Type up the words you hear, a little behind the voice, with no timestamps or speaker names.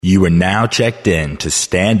You are now checked in to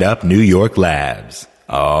Stand Up New York Labs.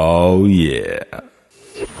 Oh, yeah.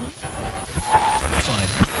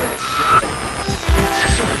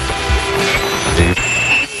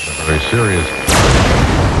 Very serious.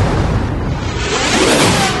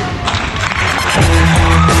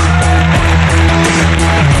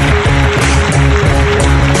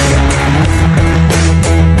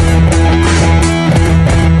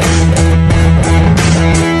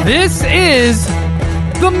 This is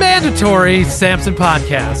the Mandatory Samson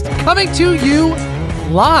Podcast, coming to you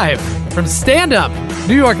live from Stand Up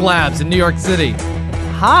New York Labs in New York City.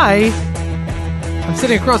 Hi, I'm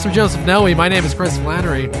sitting across from Joseph Noe. My name is Chris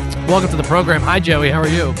Flannery. Welcome to the program. Hi, Joey. How are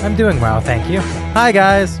you? I'm doing well, thank you. Hi,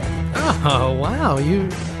 guys. Oh, wow. You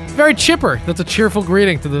very chipper. That's a cheerful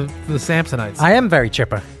greeting to the Samsonites. I am very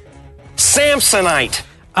chipper. Samsonite.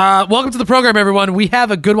 Welcome to the program, everyone. We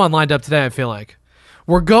have a good one lined up today, I feel like.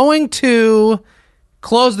 We're going to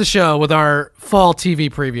close the show with our fall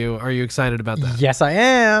TV preview. Are you excited about that? Yes, I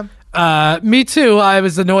am. Me too. I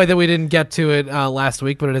was annoyed that we didn't get to it last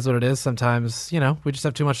week, but it is what it is. Sometimes, we just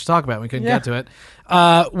have too much to talk about. We couldn't get to it.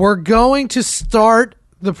 We're going to start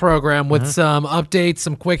the program with some updates,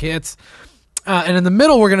 some quick hits. And in the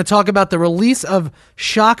middle, we're going to talk about the release of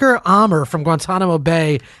Shocker Amr from Guantanamo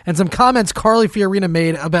Bay and some comments Carly Fiorina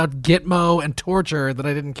made about Gitmo and torture that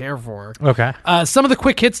I didn't care for. Okay. Some of the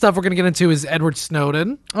quick hit stuff we're going to get into is Edward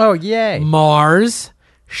Snowden, Oh, yay. Mars,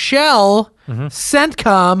 Shell,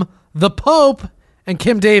 CENTCOM, the Pope, and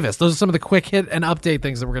Kim Davis. Those are some of the quick hit and update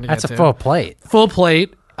things that we're going to get to. That's a full plate. Full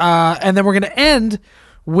plate. And then we're going to end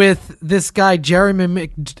with this guy, Jeremy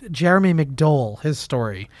McDowell, his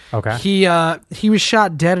story. Okay. He was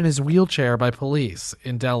shot dead in his wheelchair by police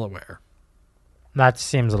in Delaware. That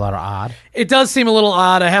seems a little odd. It does seem a little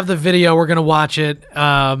odd. I have the video. We're going to watch it.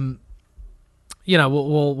 We'll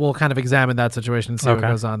kind of examine that situation and see what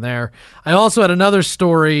goes on there. I also had another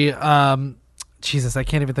story. Jesus, I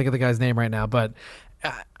can't even think of the guy's name right now, but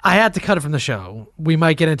I had to cut it from the show. We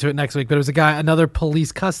might get into it next week, but it was another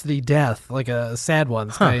police custody death, like a sad one,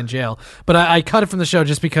 this guy in jail. But I cut it from the show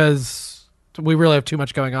just because we really have too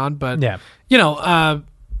much going on. But,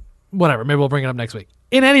 whatever. Maybe we'll bring it up next week.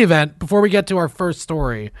 In any event, before we get to our first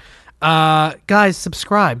story, guys,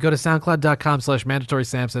 subscribe. Go to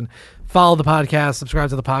soundcloud.com/mandatorysamson. Follow the podcast. Subscribe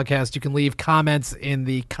to the podcast. You can leave comments in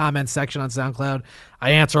the comments section on SoundCloud. I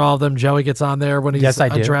answer all of them. Joey gets on there when he's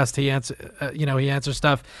addressed. He answers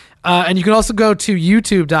stuff. And you can also go to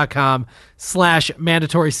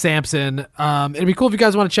youtube.com/mandatorysamson. It'd be cool if you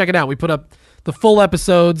guys want to check it out. We put up the full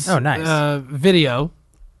episodes. Oh, nice. Video.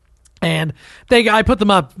 And I put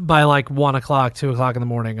them up by like 1 o'clock, 2 o'clock in the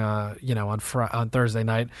morning, on Thursday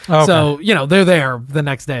night. Okay. So, they're there the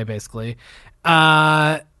next day, basically.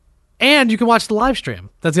 And you can watch the live stream.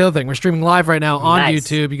 That's the other thing. We're streaming live right now on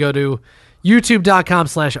YouTube. You go to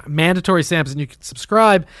youtube.com/mandatorysamson. You can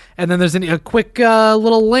subscribe. And then there's a quick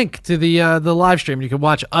little link to the live stream. You can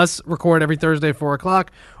watch us record every Thursday at 4 o'clock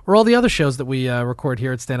or all the other shows that we record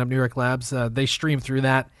here at Stand Up New York Labs. They stream through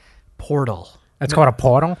that portal. It's called a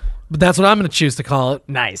portal? But that's what I'm going to choose to call it.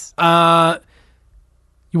 Nice.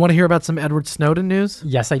 You want to hear about some Edward Snowden news?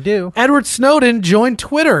 Yes, I do. Edward Snowden joined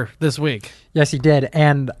Twitter this week. Yes, he did.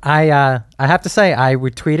 And I have to say, I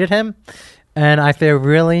retweeted him, and I feel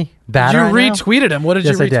really bad You right retweeted him. What did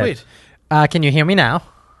you retweet? I did. Can you hear me now?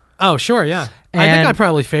 Oh, sure, yeah. I think I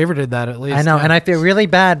probably favorited that at least. I know, yeah. and I feel really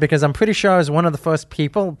bad because I'm pretty sure I was one of the first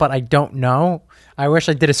people, but I don't know. I wish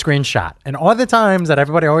I did a screenshot. And all the times that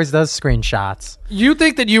everybody always does screenshots. You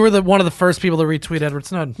think that you were one of the first people to retweet Edward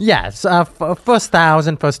Snowden? Yes, first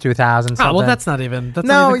 1,000, first 2,000. Oh, well, that's not even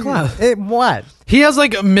close. What? He has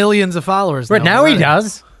like millions of followers now. But now he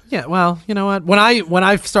does. Yeah, well, you know what? When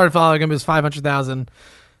I started following him, it was 500,000.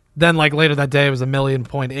 Then, like, later that day, it was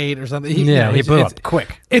 1.8 or something. He blew up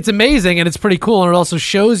quick. It's amazing, and it's pretty cool, and it also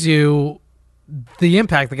shows you the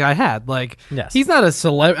impact the guy had. Like, He's not a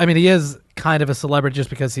celebrity. I mean, he is kind of a celebrity just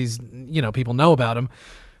because he's, people know about him.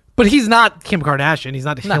 But he's not Kim Kardashian. He's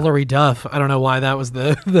not Hillary Duff. I don't know why that was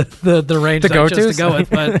the range that I chose to go with.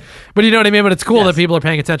 But you know what I mean? But it's cool that people are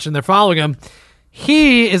paying attention. They're following him.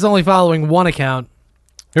 He is only following one account.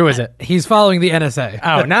 Who is it? He's following the NSA.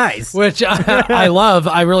 Oh, nice. Which I love.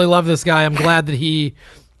 I really love this guy. I'm glad that he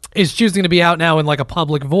is choosing to be out now in like a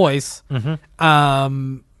public voice. Mm-hmm. I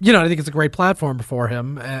think it's a great platform for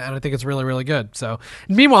him, and I think it's really, really good. So,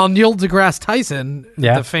 meanwhile, Neil deGrasse Tyson,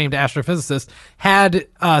 the famed astrophysicist, had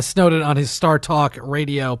Snowden on his Star Talk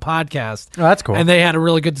radio podcast. Oh, that's cool. And they had a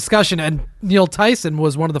really good discussion, and Neil Tyson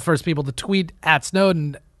was one of the first people to tweet at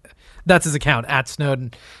Snowden. That's his account, at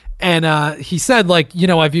Snowden. And he said, like,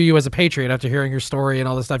 I view you as a patriot after hearing your story and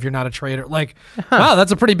all this stuff. You're not a traitor. Like, wow,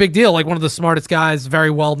 that's a pretty big deal. Like, one of the smartest guys,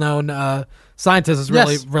 very well-known scientist is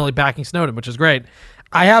really, really backing Snowden, which is great.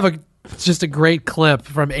 I have just a great clip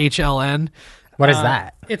from HLN. What is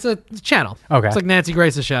that? It's a channel. Okay. It's like Nancy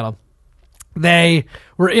Grace's channel. They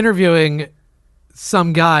were interviewing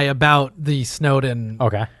some guy about the Snowden,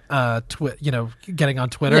 getting on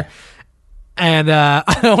Twitter. Yeah. And I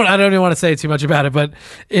don't even want to say too much about it, but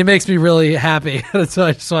it makes me really happy. So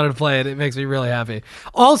I just wanted to play it. It makes me really happy.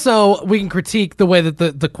 Also, we can critique the way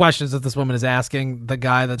that the questions that this woman is asking the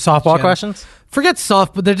guy that Softball questions? Forget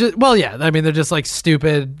soft, but they're just, they're just like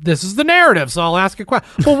stupid. This is the narrative, so I'll ask a question.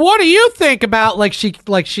 But what do you think about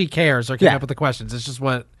she cares or came up with the questions? It's just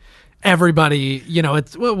what everybody,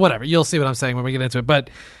 it's whatever. You'll see what I'm saying when we get into it.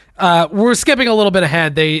 But we're skipping a little bit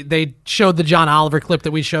ahead. They showed the John Oliver clip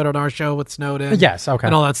that we showed on our show with Snowden. Yes, okay.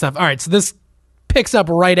 And all that stuff. All right, so this picks up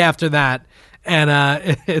right after that,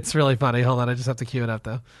 and it's really funny. Hold on, I just have to cue it up,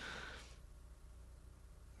 though.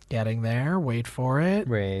 Getting there. Wait for it.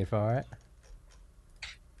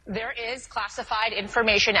 There is classified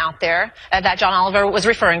information out there that John Oliver was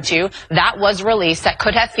referring to that was released that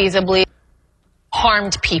could have feasibly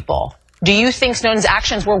harmed people. Do you think Snowden's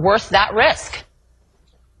actions were worth that risk?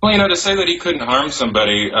 Well, to say that he couldn't harm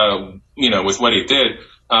somebody, with what he did,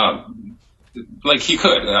 he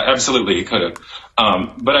could. Absolutely, he could have.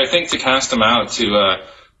 But I think to cast him out,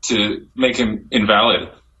 to make him invalid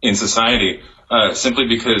in society, simply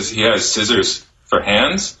because he has scissors for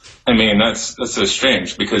hands, that's so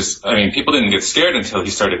strange. Because, people didn't get scared until he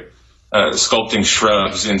started sculpting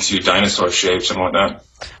shrubs into dinosaur shapes and whatnot.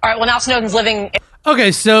 All right, well, now Snowden's living...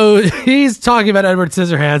 Okay, so he's talking about Edward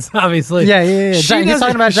Scissorhands, obviously. Yeah. He's talking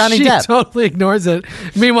about Johnny Depp. She totally ignores it.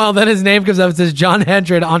 Meanwhile, then his name comes up and says John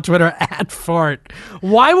Hendren on Twitter @fart.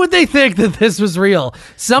 Why would they think that this was real?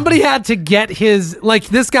 Somebody had to get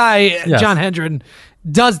this guy, John Hendren,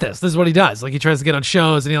 does this. This is what he does. He tries to get on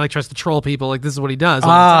shows and he tries to troll people. This is what he does all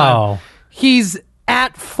the time. He's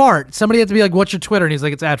 @fart. Somebody had to be like, what's your Twitter? And he's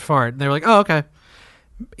like, it's @fart. And they're like, oh, okay.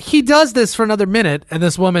 He does this for another minute and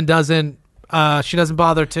this woman doesn't. She doesn't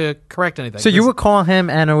bother to correct anything. So you would call him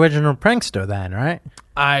an original prankster then, right?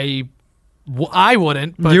 I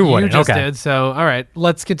wouldn't, but you just did. So, all right,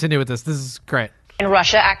 let's continue with this. This is great. In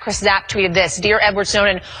Russia, Chris Zapp tweeted this: Dear Edward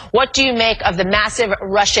Snowden, what do you make of the massive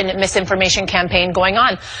Russian misinformation campaign going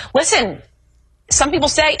on? Listen, some people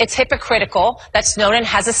say it's hypocritical that Snowden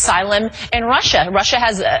has asylum in Russia. Russia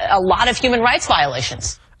has a lot of human rights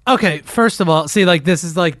violations. Okay, first of all, see, this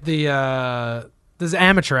is this is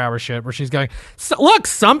amateur hour shit where she's going, look,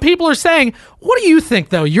 some people are saying, what do you think,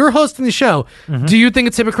 though? You're hosting the show. Mm-hmm. Do you think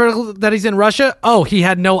it's hypocritical that he's in Russia? Oh, he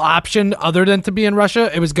had no option other than to be in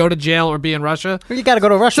Russia? It was go to jail or be in Russia? Well, you got to go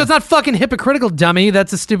to Russia. So it's not fucking hypocritical, dummy.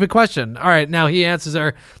 That's a stupid question. All right, now he answers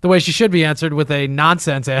her the way she should be answered, with a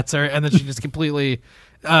nonsense answer, and then she just completely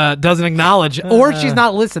doesn't acknowledge, or she's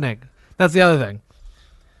not listening. That's the other thing.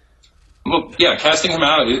 Well, yeah, casting him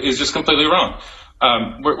out is just completely wrong.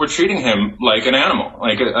 We're treating him like an animal,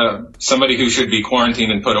 like somebody who should be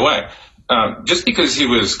quarantined and put away. Just because he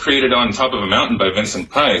was created on top of a mountain by Vincent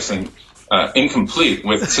Price and incomplete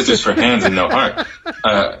with scissors for hands and no heart,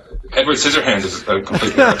 Edward Scissorhands is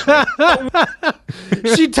completely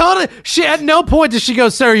She at no point does she go,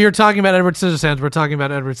 sir, you're talking about Edward Scissorhands. We're talking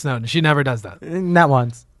about Edward Snowden. She never does that. Not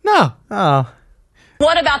once. No. Oh.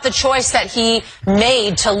 What about the choice that he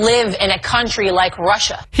made to live in a country like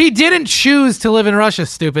Russia? He didn't choose to live in Russia,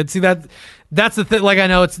 stupid. See, that's the thing. I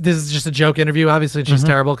know this is just a joke interview, obviously, and she's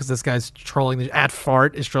terrible because this guy's trolling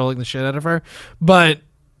 @fart is trolling the shit out of her. But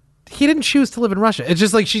he didn't choose to live in Russia. It's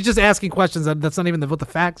just she's just asking questions that's not even what the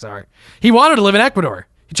facts are. He wanted to live in Ecuador.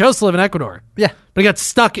 He chose to live in Ecuador. Yeah. But he got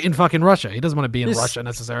stuck in fucking Russia. He doesn't want to be in Russia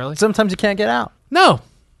necessarily. Sometimes you can't get out. No.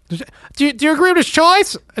 Do you agree with his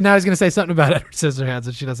choice? And now he's going to say something about Edward Scissorhands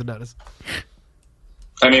that she doesn't notice.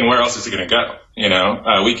 Where else is he going to go?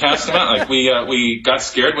 We cast him out. We got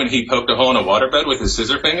scared when he poked a hole in a waterbed with his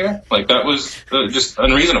scissor finger. That was just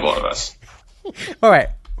unreasonable of us. All right.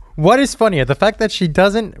 What is funnier, the fact that she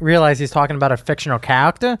doesn't realize he's talking about a fictional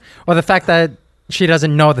character, or the fact that she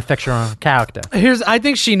doesn't know the fictional character? I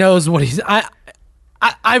think she knows what he's...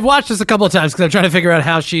 I've watched this a couple of times because I'm trying to figure out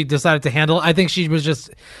how she decided to handle it. I think she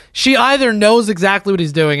either knows exactly what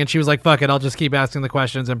he's doing and she was like, fuck it, I'll just keep asking the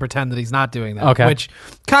questions and pretend that he's not doing that. Okay. Which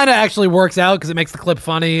kind of actually works out because it makes the clip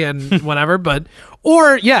funny and whatever.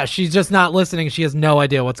 Or she's just not listening. She has no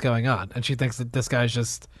idea what's going on. And she thinks that this guy's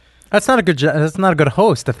just... That's not a good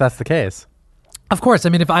host if that's the case. Of course.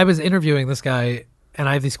 If I was interviewing this guy and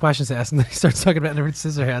I have these questions to ask, and then he starts talking about Edward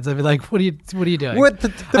Scissorhands. I'd be like, "What are you doing?" What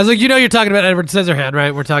I was like, "You're talking about Edward Scissorhand,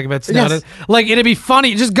 right? We're talking about Snowden. Yes. Like, it'd be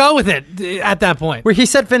funny. Just go with it at that point." Where he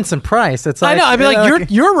said Vincent Price. It's like, I know. I'd be like,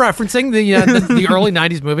 "You're referencing the early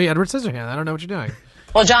 '90s movie Edward Scissorhands. I don't know what you're doing."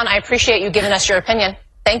 Well, John, I appreciate you giving us your opinion.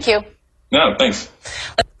 Thank you. No, thanks.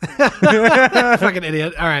 Fucking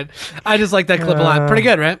idiot. All right, I just like that clip a lot. Pretty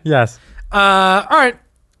good, right? Yes. All right.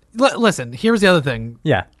 Listen, here's the other thing.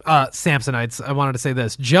 Yeah. Samsonites, I wanted to say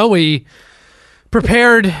this. Joey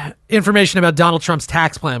prepared information about Donald Trump's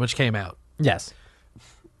tax plan, which came out. Yes.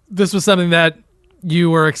 This was something that you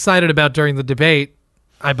were excited about during the debate.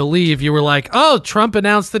 I believe you were like, "Oh, Trump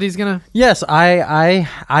announced that he's gonna." Yes,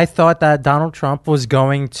 I thought that Donald Trump was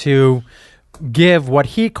going to give what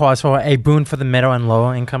he calls for a boon for the middle and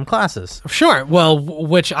lower income classes. Sure. Well,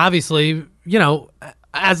 which obviously,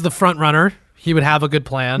 as the front runner, he would have a good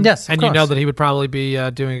plan. Yes, of and course. you know that he would probably be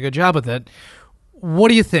doing a good job with it. What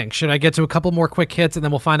do you think? Should I get to a couple more quick hits and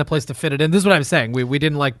then we'll find a place to fit it in? This is what I'm saying. We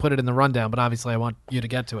didn't put it in the rundown, but obviously I want you to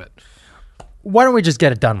get to it. Why don't we just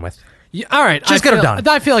get it done with? Yeah, all right. Just get it done.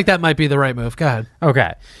 I feel like that might be the right move. Go ahead.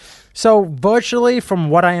 Okay. So virtually, from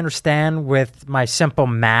what I understand with my simple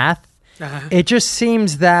math, it just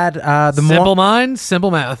seems that the Simple more mind,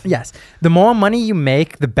 simple math. yes, the more money you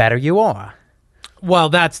make, the better you are. Well,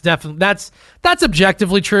 that's definitely that's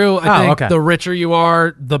objectively true. I think okay. the richer you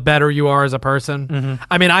are, the better you are as a person.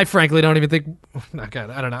 I mean, I frankly don't even think. No, God,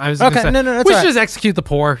 I don't know. I was gonna Okay, say, no, that's we all should right. just execute the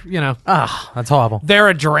poor. That's horrible. They're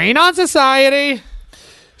a drain on society.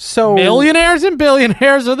 So Millionaires and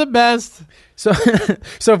billionaires are the best.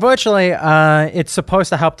 so virtually, it's supposed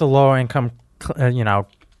to help the lower income,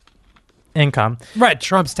 income. Right,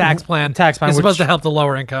 Trump's tax plan. Tax plan, is supposed which- to help the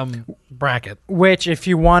lower income bracket. Which, if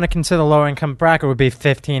you want to consider the lower income bracket, would be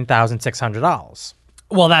 $15,600.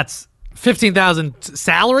 Well, that's $15,000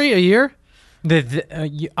 salary a year.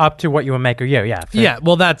 Up to what you would make a year, yeah. Yeah,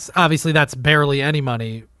 well, that's barely any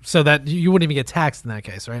money, so that you wouldn't even get taxed in that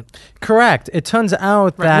case, right? Correct. It turns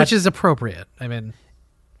out Right, that which is appropriate. I mean,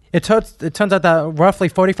 it turns out that roughly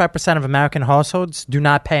 45% of American households do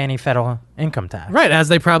not pay any federal income tax. right, as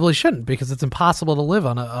they probably shouldn't, because it's impossible to live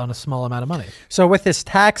on a small amount of money. So with this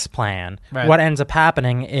tax plan, Right. what ends up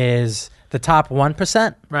happening is the top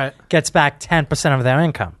 1% Right. gets back 10% of their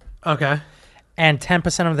income. Okay. And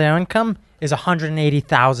 10% of their income is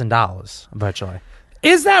 $180,000 virtually.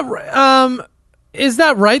 Is that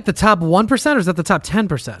right? The top 1%, or is that the top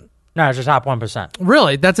 10%? No, it's the top 1%.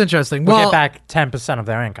 Really, that's interesting. Will Well, get back 10% of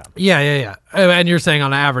their income. yeah. And you're saying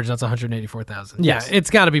on average that's 184,000. Yes. Yeah, it's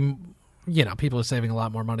got to be. People are saving a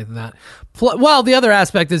lot more money than that. Well, the other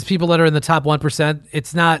aspect is people that are in the top 1%.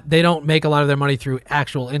 It's not. They don't make a lot of their money through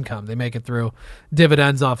actual income. They make it through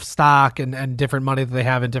dividends off stock and different money that they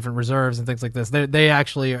have in different reserves and things like this. They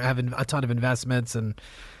actually have a ton of investments and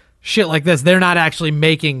shit like this. They're not actually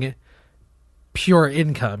making pure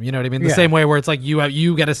income. You know what I mean? The Yeah. same way where it's like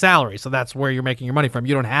you get a salary, so that's where you're making your money from.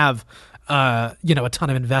 You don't have a ton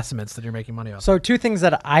of investments that you're making money off. So two things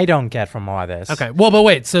that I don't get from all this. Okay. Well, but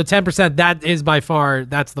wait. So 10%. That is by far.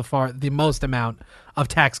 That's the most amount of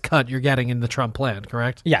tax cut you're getting in the Trump plan.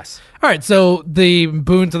 Correct. Yes. All right. So the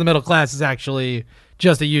boon to the middle class is actually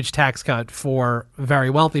just a huge tax cut for very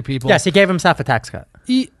wealthy people. Yes, he gave himself a tax cut.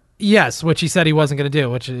 Yes, which he said he wasn't going to do,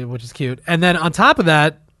 which is cute. And then on top of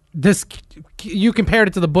that, you compared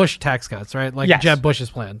it to the Bush tax cuts, right? Like Yes. Jeb Bush's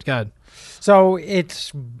plan. Good. So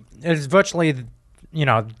it's virtually,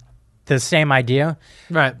 the same idea.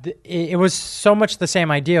 Right. It was so much the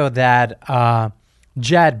same idea that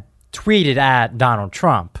Jed tweeted at Donald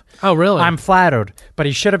Trump. Oh, really? I'm flattered, but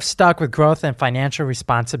he should have stuck with growth and financial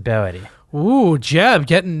responsibility. Ooh, Jeb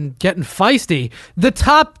getting feisty. The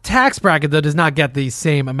top tax bracket though does not get the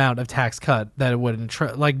same amount of tax cut that it would in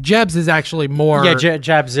like Jeb's is actually more. Yeah,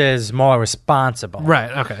 Jeb's is more responsible. Right.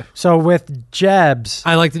 Okay. So with Jeb's,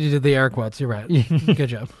 I like that you did the air quotes. You're right. Good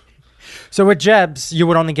job. So with Jeb's, you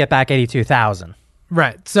would only get back 82,000.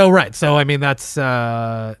 Right. So I mean that's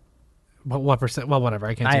what percent? Well, whatever.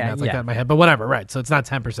 I can't do math like that in my head, but whatever. Right. So it's not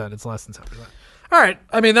 10%. It's less than 10%. All right.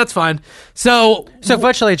 I mean that's fine. So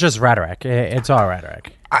virtually it's just rhetoric. It's all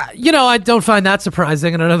rhetoric. I don't find that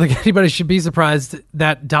surprising, and I don't think anybody should be surprised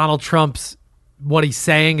that Donald Trump's what he's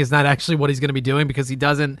saying is not actually what he's going to be doing, because he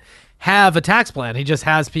doesn't have a tax plan. He just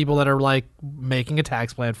has people that are like making a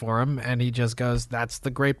tax plan for him, and he just goes, "That's the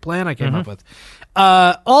great plan I came up with."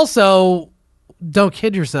 Also, don't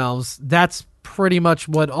kid yourselves. That's pretty much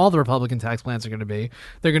what all the Republican tax plans are going to be.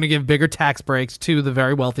 They're going to give bigger tax breaks to the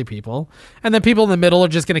very wealthy people, and then people in the middle are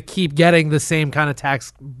just going to keep getting the same kind of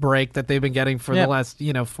tax break that they've been getting for the last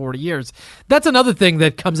 40 years. That's another thing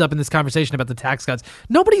that comes up in this conversation about the tax cuts.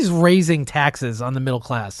 Nobody's raising taxes on the middle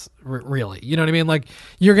class, really. You know what I mean? Like,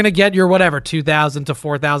 you're going to get your whatever $2,000 to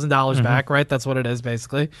 $4,000 back, right? That's what it is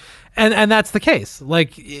basically, and that's the case.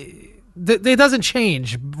 Like, it doesn't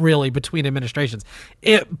change really between administrations.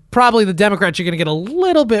 Probably the Democrats, you're going to get a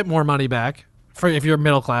little bit more money back for if you're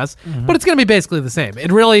middle class, but it's going to be basically the same.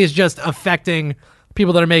 It really is just affecting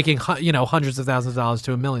people that are making hundreds of thousands of dollars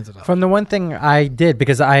to millions of dollars. From the one thing I did,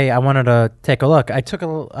 because I wanted to take a look, I took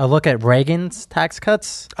a look at Reagan's tax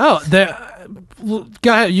cuts. Oh,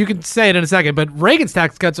 go ahead. You can say it in a second, but Reagan's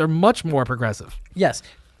tax cuts are much more progressive. Yes,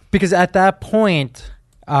 because at that point,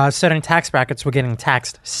 certain tax brackets were getting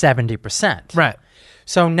taxed 70%. Right.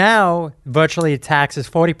 So now, virtually tax is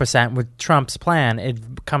 40%. With Trump's plan,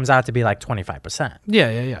 it comes out to be like 25%.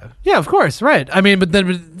 Yeah. Yeah, of course, right. I mean, but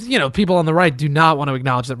then, people on the right do not want to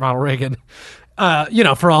acknowledge that Ronald Reagan,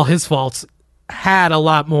 for all his faults, had a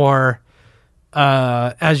lot more,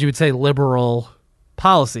 as you would say, liberal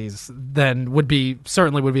policies than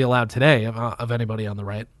certainly would be allowed today of anybody on the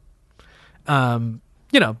right.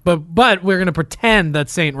 But we're going to pretend that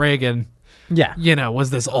Saint Reagan, was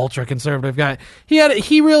this ultra conservative guy.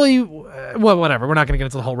 He really, whatever. We're not going to get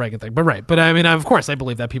into the whole Reagan thing, but right. But I mean, of course, I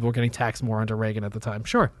believe that people were getting taxed more under Reagan at the time.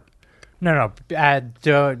 Sure. No.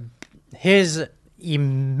 His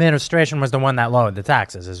administration was the one that lowered the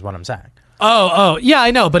taxes, is what I'm saying. Oh, yeah, I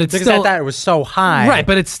know, but it's because still, I thought it was so high, right?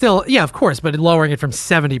 But it's still, yeah, of course. But lowering it from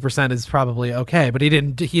 70% is probably okay. But he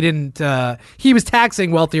didn't. He was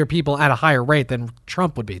taxing wealthier people at a higher rate than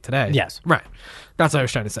Trump would be today. Yes, right. That's what I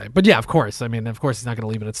was trying to say. But yeah, of course. I mean, of course, he's not going to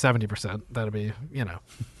leave it at 70%. That'd be,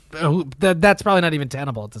 that's probably not even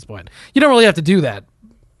tenable at this point. You don't really have to do that.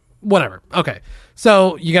 Whatever. Okay.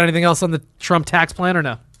 So you got anything else on the Trump tax plan or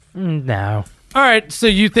no? No. All right, so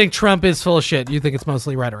you think Trump is full of shit. You think it's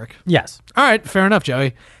mostly rhetoric. Yes. All right, fair enough,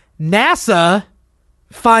 Joey. NASA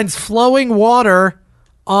finds flowing water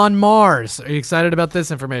on Mars. Are you excited about this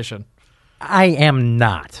information? I am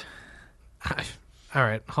not. All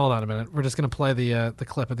right, hold on a minute. We're just going to play the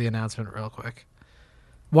clip of the announcement real quick.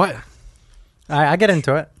 What? I get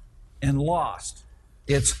into it. And lost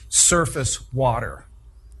its surface water.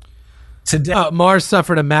 Today, Mars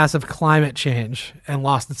suffered a massive climate change and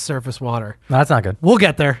lost its surface water. No, that's not good. We'll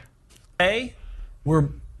get there. Today, we're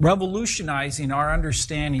revolutionizing our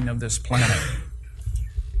understanding of this planet.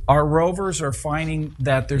 Our rovers are finding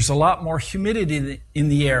that there's a lot more humidity in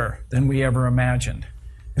the air than we ever imagined.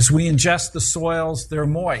 As we ingest the soils, they're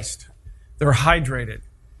moist, they're hydrated,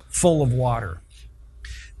 full of water.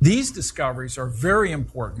 These discoveries are very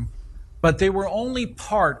important, but they were only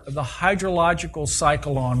part of the hydrological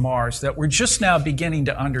cycle on Mars that we're just now beginning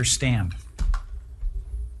to understand.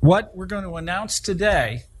 What we're going to announce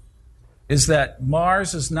today is that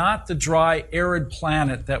Mars is not the dry, arid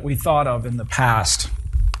planet that we thought of in the past.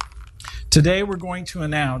 Today we're going to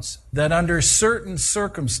announce that under certain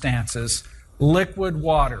circumstances, liquid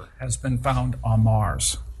water has been found on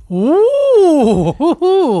Mars. Ooh.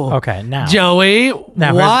 Okay, now. Joey,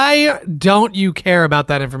 why don't you care about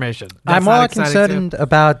that information? I'm more concerned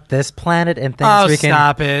about this planet and things we can...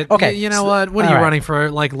 stop it. Okay. You know what? What are you running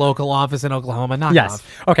for, like, local office in Oklahoma? Knock Yes.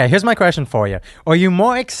 off. Okay, here's my question for you. Are you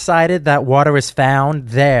more excited that water is found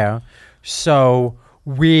there so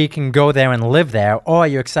we can go there and live there, or are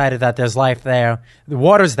you excited that there's life there, the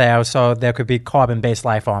water's there, so there could be carbon-based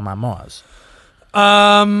life on Mars?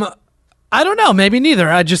 I don't know. Maybe neither.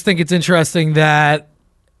 I just think it's interesting that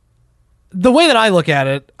the way that I look at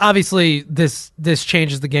it, obviously this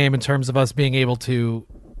changes the game in terms of us being able to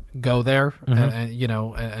go there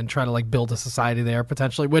and try to like build a society there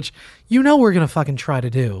potentially, which we're going to fucking try to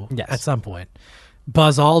do at some point.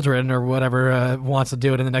 Buzz Aldrin or whatever wants to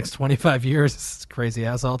do it in the next 25 years. It's crazy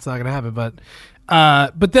asshole. It's not going to happen, but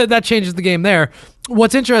that changes the game there.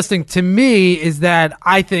 What's interesting to me is that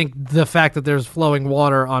I think the fact that there's flowing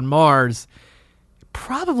water on Mars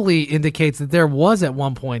probably indicates that there was at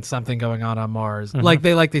one point something going on Mars. Like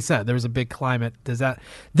they said, there was a big climate.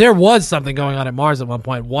 There was something going on at Mars at one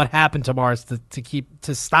point. What happened to Mars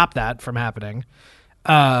to stop that from happening?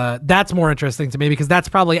 That's more interesting to me because that's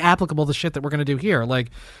probably applicable to shit that we're going to do here.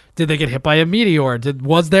 Like, did they get hit by a meteor?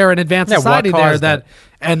 Was there an advanced society there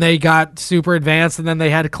and they got super advanced and then they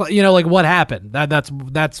had what happened?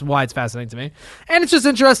 That's why it's fascinating to me. And it's just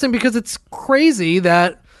interesting because it's crazy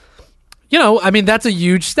that you know, I mean, that's a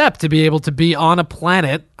huge step to be able to be on a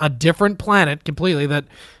planet, a different planet completely that,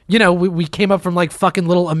 you know, we came up from like fucking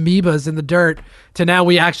little amoebas in the dirt to now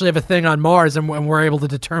we actually have a thing on Mars and we're able to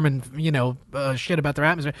determine, you know, shit about their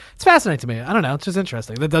atmosphere. It's fascinating to me. I don't know. It's just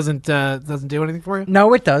interesting. That doesn't do anything for you?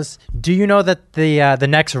 No, it does. Do you know that the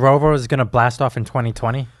next rover is going to blast off in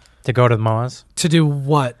 2020 to go to Mars? To do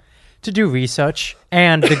what? To do research.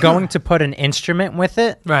 And they're going to put an instrument with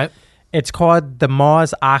it. Right. It's called the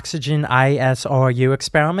Mars Oxygen ISRU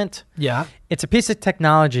experiment. Yeah. It's a piece of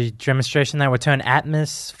technology demonstration that would turn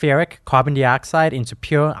atmospheric carbon dioxide into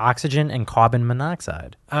pure oxygen and carbon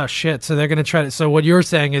monoxide. Oh, shit. So they're going to try to... So what you're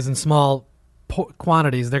saying is in small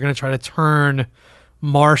quantities, they're going to try to turn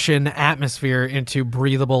Martian atmosphere into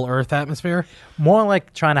breathable Earth atmosphere? More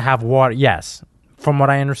like trying to have water. Yes. From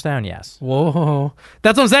what I understand, yes. Whoa.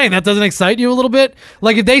 That's what I'm saying. That doesn't excite you a little bit?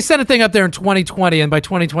 Like, if they sent a thing up there in 2020 and by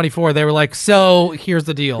 2024, they were like, so here's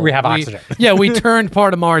the deal. We have oxygen. Yeah, we turned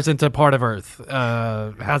part of Mars into part of Earth.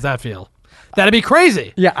 How's that feel? That'd be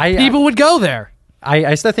crazy. Yeah, People would go there.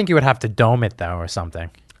 I still think you would have to dome it, though, or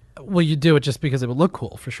something. Well, you do it just because it would look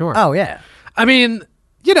cool, for sure. Oh, yeah. I mean,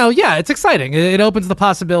 you know, yeah, it's exciting. It opens the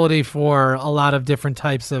possibility for a lot of different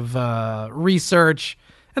types of research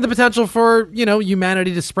and the potential for, you know,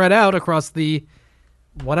 humanity to spread out across the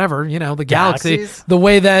whatever, you know, the galaxy. Galaxies? The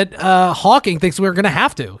way that Hawking thinks we're going to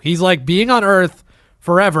have to. He's like, being on Earth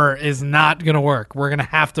forever is not going to work. We're going to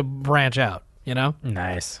have to branch out, you know?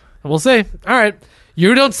 Nice. We'll see. All right.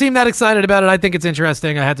 You don't seem that excited about it. I think it's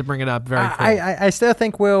interesting. I had to bring it up. Very cool. I still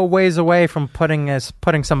think we're ways away from putting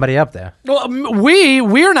somebody up there. Well,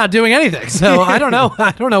 we're not doing anything, so I don't know.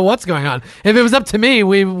 I don't know what's going on. If it was up to me,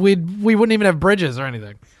 we wouldn't even have bridges or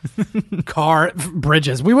anything.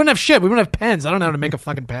 Bridges. We wouldn't have shit. We wouldn't have pens. I don't know how to make a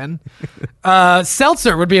fucking pen.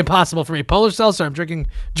 Seltzer would be impossible for me. Polish seltzer. I'm drinking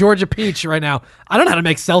Georgia Peach right now. I don't know how to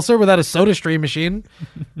make seltzer without a soda stream machine.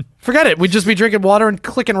 Forget it. We'd just be drinking water and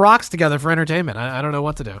clicking rocks together for entertainment. I don't know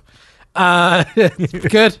what to do.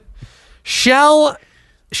 Good. Shell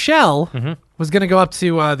was going to go up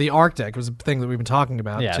to the Arctic. It was a thing that we've been talking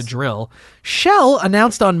about to drill. Shell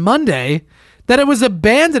announced on Monday that it was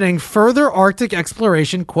abandoning further Arctic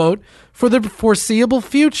exploration, quote, for the foreseeable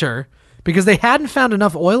future because they hadn't found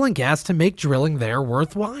enough oil and gas to make drilling there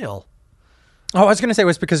worthwhile. Oh, I was going to say it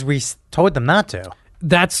was because we told them not to.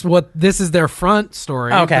 That's what this is their front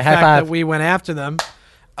story. Okay, the high fact five. that we went after them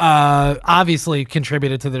obviously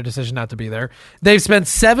contributed to their decision not to be there. They've spent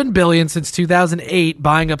 $7 billion since 2008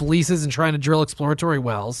 buying up leases and trying to drill exploratory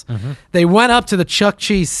wells. Mm-hmm. They went up to the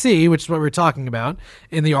Chukchi Sea, which is what we were talking about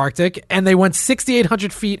in the Arctic, and they went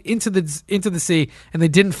 6,800 feet into the sea, and they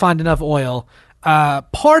didn't find enough oil.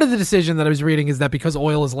 Part of the decision that I was reading is that because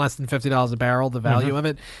oil is less than $50 a barrel, the value of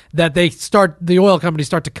it, that the oil companies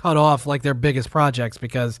start to cut off like their biggest projects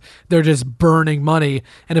because they're just burning money.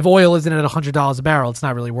 And if oil isn't at $100 a barrel, it's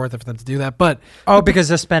not really worth it for them to do that. But because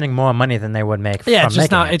they're spending more money than they would make. Yeah, from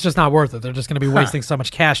it's just not worth it. They're just going to be wasting so much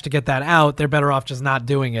cash to get that out. They're better off just not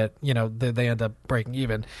doing it. You know, they end up breaking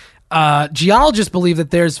even. Geologists believe that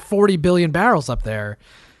there's 40 billion barrels up there.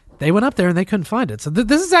 They went up there and they couldn't find it. So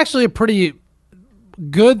this is actually a pretty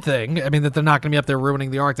good thing. I mean, that they're not going to be up there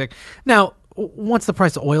ruining the Arctic. Now, once the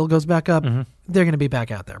price of oil goes back up, they're going to be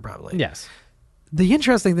back out there probably. Yes. The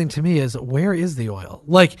interesting thing to me is, where is the oil?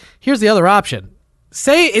 Like, here's the other option.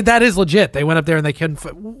 Say that is legit. They went up there and they couldn't,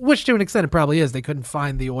 which to an extent it probably is. They couldn't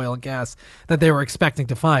find the oil and gas that they were expecting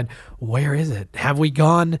to find. Where is it? Have we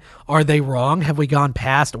gone, are they wrong? Have we gone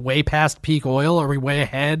way past peak oil? Are we way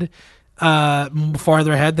ahead,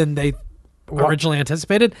 farther ahead than they originally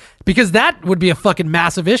anticipated? Because that would be a fucking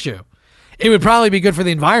massive issue. It would probably be good for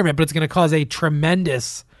the environment, but it's going to cause a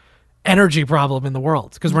tremendous energy problem in the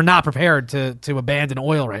world because we're not prepared to abandon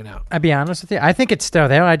oil right now. I'll be honest with you. I think it's still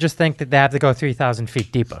there. I just think that they have to go 3,000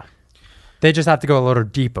 feet deeper. They just have to go a little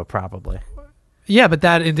deeper, probably. Yeah, but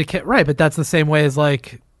but that's the same way as,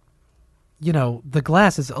 like, you know, the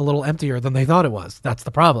glass is a little emptier than they thought it was. That's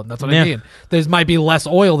the problem. That's what I mean. There might be less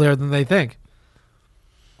oil there than they think.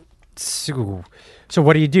 So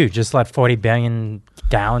what do? Just let 40 billion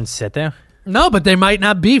gallons sit there? No, but they might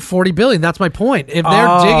not be 40 billion. That's my point. If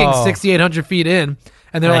they're digging 6,800 feet in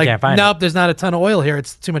and they're like, nope, there's not a ton of oil here,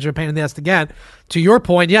 it's too much of a pain in the ass to get. To your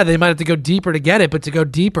point, yeah, they might have to go deeper to get it, but to go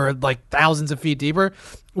deeper, like thousands of feet deeper,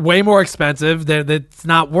 way more expensive. It's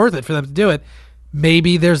not worth it for them to do it.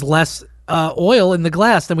 Maybe there's less oil in the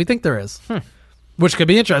glass than we think there is, which could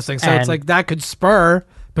be interesting. So it's like that could spur,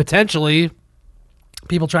 potentially,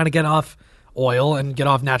 people trying to get off oil and get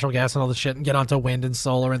off natural gas and all this shit and get onto wind and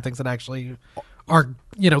solar and things that actually are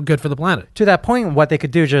good for the planet. To that point, what they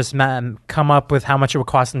could do just come up with how much it would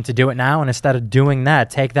cost them to do it now, and instead of doing that,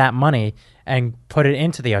 take that money and put it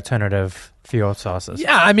into the alternative fuel sources.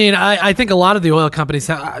 Yeah, I mean, I think a lot of the oil companies,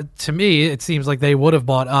 to me, it seems like they would have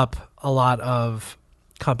bought up a lot of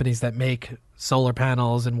companies that make solar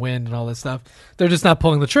panels and wind and all this stuff. They're just not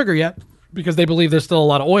pulling the trigger yet because they believe there's still a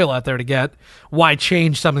lot of oil out there to get. Why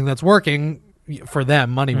change something that's working for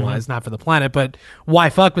them, money-wise, not for the planet, but why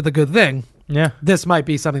fuck with a good thing? Yeah. This might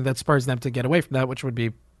be something that spurs them to get away from that, which would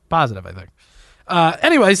be positive, I think.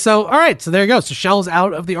 Anyway, so all right, so there you go. So Shell's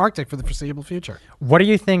out of the Arctic for the foreseeable future. What do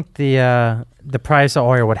you think the price of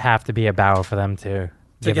oil would have to be a barrel for them to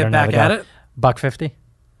give get it back another at go? it? $1.50?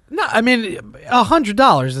 No, I mean,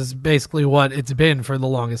 $100 is basically what it's been for the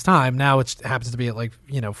longest time. Now it happens to be at like,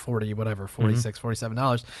 $40, whatever, $46,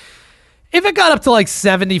 $47. If it got up to like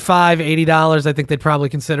 $75, $80, I think they'd probably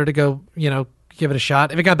consider to go, give it a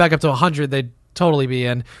shot. If it got back up to $100, they'd totally be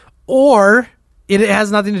in. Or it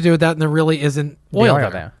has nothing to do with that, and there really isn't oil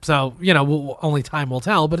there. So, only time will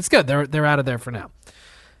tell, but it's good. They're out of there for now.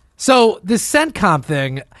 So this CENTCOM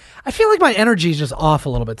thing, I feel like my energy is just off a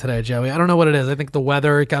little bit today, Joey. I don't know what it is. I think the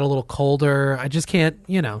weather, it got a little colder. I just can't,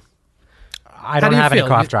 I don't have any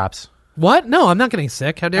cough drops. What? No, I'm not getting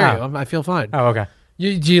sick. How dare you? I feel fine. Oh, okay.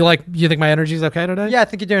 You think my energy's okay today? Yeah, I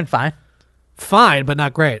think you're doing fine. Fine, but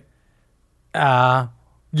not great. You're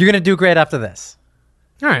going to do great after this.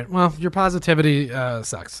 All right. Well, your positivity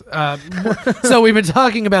sucks. So we've been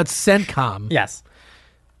talking about CENTCOM. Yes.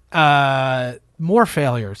 More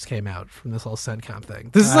failures came out from this whole CENTCOM thing.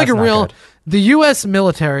 This is like a That's not real. good. The U.S.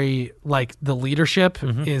 military, like the leadership,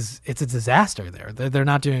 it's a disaster there. They're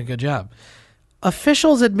not doing a good job.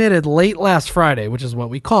 Officials admitted late last Friday, which is what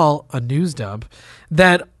we call a news dump,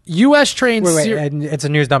 that U.S. trained. Wait, and it's a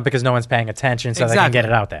news dump because no one's paying attention, so they can get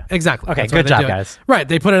it out there. Exactly. Okay, That's why good they job, do it. guys. Right.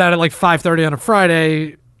 They put it out at like 5:30 on a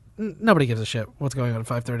Friday. Nobody gives a shit what's going on at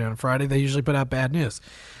 5:30 on a Friday. They usually put out bad news.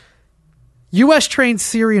 U.S. trained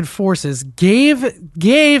Syrian forces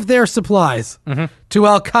gave their supplies to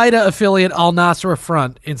Al Qaeda affiliate Al Nusra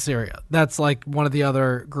Front in Syria. That's like one of the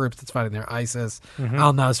other groups that's fighting there. ISIS,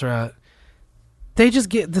 Al Nusra. They just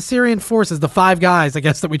get the Syrian forces, the 5 guys, I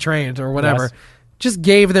guess, that we trained or whatever, just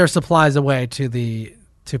gave their supplies away to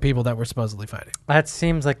people that were supposedly fighting. That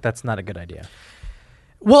seems like that's not a good idea.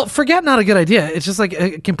 Well, forget not a good idea. It's just like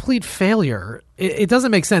a complete failure. It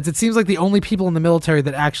doesn't make sense. It seems like the only people in the military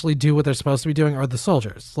that actually do what they're supposed to be doing are the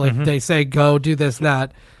soldiers. Like they say, go do this,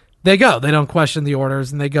 that. They go. They don't question the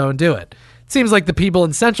orders, and they go and do it. It seems like the people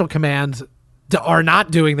in Central Command are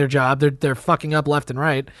not doing their job. They're fucking up left and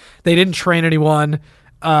right. They didn't train anyone.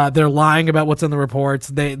 They're lying about what's in the reports.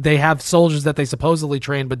 They have soldiers that they supposedly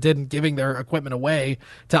trained but didn't, giving their equipment away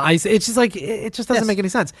to ICE. It's just like, it just doesn't make any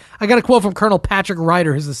sense. I got a quote from Colonel Patrick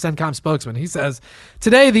Ryder, who's the CENTCOM spokesman. He says,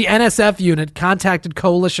 "Today, the NSF unit contacted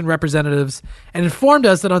coalition representatives and informed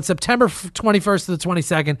us that on September 21st to the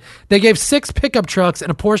 22nd, they gave 6 pickup trucks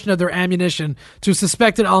and a portion of their ammunition to a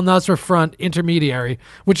suspected Al Nusra Front intermediary,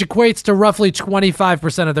 which equates to roughly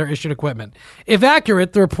 25% of their issued equipment. If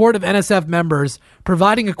accurate, the report of NSF members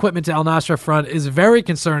providing equipment to Al Nusra Front is very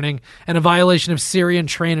concerning and a violation of Syrian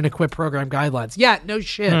train and equip program guidelines." Yeah, no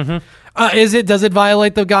shit. Does it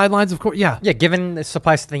violate the guidelines? Of course, yeah. Yeah, given the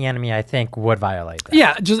supplies to the enemy, I think would violate that.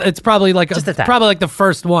 Yeah, it's probably like Just a tad. probably like the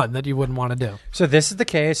first one that you wouldn't want to do. So this is the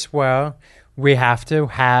case where we have to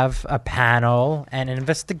have a panel and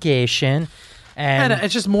investigation. And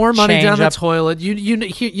it's just more money change down the up- toilet. You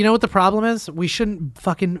know what the problem is? We shouldn't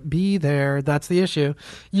fucking be there. That's the issue.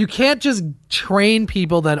 You can't just train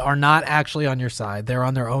people that are not actually on your side. They're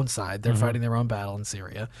on their own side. They're fighting their own battle in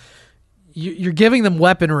Syria. You're giving them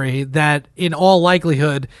weaponry that, in all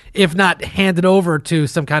likelihood, if not handed over to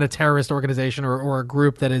some kind of terrorist organization or a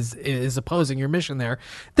group that is opposing your mission there,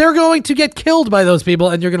 they're going to get killed by those people,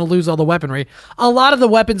 and you're going to lose all the weaponry. A lot of the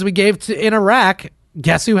weapons we gave in Iraq,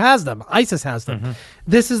 guess who has them? ISIS has them.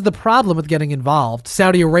 This is the problem with getting involved.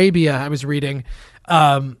 Saudi Arabia, I was reading,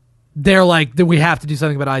 they're like, we have to do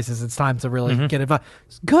something about ISIS. It's time to really get involved.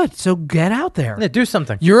 Good. So get out there. Yeah, do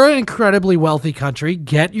something. You're an incredibly wealthy country.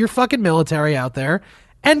 Get your fucking military out there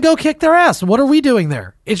and go kick their ass. What are we doing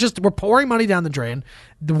there? It's just we're pouring money down the drain.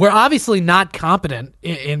 We're obviously not competent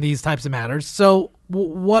in these types of matters. So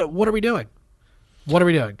what are we doing? What are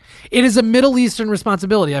we doing? It is a Middle Eastern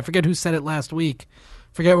responsibility. I forget who said it last week.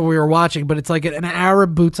 Forget what we were watching, but it's like an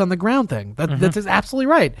Arab boots on the ground thing. That's absolutely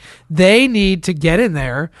right. They need to get in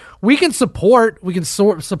there. We can support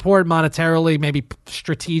monetarily, maybe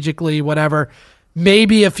strategically, whatever.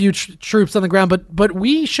 maybe a few troops on the ground, but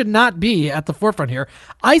we should not be at the forefront here.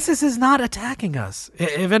 ISIS is not attacking us.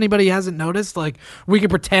 If anybody hasn't noticed, like, we can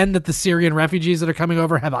pretend that the Syrian refugees that are coming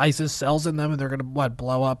over have ISIS cells in them and they're going to,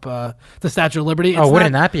 blow up the Statue of Liberty.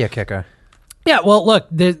 Wouldn't that be a kicker? Yeah, well, look,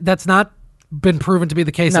 that's not been proven to be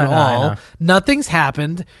the case at all. Nothing's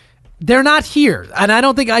happened. They're not here. And I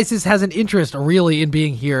don't think ISIS has an interest really in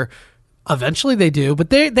being here. Eventually they do, but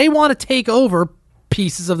they want to take over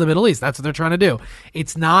pieces of the Middle East. That's what they're trying to do.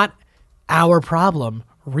 It's not our problem,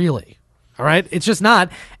 really. All right? It's just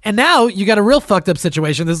not. And now you got a real fucked up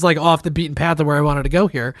situation. This is like off the beaten path of where I wanted to go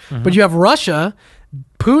here. But you have Russia.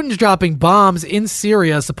 Putin's dropping bombs in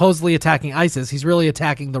Syria, supposedly attacking ISIS. He's really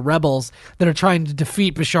attacking the rebels that are trying to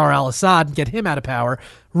defeat Bashar al-Assad and get him out of power.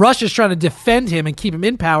 Russia's trying to defend him and keep him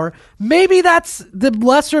in power. Maybe that's the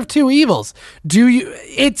lesser of two evils.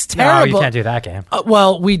 It's terrible. No, you can't do that game.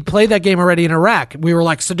 Well, we played that game already in Iraq. We were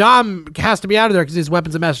like, Saddam has to be out of there because he's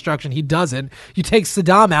weapons of mass destruction. He doesn't. You take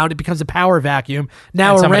Saddam out, it becomes a power vacuum.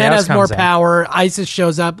 Now Iran has more power. ISIS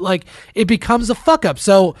shows up. Like, it becomes a fuck up.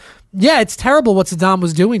 So, yeah, it's terrible what Saddam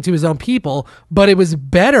was doing to his own people, but it was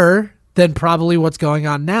better than probably what's going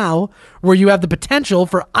on now, where you have the potential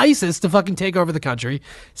for ISIS to fucking take over the country.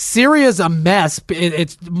 Syria's a mess.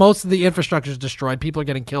 It's most of the infrastructure is destroyed. People are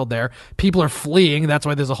getting killed there. People are fleeing. That's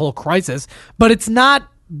why there's a whole crisis. But it's not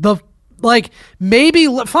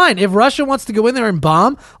maybe fine. If Russia wants to go in there and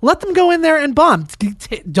bomb, let them go in there and bomb.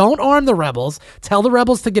 Don't arm the rebels. Tell the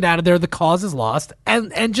rebels to get out of there. The cause is lost,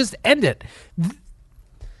 and just end it.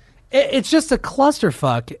 It's just a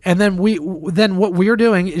clusterfuck, and then what we're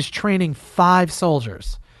doing is training 5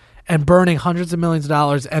 soldiers and burning hundreds of millions of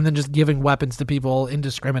dollars and then just giving weapons to people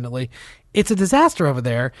indiscriminately. It's a disaster over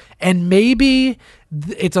there, and maybe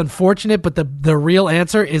it's unfortunate, but the real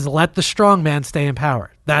answer is let the strong man stay in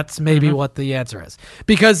power. That's maybe what the answer is.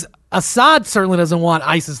 Because Assad certainly doesn't want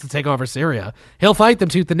ISIS to take over Syria. He'll fight them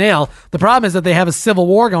tooth and nail. The problem is that they have a civil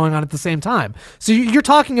war going on at the same time. So you're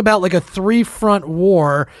talking about like a 3-front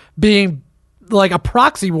war being like a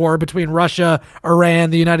proxy war between Russia,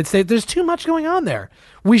 Iran, the United States. There's too much going on there.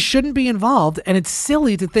 We shouldn't be involved, and it's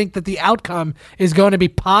silly to think that the outcome is going to be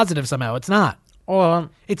positive somehow. It's not.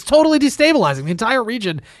 It's totally destabilizing. The entire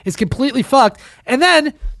region is completely fucked. And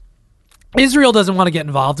then Israel doesn't want to get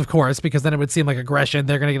involved, of course, because then it would seem like aggression.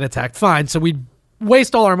 They're going to get attacked. Fine. So we'd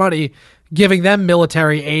waste all our money giving them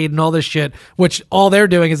military aid and all this shit, which all they're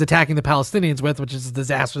doing is attacking the Palestinians with, which is a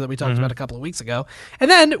disaster that we talked about a couple of weeks ago. And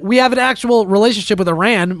then we have an actual relationship with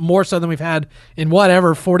Iran, more so than we've had in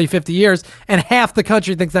 40, 50 years, and half the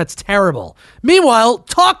country thinks that's terrible. Meanwhile,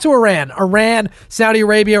 talk to Iran, Saudi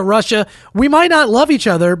Arabia, Russia. We might not love each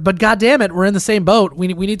other, but goddamn it, we're in the same boat. We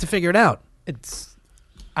need to figure it out.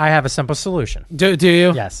 I have a simple solution. Do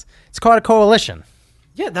you? Yes. It's called a coalition.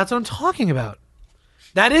 Yeah, that's what I'm talking about.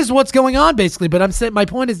 That is what's going on, basically. But I'm saying my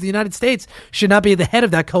point is the United States should not be at the head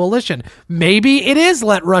of that coalition. Maybe it is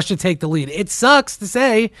let Russia take the lead. It sucks to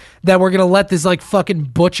say that we're going to let this like fucking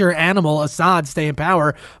butcher animal Assad stay in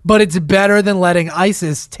power, but it's better than letting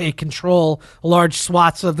ISIS take control large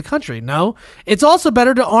swaths of the country. No, it's also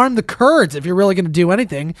better to arm the Kurds if you're really going to do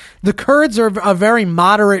anything. The Kurds are a very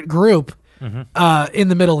moderate group. In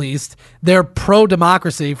the Middle East. They're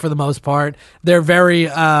pro-democracy for the most part. They're very,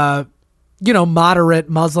 moderate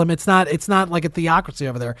Muslim. It's not like a theocracy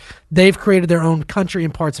over there. They've created their own country in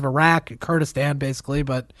parts of Iraq, Kurdistan basically,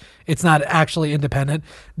 but it's not actually independent.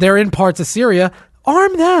 They're in parts of Syria.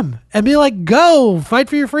 Arm them and be like, go fight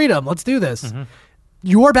for your freedom. Let's do this.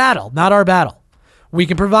 Your battle, not our battle. We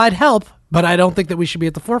can provide help, but I don't think that we should be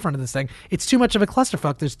at the forefront of this thing. It's too much of a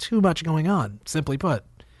clusterfuck. There's too much going on, simply put.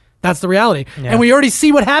 That's the reality. Yeah. And we already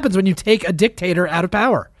see what happens when you take a dictator out of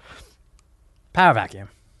power. Power vacuum.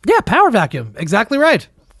 Yeah, power vacuum. Exactly right.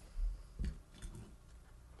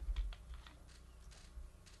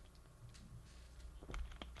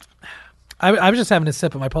 I was just having a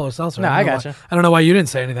sip of my Polar Seltzer. No, I gotcha. I don't know why you didn't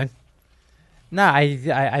say anything. No,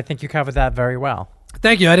 I think you covered that very well.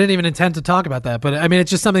 Thank you. I didn't even intend to talk about that. But, I mean,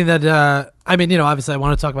 it's just something that, obviously I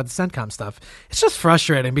want to talk about the CENTCOM stuff. It's just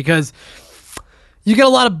frustrating because you get a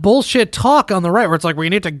lot of bullshit talk on the right where it's like, we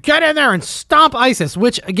need to get in there and stomp ISIS,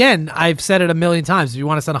 which, again, I've said it a million times. If you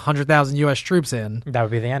want to send 100,000 U.S. troops in. That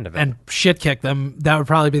would be the end of it. And shit kick them, that would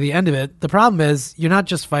probably be the end of it. The problem is you're not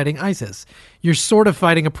just fighting ISIS. You're sort of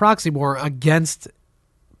fighting a proxy war against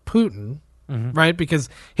Putin, right? Because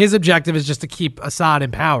his objective is just to keep Assad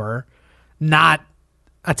in power, not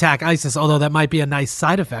attack ISIS, although that might be a nice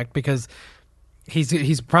side effect because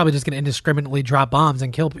he's probably just going to indiscriminately drop bombs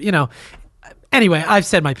and kill, Anyway, I've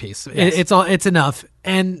said my piece. Yes. It's enough.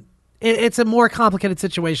 And it's a more complicated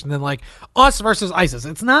situation than like us versus ISIS.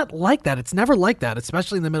 It's not like that. It's never like that,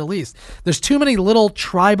 especially in the Middle East. There's too many little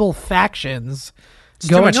tribal factions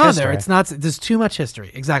going on there. It's not. There's too much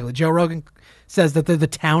history. Exactly. Joe Rogan says that they're the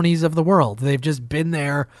townies of the world. They've just been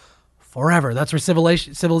there forever. That's where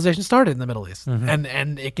civilization started in the Middle East,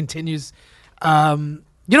 and it continues. A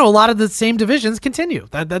lot of the same divisions continue.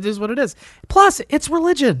 That is what it is. Plus, it's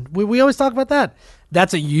religion. We always talk about that.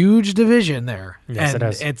 That's a huge division there. Yes, and it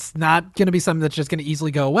is. It's not going to be something that's just going to easily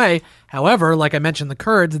go away. However, like I mentioned, the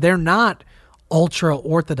Kurds, they're not ultra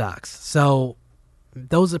orthodox. So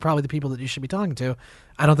those are probably the people that you should be talking to.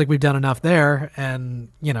 I don't think we've done enough there, and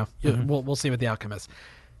we'll see what the outcome is.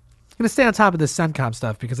 I'm going to stay on top of this CENTCOM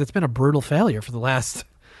stuff because it's been a brutal failure for the last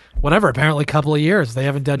apparently couple of years. They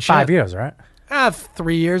haven't done shit. 5 years, right?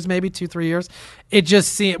 3 years, maybe 2-3 years. It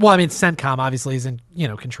just seemed. Well, I mean, CENTCOM obviously is in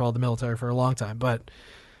control of the military for a long time, but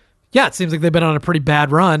yeah, it seems like they've been on a pretty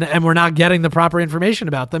bad run, and we're not getting the proper information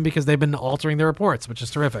about them because they've been altering their reports, which is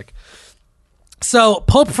terrific. So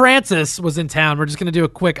Pope Francis was in town. We're just going to do a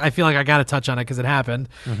quick. I feel like I got to touch on it because it happened.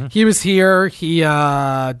 He was here. He did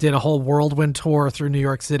a whole whirlwind tour through New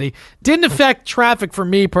York City. Didn't affect traffic for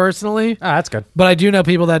me personally. Oh, that's good. But I do know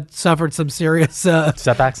people that suffered some serious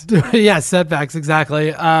Setbacks? Yeah, setbacks,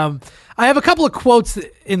 exactly. I have a couple of quotes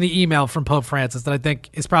in the email from Pope Francis that I think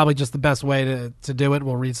is probably just the best way to do it.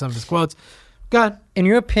 We'll read some of his quotes. Go ahead. In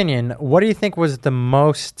your opinion, what do you think was the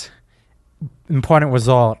most important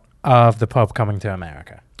result of the Pope coming to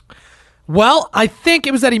America? Well, I think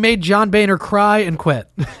it was that he made John Boehner cry and quit.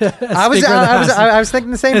 I was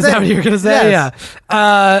thinking the same thing. Is that what you were going to say?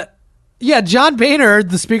 Yes. Yeah. John Boehner,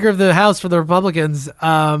 the Speaker of the House for the Republicans,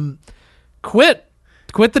 quit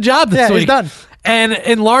the job this week. He's done. And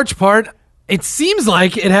in large part, it seems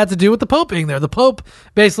like it had to do with the Pope being there. The Pope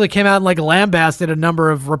basically came out and like lambasted a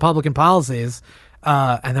number of Republican policies.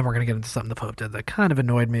 And then we're going to get into something the Pope did that kind of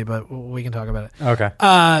annoyed me, but we can talk about it.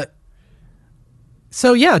 Okay.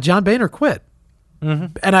 So yeah, John Boehner quit.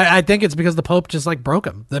 And I think it's because the Pope just like broke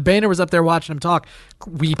him. The Boehner was up there watching him talk,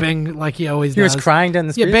 weeping like he always does. He was crying during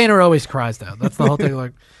the speech? Yeah, Boehner always cries though. That's the whole thing.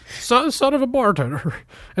 Like, son of a bartender.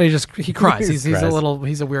 And he cries. He's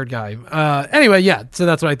a weird guy. Anyway, yeah, so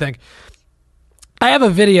that's what I think. I have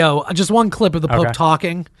a video, just one clip of the Pope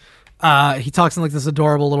talking. He talks in like this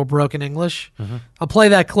adorable little broken English. I'll play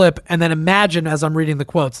that clip and then imagine as I'm reading the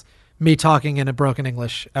quotes, me talking in a broken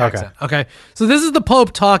English accent. Okay. So this is the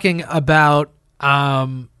Pope talking about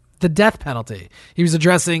the death penalty. He was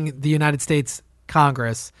addressing the United States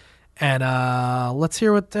Congress, and let's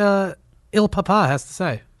hear what Il Papa has to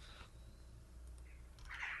say.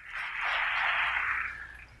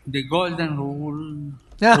 The golden rule.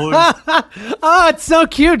 Oh, it's so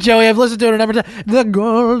cute, Joey. I've listened to it a number of times. The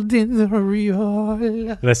golden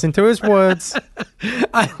rule. Listen to his words.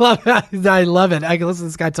 I love it. I can listen to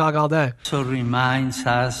this guy talk all day. So reminds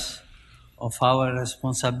us of our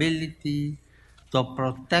responsibility to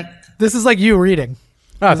protect. This is like you reading.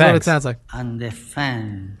 Oh, That's what it sounds like. And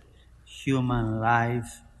defend human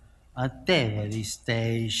life at every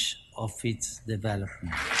stage of its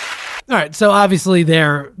development. All right, so obviously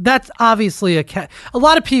that's obviously a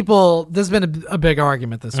lot of people, there's been a big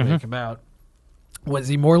argument this week about, was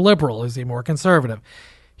he more liberal? Is he more conservative?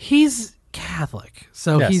 He's Catholic.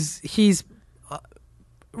 So yes. he's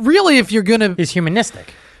really, if you're going to... He's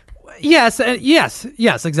humanistic. Yes,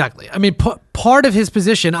 exactly. I mean, part of his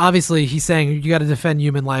position, obviously, he's saying you got to defend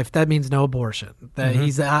human life. That means no abortion. That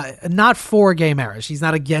he's not for gay marriage. He's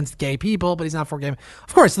not against gay people, but he's not for gay.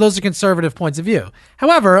 Of course, those are conservative points of view.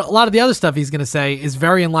 However, a lot of the other stuff he's going to say is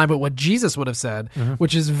very in line with what Jesus would have said,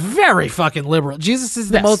 which is very fucking liberal. Jesus is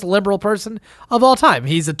the most liberal person of all time.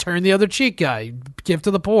 He's a turn the other cheek guy, give to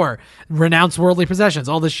the poor, renounce worldly possessions,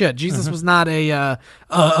 all this shit. Jesus was not a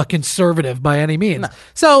conservative by any means. No.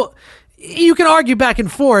 So you can argue back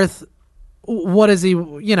and forth. What is he?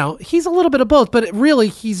 He's a little bit of both, but really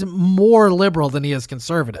he's more liberal than he is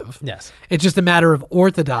conservative. Yes. It's just a matter of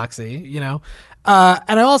orthodoxy, And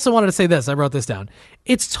I also wanted to say this. I wrote this down.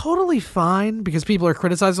 It's totally fine because people are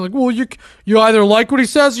criticizing, like, well, you either like what he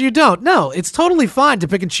says or you don't. No, it's totally fine to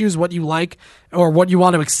pick and choose what you like or what you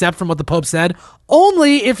want to accept from what the Pope said,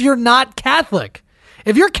 only if you're not Catholic.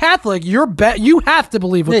 If you're Catholic, you have to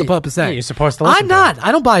believe what the Pope is saying. Yeah, you're supposed to listen I'm not.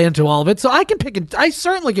 I don't buy into all of it, so I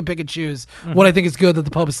certainly can pick and choose what I think is good that the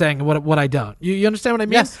Pope is saying and what I don't. You understand what I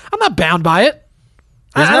mean? Yes. I'm not bound by it.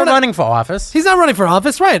 He's not running for office. He's not running for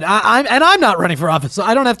office, right? I'm not running for office, so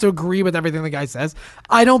I don't have to agree with everything the guy says.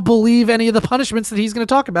 I don't believe any of the punishments that he's going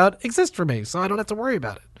to talk about exist for me, so I don't have to worry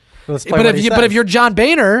about it. But if you're John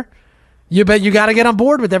Boehner, you got to get on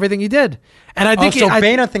board with everything he did. And I think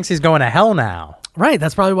Boehner thinks he's going to hell now. Right,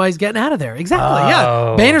 that's probably why he's getting out of there. Exactly,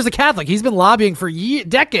 yeah. Boehner's a Catholic. He's been lobbying for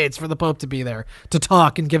decades for the Pope to be there to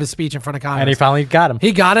talk and give a speech in front of Congress. And he finally got him.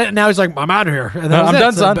 He got it, and now he's like, I'm out of here. And that was I'm it.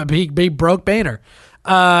 done, So son. he broke Boehner.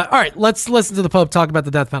 All right, let's listen to the Pope talk about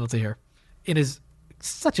the death penalty here. In his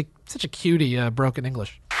such a cutie broken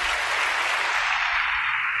English.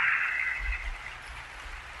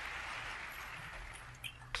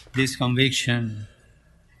 This conviction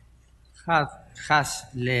has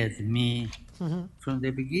led me from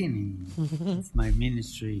the beginning of my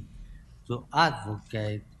ministry to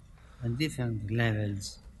advocate on different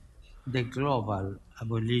levels the global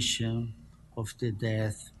abolition of the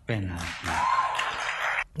death penalty.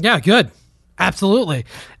 Yeah, good. Absolutely.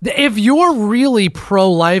 If you're really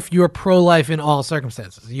pro-life, you're pro-life in all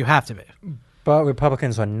circumstances. You have to be. But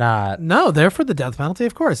Republicans are not. No, they're for the death penalty,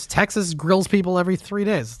 of course. Texas grills people every 3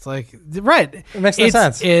 days. It's like, right. It makes no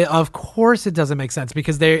sense. Of course it doesn't make sense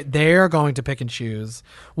because they're going to pick and choose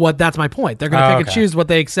what, that's my point. They're going to pick and choose what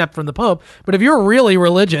they accept from the Pope. But if you're really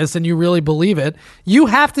religious and you really believe it, you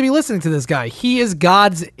have to be listening to this guy. He is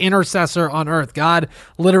God's intercessor on earth. God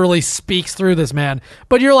literally speaks through this man.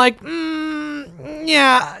 But you're like,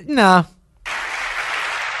 yeah, no.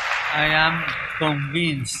 I am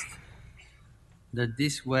convinced that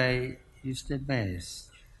this way is the best,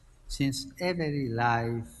 since every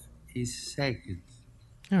life is sacred.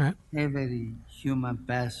 All right. Every human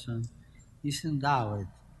person is endowed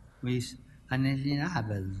with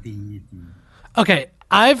unalienable dignity. Okay,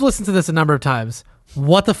 I've listened to this a number of times.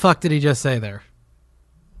 What the fuck did he just say there?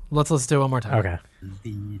 Let's listen to it one more time. Okay.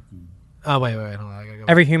 Dignity. Oh, wait. Hold on. I gotta go.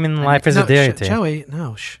 Every human life is a deity. Joey,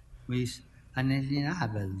 no. With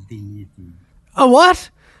unalienable dignity. Oh, what?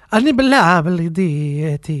 Unbelievable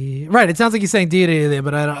deity. Right, it sounds like he's saying deity,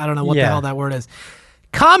 but I don't know what the hell that word is.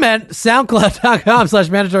 Comment,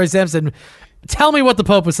 soundcloud.com/mandatory Samson. Tell me what the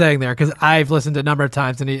Pope was saying there, because I've listened a number of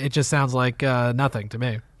times, and it just sounds like nothing to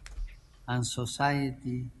me. And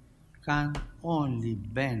society can only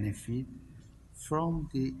benefit from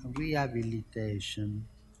the rehabilitation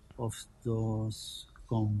of those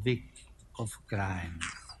convicted of crime.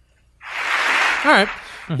 All right.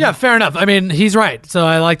 Yeah, fair enough. I mean, he's right. So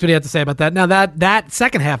I liked what he had to say about that. Now, that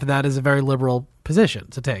second half of that is a very liberal position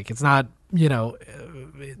to take. It's not,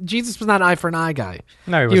 Jesus was not an eye for an eye guy.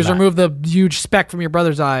 No, he was not. Remove the huge speck from your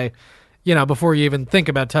brother's eye, before you even think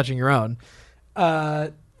about touching your own.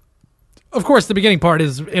 Of course, the beginning part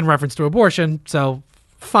is in reference to abortion, so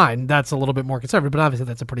fine. That's a little bit more conservative, but obviously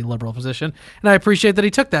that's a pretty liberal position. And I appreciate that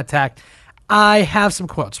he took that tact. I have some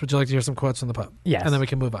quotes. Would you like to hear some quotes from the Pope? Yes. And then we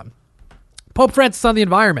can move on. Pope Francis on the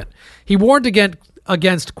environment. He warned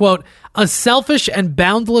against, quote, a selfish and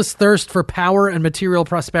boundless thirst for power and material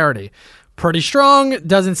prosperity. Pretty strong.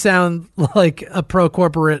 Doesn't sound like a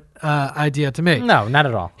pro-corporate idea to me. No, not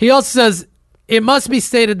at all. He also says, it must be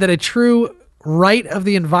stated that a true right of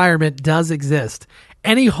the environment does exist.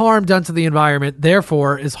 Any harm done to the environment,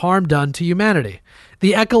 therefore, is harm done to humanity.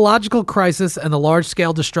 The ecological crisis and the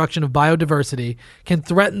large-scale destruction of biodiversity can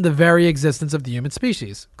threaten the very existence of the human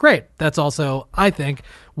species. Great. That's also, I think,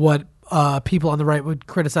 what people on the right would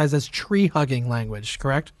criticize as tree-hugging language,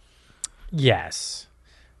 correct? Yes.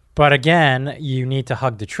 But again, you need to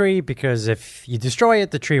hug the tree because if you destroy it,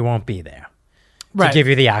 the tree won't be there. Right. To give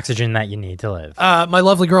you the oxygen that you need to live. My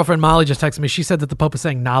lovely girlfriend Molly just texted me. She said that the Pope was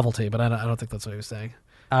saying novelty, but I don't think that's what he was saying.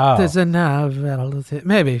 Oh. There's a novelty.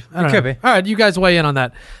 Maybe. I don't know. Could be. All right, you guys weigh in on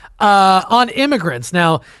that. On immigrants.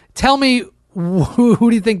 Now, tell me, who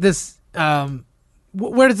do you think this...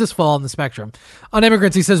 where does this fall on the spectrum? On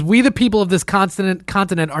immigrants, he says, we the people of this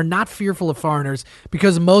continent are not fearful of foreigners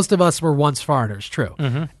because most of us were once foreigners. True.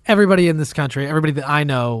 Mm-hmm. Everybody in this country, everybody that I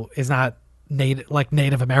know is not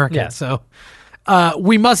Native American. Yeah. So...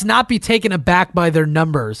 we must not be taken aback by their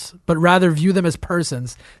numbers, but rather view them as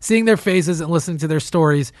persons, seeing their faces and listening to their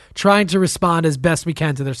stories, trying to respond as best we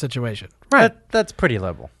can to their situation. Right. That's pretty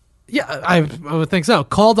liberal. Yeah, I would think so.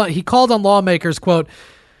 He called on lawmakers, quote,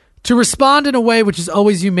 to respond in a way which is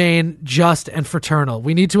always humane, just, and fraternal.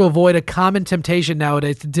 We need to avoid a common temptation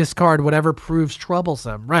nowadays to discard whatever proves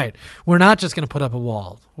troublesome. Right. We're not just going to put up a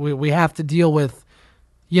wall. We have to deal with...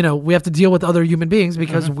 we have to deal with other human beings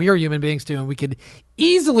because we're human beings too, and we could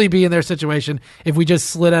easily be in their situation if we just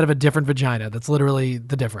slid out of a different vagina. That's literally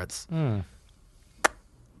the difference.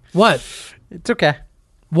 What? It's okay.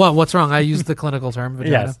 What's wrong? I used the clinical term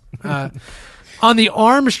vagina. Yes. On the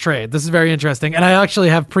arms trade, this is very interesting, and I actually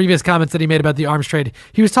have previous comments that he made about the arms trade.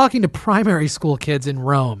 He was talking to primary school kids in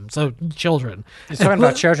Rome, so children. He's talking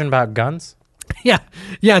about children about guns? Yeah,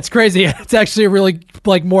 it's crazy. It's actually a really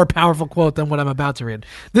more powerful quote than what I'm about to read.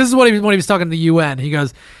 This is what when he was talking to the UN. He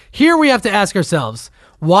goes, here we have to ask ourselves,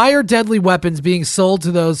 Why are deadly weapons being sold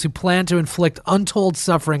to those who plan to inflict untold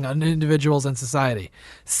suffering on individuals and society?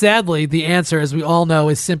 Sadly, the answer, as we all know,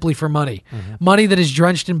 is simply for money. Money that is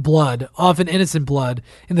drenched in blood, often innocent blood.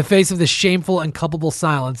 In the face of this shameful and culpable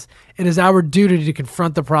silence, it is our duty to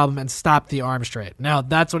confront the problem and stop the arms trade. Now,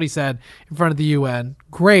 that's what he said in front of the UN.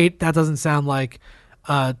 Great. That doesn't sound like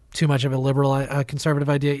too much of a liberal conservative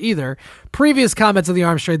idea either. Previous comments of the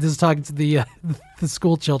arms trade, this is talking to the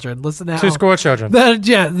school children. Listen now. Two school children.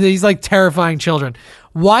 These like terrifying children.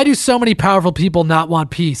 Why do so many powerful people not want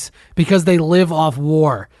peace? Because they live off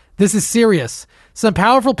war. This is serious. Some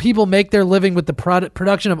powerful people make their living with the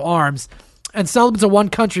production of arms and sell them to one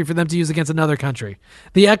country for them to use against another country.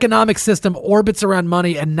 The economic system orbits around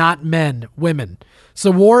money and not men, women.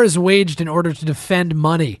 So war is waged in order to defend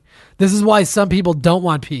money. This is why some people don't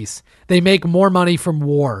want peace. They make more money from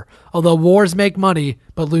war. Although wars make money,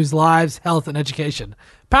 but lose lives, health, and education.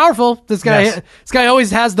 Powerful. This guy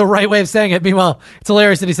always has the right way of saying it. Meanwhile, it's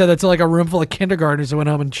hilarious that he said that to like a room full of kindergartners who went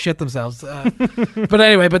home and shit themselves. But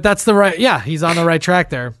anyway, that's the right. Yeah, he's on the right track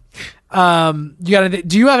there. Do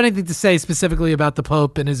you have anything to say specifically about the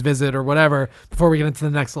Pope and his visit or whatever before we get into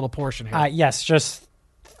the next little portion here? Yes, just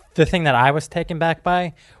the thing that I was taken back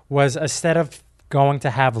by was instead of going to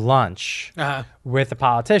have lunch with the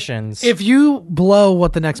politicians. If you blow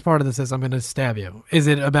what the next part of this is, I'm going to stab you. Is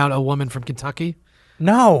it about a woman from Kentucky?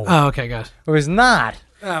 No. Oh, okay, good. It was not.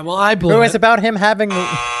 Well, I blew it. It was about him having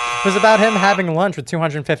lunch with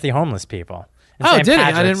 250 homeless people. Oh, did he?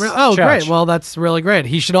 I didn't. Great. Well, that's really great.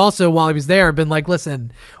 He should also, while he was there, been like,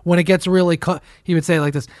 "Listen, when it gets really cold," he would say it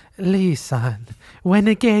like this: "Listen, when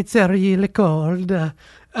it gets really cold,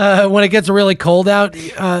 when it gets really cold out,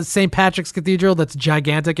 St. Patrick's Cathedral, that's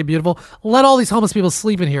gigantic and beautiful. Let all these homeless people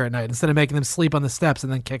sleep in here at night instead of making them sleep on the steps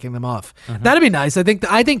and then kicking them off. That'd be nice. I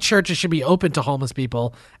think churches should be open to homeless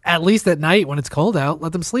people at least at night when it's cold out.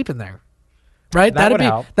 Let them sleep in there." Right?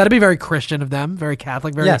 That'd be very Christian of them, very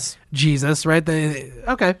Catholic, very Jesus, right?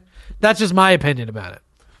 Okay. That's just my opinion about it.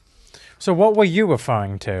 So what were you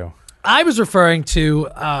referring to? I was referring to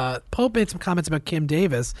Pope made some comments about Kim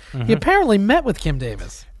Davis. He apparently met with Kim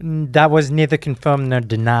Davis. That was neither confirmed nor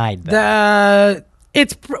denied. Kim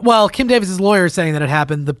Davis's lawyer is saying that it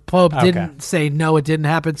happened. The Pope didn't say no, it didn't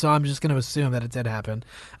happen, so I'm just going to assume that it did happen.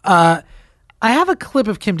 I have a clip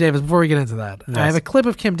of Kim Davis before we get into that. Yes. I have a clip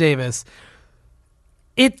of Kim Davis.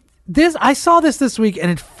 I saw this week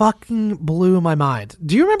and it fucking blew my mind.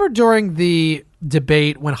 Do you remember during the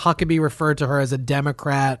debate when Huckabee referred to her as a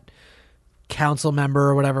Democrat council member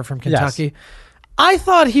or whatever from Kentucky? Yes. I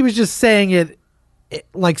thought he was just saying it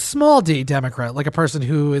like small d Democrat, like a person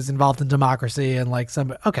who is involved in democracy and like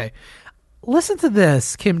some. Okay, listen to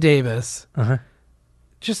this, Kim Davis.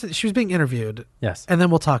 Just she was being interviewed. Yes, and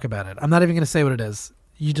then we'll talk about it. I'm not even going to say what it is.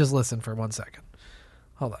 You just listen for 1 second.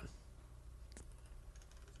 Hold on.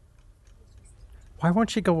 Why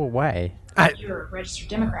won't she go away? You're a registered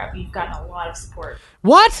Democrat, but you've gotten a lot of support.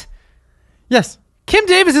 What? Yes. Kim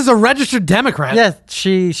Davis is a registered Democrat. Yes,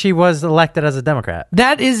 she was elected as a Democrat.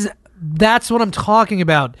 That's what I'm talking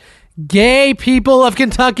about. Gay people of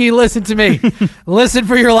Kentucky, listen to me. Listen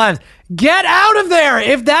for your lives. Get out of there.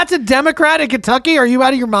 If that's a Democrat in Kentucky, are you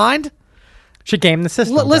out of your mind? She gamed the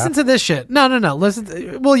system. Listen to this shit. No.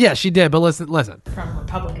 Listen. Well, yeah, she did, but listen. From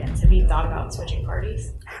Republicans, have you thought about switching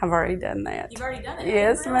parties? I've already done that. You've already done it?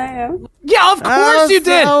 Yes, ma'am. Yeah, of course you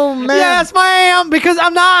did. Yes, ma'am.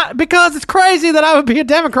 Because it's crazy that I would be a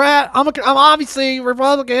Democrat. I'm obviously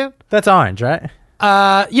Republican. That's orange, right?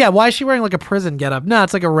 Yeah. Why is she wearing like a prison getup? No,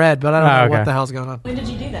 it's like a red, but I don't know what the hell's going on. When did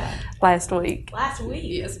you do that? Last week. Last week?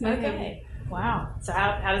 Yes, ma'am. Okay. Wow. So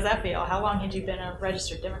how does that feel? How long had you been a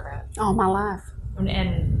registered Democrat? All my life.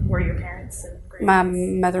 And were your parents and my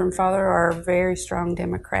mother and father are very strong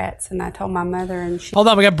Democrats, and I told my mother, and she... Hold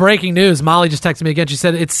on, we got breaking news. Molly just texted me again. She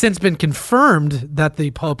said it's since been confirmed that the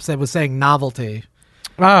Pope was saying novelty.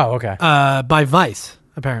 Oh, okay. By Vice,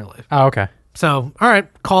 apparently. Oh, okay. So, all right,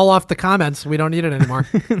 call off the comments. We don't need it anymore.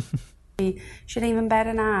 She didn't even bat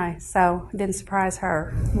an eye, so it didn't surprise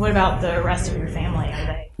her. What about the rest of your family?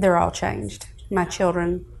 They're all changed. My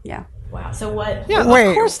children, yeah. Wow. So what? Yeah, wait,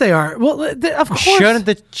 of course they are. Well, of course. Shouldn't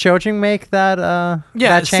the children make that?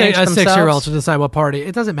 That change a themselves? 6-year-old to decide what party.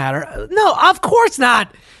 It doesn't matter. No, of course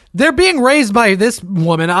not. They're being raised by this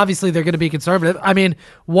woman. Obviously, they're going to be conservative. I mean,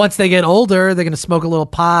 once they get older, they're going to smoke a little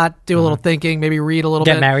pot, do a little thinking, maybe read a little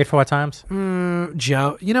bit. Get married 4 times?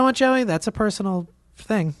 Joe. You know what, Joey? That's a personal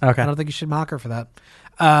thing. Okay. I don't think you should mock her for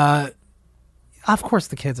that. Of course,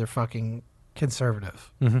 the kids are fucking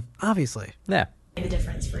conservative. Obviously. Yeah. The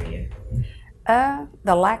difference for you?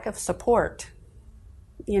 The lack of support.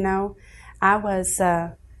 You know, I was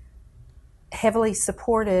heavily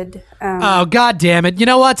supported. Oh, God damn it. You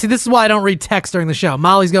know what? See, this is why I don't read text during the show.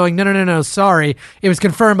 Molly's going, no, sorry. It was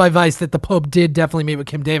confirmed by Vice that the Pope did definitely meet with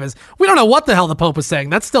Kim Davis. We don't know what the hell the Pope was saying.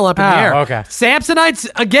 That's still up in the air. Okay. Samsonites,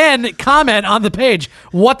 again, comment on the page.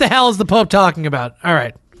 What the hell is the Pope talking about? All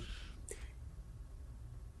right.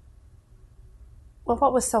 Well,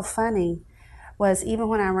 what was so funny was even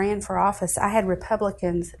when I ran for office, I had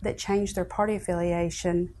Republicans that changed their party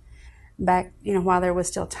affiliation back, while there was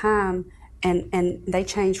still time, and they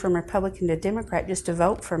changed from Republican to Democrat just to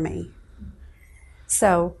vote for me.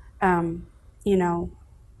 So, and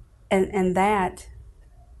that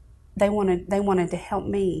they wanted to help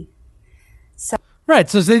me. So Right,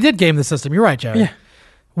 so they did game the system. You're right, Joey. Yeah.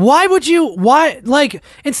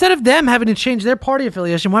 Instead of them having to change their party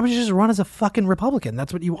affiliation, why would you just run as a fucking Republican?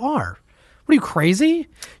 That's what you are. What are you, crazy?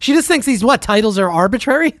 She just thinks these titles are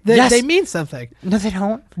arbitrary? They mean something. No, they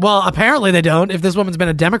don't. Well, apparently they don't, if this woman's been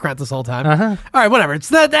a Democrat this whole time. Uh-huh. All right, whatever. It's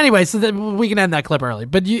that anyway, so that we can end that clip early.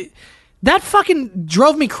 But that fucking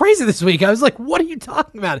drove me crazy this week. I was like, what are you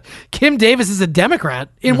talking about? Kim Davis is a Democrat?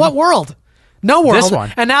 In what world? No world. This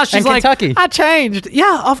one. And now she's like, Kentucky. I changed.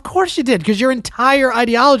 Yeah, of course you did, because your entire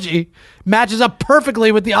ideology matches up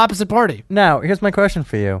perfectly with the opposite party. Now, here's my question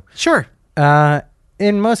for you. Sure.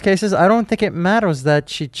 In most cases, I don't think it matters that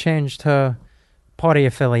she changed her party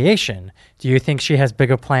affiliation. Do you think she has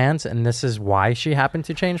bigger plans and this is why she happened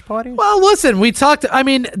to change parties? Well, listen, we talked,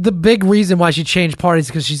 the big reason why she changed parties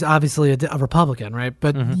is because she's obviously a Republican, right?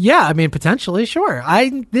 But yeah, potentially, sure.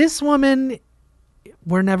 This woman,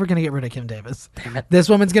 we're never going to get rid of Kim Davis. This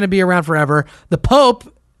woman's going to be around forever. The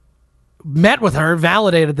Pope met with her,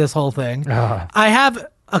 validated this whole thing. I have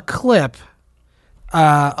a clip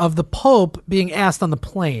of the Pope being asked on the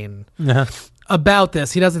plane about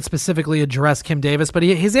this. He doesn't specifically address Kim Davis, but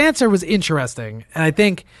his answer was interesting. And I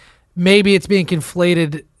think maybe it's being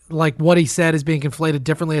conflated, like what he said is being conflated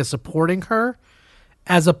differently as supporting her,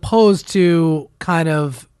 as opposed to kind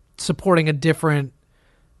of supporting a different,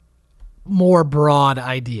 more broad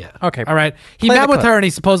idea. Okay. All right. He met with her and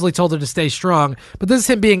he supposedly told her to stay strong, but this is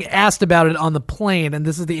him being asked about it on the plane, and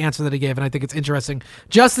this is the answer that he gave, and I think it's interesting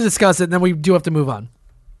just to discuss it, and then we do have to move on.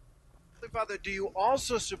 Father, do you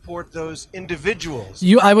also support those individuals?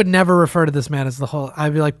 I would never refer to this man as the whole.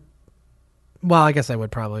 I'd be like, well, I guess I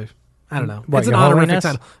would probably. I don't know. What, it's an your honorific holiness?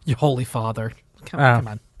 title. Your Holy Father. Come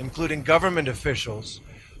on. Including government officials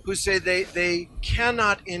who say they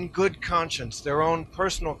cannot, in good conscience, their own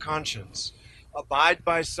personal conscience, abide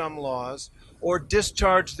by some laws or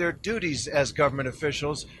discharge their duties as government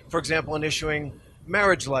officials, for example, in issuing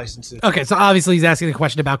marriage licenses. Okay, so obviously he's asking a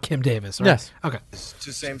question about Kim Davis, right? Yes. Okay.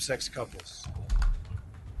 To same-sex couples.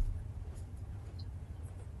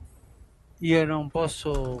 Io non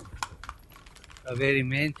posso avere in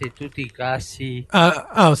mente tutti I casi.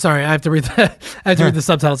 Sorry, I have to read the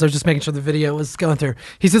subtitles. I was just making sure the video was going through.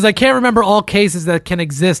 He says, I can't remember all cases that can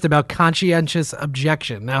exist about conscientious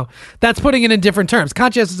objection. Now, that's putting it in different terms.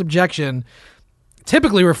 Conscientious objection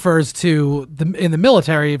typically refers to in the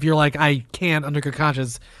military, if you're like, I can't under good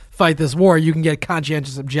conscience fight this war, you can get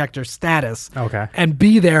conscientious objector status. Okay. And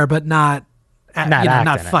be there, but not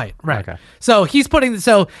fight. Right. Okay. So he's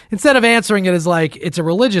instead of answering it as like it's a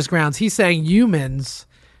religious grounds, he's saying humans.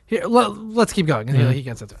 Here, let's keep going. He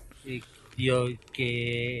gets into it.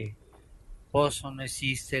 Che possono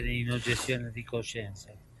esistere in oggezione di coscienza.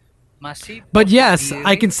 But yes,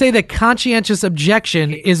 I can say that conscientious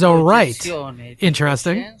objection is a right.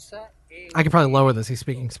 Interesting. I could probably lower this. He's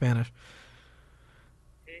speaking Spanish.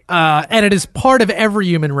 And it is part of every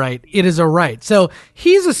human right. It is a right. So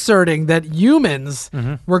he's asserting that humans,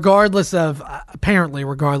 regardless of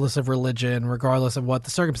religion, regardless of what the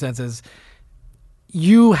circumstances,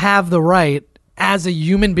 you have the right as a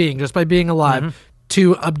human being, just by being alive,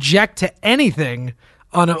 to object to anything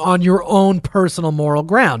on your own personal moral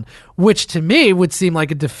ground, which to me would seem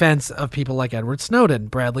like a defense of people like Edward Snowden,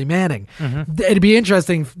 Bradley Manning. It'd be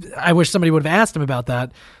interesting. I wish somebody would have asked him about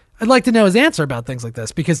that. I'd like to know his answer about things like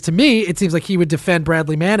this, because to me, it seems like he would defend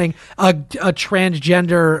Bradley Manning, a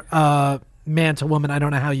transgender man to woman. I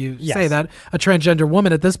don't know how you say that. A transgender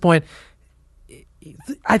woman at this point.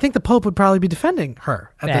 I think the Pope would probably be defending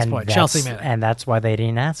her at this point, Chelsea Manning. And that's why they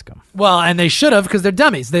didn't ask him. Well, and they should have, because they're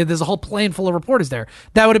dummies. There's a whole plane full of reporters there.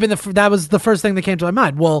 That would have been that was the first thing that came to my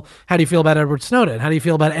mind. Well, how do you feel about Edward Snowden? How do you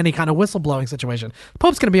feel about any kind of whistleblowing situation? The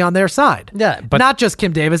Pope's going to be on their side. Yeah, but not just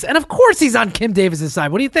Kim Davis. And of course he's on Kim Davis's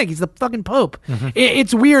side. What do you think? He's the fucking Pope.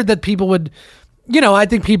 It's weird that people would... I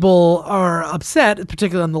think people are upset,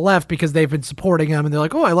 particularly on the left, because they've been supporting him and they're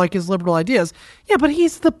like, oh, I like his liberal ideas. Yeah, but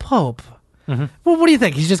he's the Pope. Well, what do you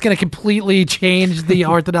think? He's just going to completely change the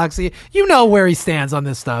orthodoxy? You know where he stands on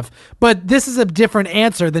this stuff. But this is a different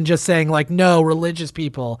answer than just saying, like, no, religious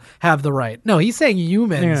people have the right. No, he's saying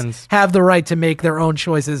humans have the right to make their own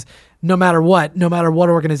choices no matter what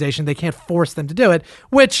organization. They can't force them to do it,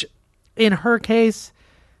 which in her case,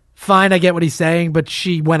 fine, I get what he's saying, but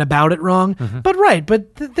she went about it wrong.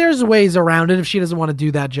 But there's ways around it. If she doesn't want to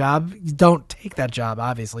do that job, don't take that job.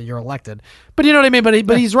 Obviously, you're elected. But you know what I mean?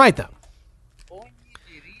 But he's right, though.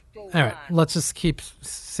 All right, let's just keep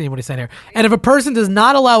seeing what he's saying here. And if a person does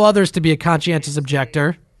not allow others to be a conscientious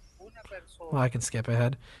objector, well, I can skip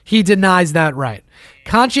ahead. He denies that right.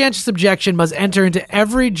 Conscientious objection must enter into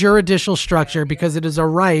every juridical structure because it is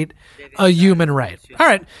a human right. All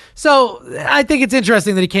right. So I think it's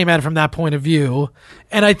interesting that he came at it from that point of view.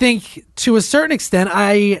 And I think to a certain extent,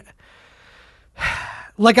 I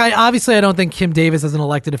don't think Kim Davis as an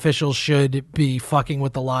elected official should be fucking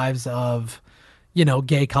with the lives of,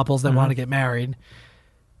 gay couples that want to get married.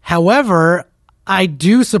 However, I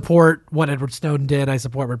do support what Edward Snowden did. I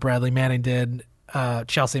support what Bradley Manning did,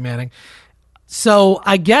 Chelsea Manning. So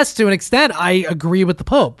I guess to an extent, I agree with the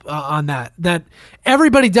Pope on that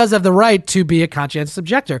everybody does have the right to be a conscientious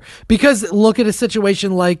objector. Because look at a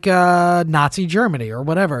situation like Nazi Germany or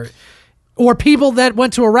whatever. Or people that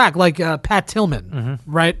went to Iraq, like Pat Tillman,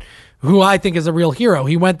 right? Who I think is a real hero.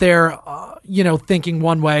 He went there, thinking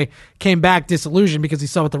one way, came back disillusioned because he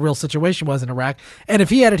saw what the real situation was in Iraq. And if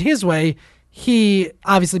he had it his way, he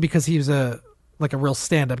obviously, because he was a real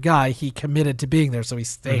stand-up guy, he committed to being there, so he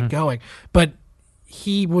stayed going. But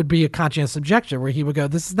he would be a conscientious objector, where he would go,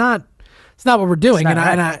 "This is not, it's not what we're doing," and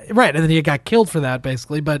then he got killed for that,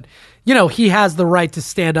 basically. But he has the right to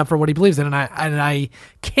stand up for what he believes in, and I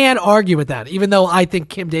can't argue with that. Even though I think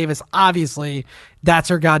Kim Davis, obviously, that's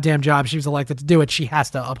her goddamn job. She was elected to do it. She has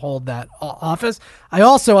to uphold that office. I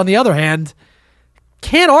also, on the other hand,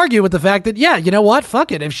 can't argue with the fact that, yeah, you know what?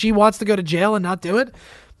 Fuck it. If she wants to go to jail and not do it,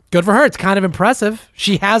 good for her. It's kind of impressive.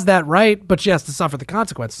 She has that right, but she has to suffer the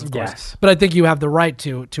consequences, of course. Yes. But I think you have the right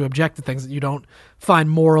to object to things that you don't find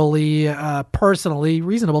morally, personally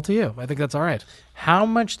reasonable to you. I think that's all right. How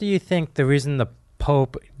much do you think the reason the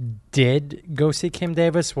Pope did go see Kim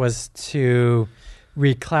Davis was to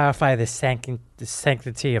re-clarify the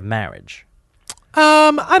sanctity of marriage?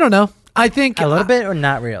 I don't know. I think a little bit or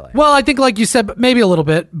not really. Well, I think like you said, maybe a little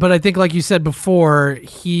bit, but I think like you said before,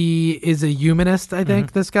 he is a humanist, I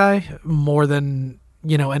think, this guy, more than,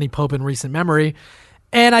 any pope in recent memory.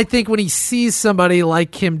 And I think when he sees somebody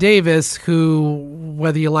like Kim Davis, who,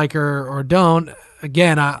 whether you like her or don't,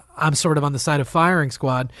 again, I'm sort of on the side of firing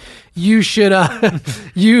squad. You should, I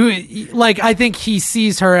think he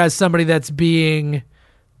sees her as somebody that's being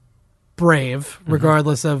brave,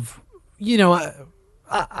 regardless of,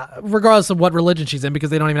 regardless of what religion she's in, because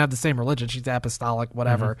they don't even have the same religion. She's apostolic,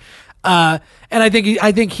 whatever. And I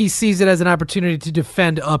think he sees it as an opportunity to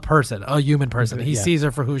defend a person, a human person. He sees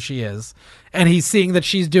her for who she is, and he's seeing that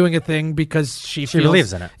she's doing a thing because she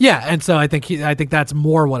believes in it. Yeah, and so I think that's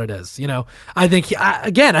more what it is. I think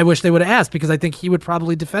I wish they would have asked, because I think he would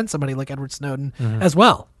probably defend somebody like Edward Snowden as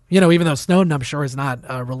well. Even though Snowden, I'm sure, is not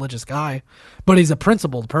a religious guy, but he's a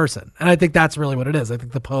principled person. And I think that's really what it is. I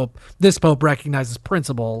think this Pope recognizes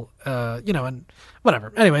principle, and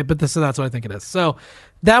whatever. Anyway, but that's what I think it is. So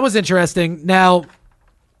that was interesting. Now,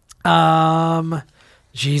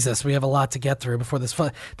 Jesus, we have a lot to get through before this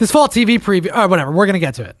fall TV preview. Or whatever, we're going to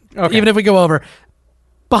get to it. Okay. Even if we go over.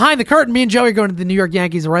 Behind the curtain, me and Joey are going to the New York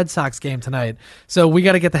Yankees-Red Sox game tonight. So we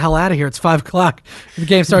got to get the hell out of here. It's 5 o'clock. The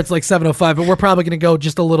game starts like 7:05, but we're probably going to go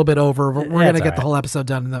just a little bit over. We're going to get the whole episode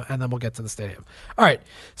done, and then we'll get to the stadium. All right.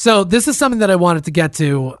 So this is something that I wanted to get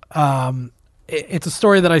to. It's a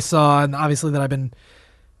story that I saw, and obviously that I've been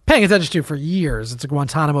paying attention to for years. It's a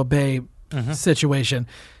Guantanamo Bay situation.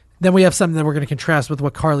 Then we have something that we're going to contrast with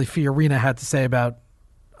what Carly Fiorina had to say about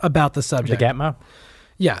the subject. The Gitmo?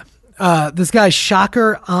 Yeah. This guy,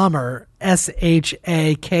 Shaker Amer, ShakerAamer.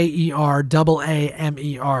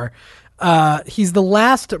 He's the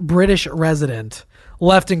last British resident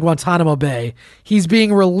left in Guantanamo Bay. He's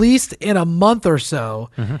being released in a month or so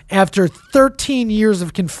after 13 years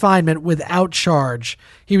of confinement without charge.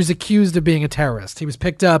 He was accused of being a terrorist. He was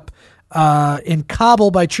picked up in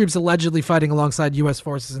Kabul by troops allegedly fighting alongside U.S.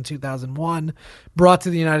 forces in 2001, brought to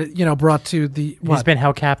the He's been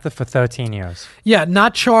held captive for 13 years. Yeah,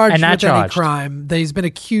 not charged with any crime. He's been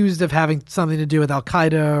accused of having something to do with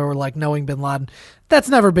Al-Qaeda or like knowing bin Laden. That's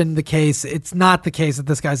never been the case. It's not the case that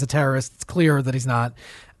this guy's a terrorist. It's clear that he's not.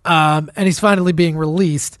 And he's finally being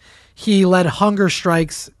released. He led hunger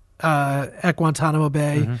strikes at Guantanamo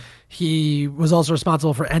Bay. He was also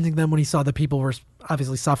responsible for ending them when he saw that people were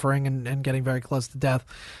obviously suffering and getting very close to death.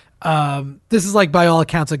 This is like, by all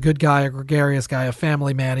accounts, a good guy, a gregarious guy, a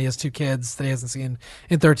family man. He has 2 kids that he hasn't seen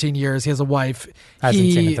in 13 years. He has a wife.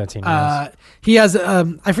 Hasn't seen in 13 years. He has,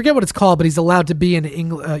 I forget what it's called, but he's allowed to be in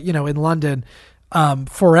England, in London,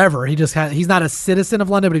 forever. He's not a citizen of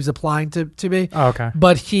London, but he's applying to be. Oh, okay.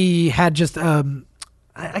 But he had just,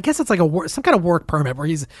 I guess it's like some kind of work permit where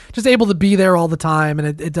he's just able to be there all the time,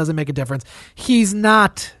 and it doesn't make a difference. He's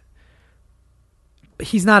not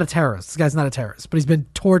a terrorist. This guy's not a terrorist, but he's been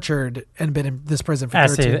tortured and been in this prison for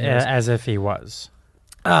 13 years. As if he was.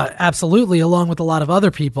 Absolutely, along with a lot of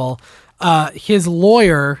other people. His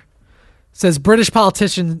lawyer says British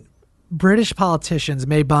politicians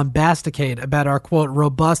may bombasticate about our, quote,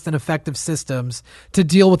 robust and effective systems to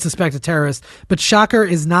deal with suspected terrorists, but Shocker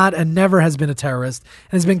is not and never has been a terrorist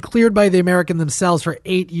and has been cleared by the American themselves for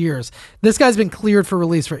 8 years. This guy's been cleared for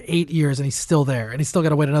release for 8 years, and he's still there, and he's still got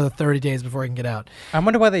to wait another 30 days before he can get out. I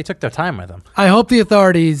wonder why they took their time with him. I hope the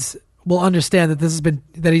authorities will understand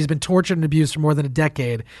that he's been tortured and abused for more than a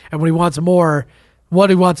decade, and what he wants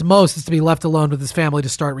most is to be left alone with his family to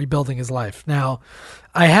start rebuilding his life. Now,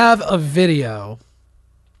 I have a video.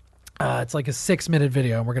 It's like a 6-minute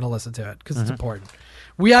video, and we're going to listen to it because it's important.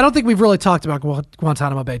 I don't think we've really talked about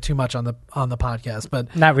Guantanamo Bay too much on the podcast,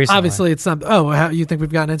 but not recently. Obviously it's some. Oh, you think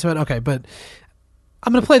we've gotten into it? Okay, but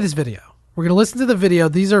I'm going to play this video. We're going to listen to the video.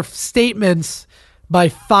 These are statements by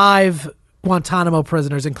 5 Guantanamo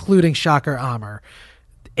prisoners, including Shocker Amr.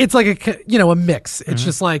 It's like a mix. It's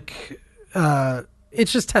just like.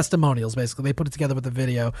 It's just testimonials, basically. They put it together with the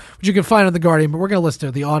video, which you can find on The Guardian, but we're going to listen to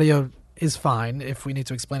it. The audio is fine. If we need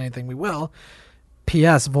to explain anything, we will.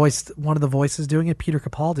 P.S. One of the voices doing it, Peter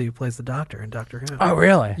Capaldi, who plays the Doctor in Doctor Who. Oh,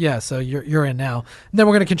 really? Yeah, so you're in now. And then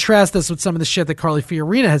we're going to contrast this with some of the shit that Carly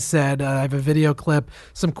Fiorina has said. I have a video clip,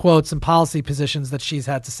 some quotes, some policy positions that she's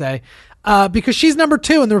had to say, because she's number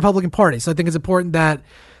 2 in the Republican Party. So I think it's important that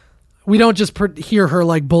we don't just hear her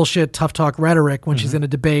like bullshit tough talk rhetoric when she's in a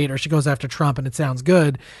debate or she goes after Trump and it sounds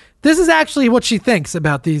good. This is actually what she thinks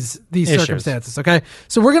about these circumstances, okay?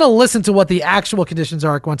 So we're going to listen to what the actual conditions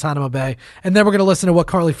are at Guantanamo Bay, and then we're going to listen to what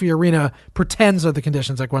Carly Fiorina pretends are the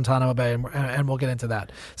conditions at Guantanamo Bay, and we'll get into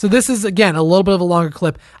that. So this is, again, a little bit of a longer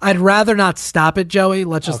clip. I'd rather not stop it, Joey.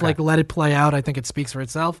 Let's just let it play out. I think it speaks for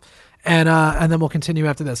itself, and then we'll continue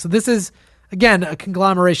after this. So this is, again, a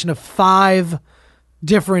conglomeration of 5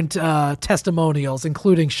 different testimonials,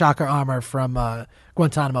 including Shocker Amr from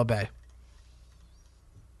Guantanamo Bay.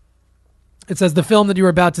 It says the film that you are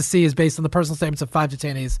about to see is based on the personal statements of 5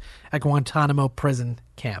 detainees at Guantanamo prison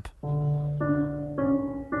camp.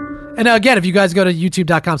 And now, again, if you guys go to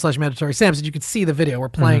youtube.com/mandatory Samson, you can see the video. We're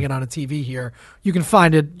playing it on a TV here. You can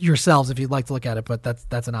find it yourselves if you'd like to look at it, but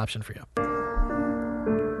that's an option for you.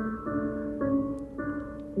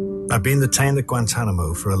 I've been detained at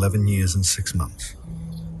Guantanamo for 11 years and 6 months.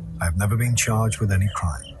 I have never been charged with any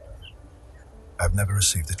crime. I have never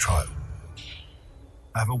received a trial.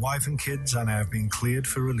 I have a wife and kids, and I have been cleared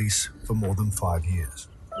for release for more than 5 years.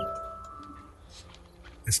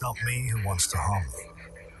 It's not me who wants to harm me,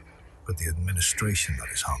 but the administration that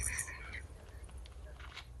is harming me.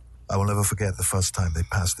 I will never forget the first time they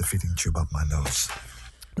passed the feeding tube up my nose.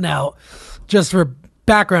 Now, just for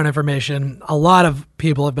background information, a lot of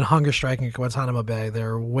people have been hunger striking at Guantanamo Bay.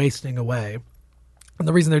 They're wasting away. And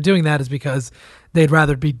the reason they're doing that is because they'd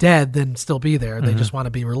rather be dead than still be there. They just want to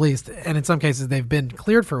be released. And in some cases, they've been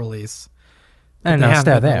cleared for release. And they now haven't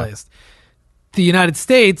stay been there. released. The United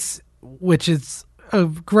States, which is a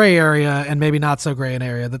gray area and maybe not so gray an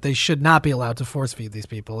area, that they should not be allowed to force feed these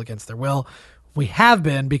people against their will. We have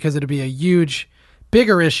been, because it would be a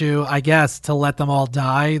bigger issue, I guess, to let them all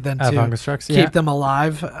die than Have to hunger strikes, keep them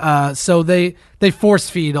alive. So they force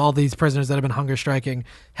feed all these prisoners that have been hunger striking,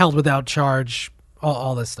 held without charge,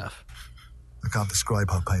 all this stuff. I can't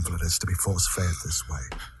describe how painful it is to be force-fed this way.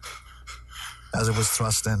 As it was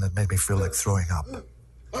thrust in, it made me feel like throwing up.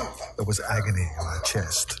 There was agony in my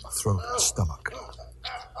chest, throat, and stomach.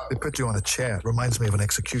 They put you on a chair. It reminds me of an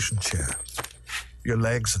execution chair. Your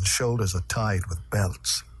legs and shoulders are tied with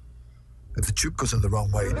belts. If the tube goes in the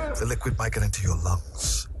wrong way, the liquid might get into your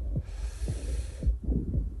lungs.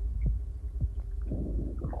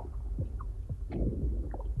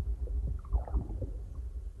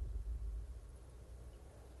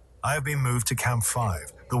 I have been moved to Camp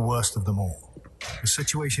 5, the worst of them all. The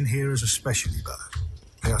situation here is especially bad.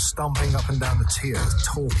 They are stomping up and down the tiers,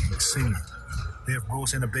 talking, singing. They have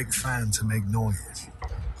brought in a big fan to make noise.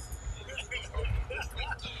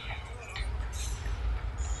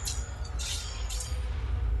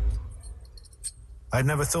 I'd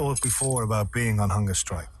never thought before about being on hunger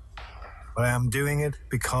strike. But I am doing it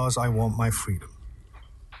because I want my freedom.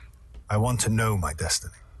 I want to know my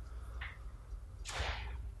destiny.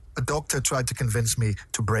 A doctor tried to convince me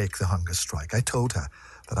to break the hunger strike. I told her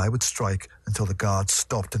that I would strike until the guards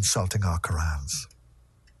stopped insulting our Korans.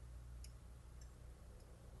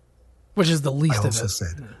 Which is the least I of also it.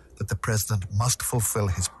 said that the president must fulfill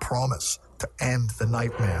his promise to end the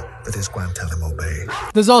nightmare that is Guantanamo Bay.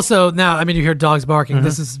 There's also now, I mean, you hear dogs barking.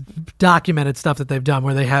 This is documented stuff that they've done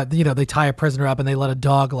where they had, they tie a prisoner up and they let a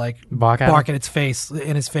dog like Bark bark at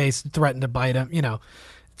in his face, threaten to bite him.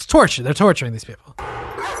 It's torture. They're torturing these people.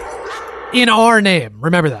 In our name.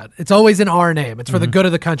 Remember that. It's always in our name. It's for the good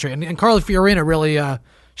of the country. And Carly Fiorina really,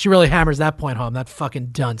 she really hammers that point home. That fucking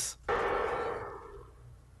dunce.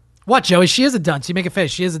 What, Joey? She is a dunce. You make a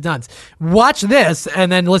face. She is a dunce. Watch this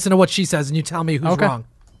and then listen to what she says and you tell me who's wrong.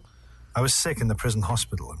 I was sick in the prison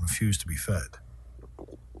hospital and refused to be fed.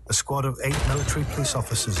 A squad of 8 military police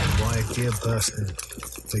officers in riot gear burst in.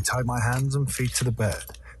 They tied my hands and feet to the bed.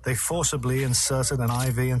 They forcibly inserted an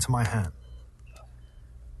IV into my hand.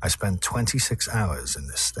 I spent 26 hours in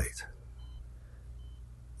this state.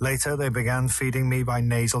 Later, they began feeding me by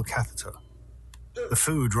nasal catheter. The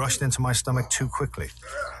food rushed into my stomach too quickly.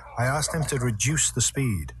 I asked him to reduce the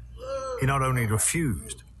speed. He not only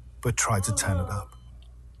refused, but tried to turn it up.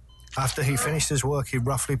 After he finished his work, he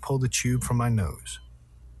roughly pulled the tube from my nose.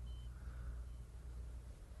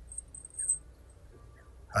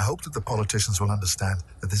 I hope that the politicians will understand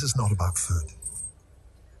that this is not about food.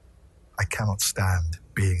 I cannot stand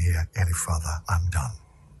being here any further. I'm done.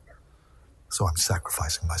 So I'm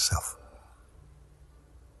sacrificing myself.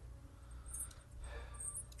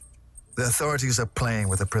 The authorities are playing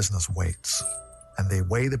with the prisoner's weights, and they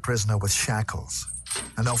weigh the prisoner with shackles,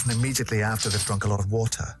 and often immediately after they've drunk a lot of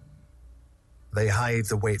water. They hide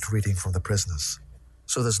the weight reading from the prisoners,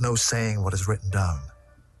 so there's no saying what is written down.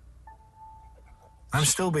 I'm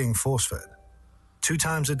still being force-fed. 2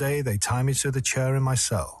 times a day, they tie me to the chair in my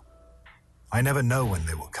cell. I never know when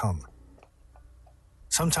they will come.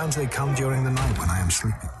 Sometimes they come during the night when I am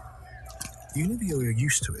sleeping. Even if you're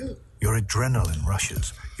used to it, your adrenaline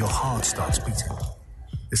rushes, your heart starts beating.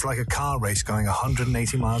 It's like a car race going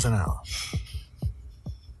 180 miles an hour.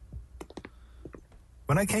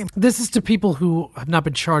 When I came... This is to people who have not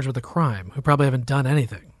been charged with a crime, who probably haven't done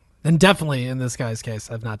anything. And definitely, in this guy's case,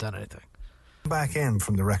 have not done anything. Back in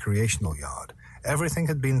from the recreational yard, everything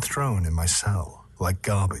had been thrown in my cell, like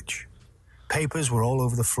garbage. Papers were all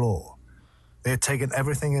over the floor. They had taken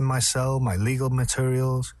everything in my cell, my legal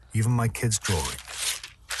materials, even my kids' drawings.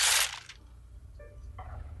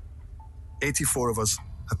 84 of us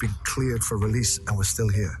have been cleared for release and we're still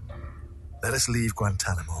here. Let us leave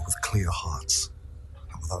Guantanamo with clear hearts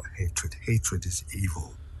and without hatred. Hatred is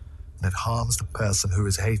evil, and it harms the person who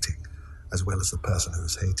is hating as well as the person who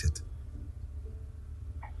is hated.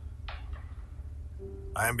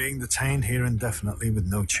 I am being detained here indefinitely with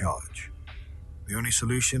no charge. The only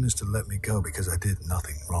solution is to let me go because I did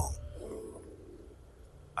nothing wrong.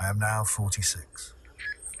 I am now 46.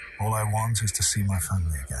 All I want is to see my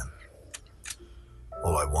family again.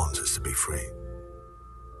 All I want is to be free.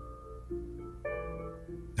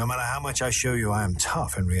 No matter how much I show you I am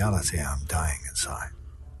tough, in reality I am dying inside.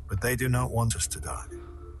 But they do not want us to die.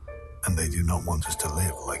 And they do not want us to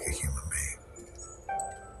live like a human being.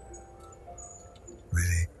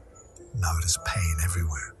 Really, now it is pain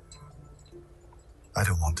everywhere. I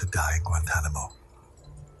don't want to die in Guantanamo.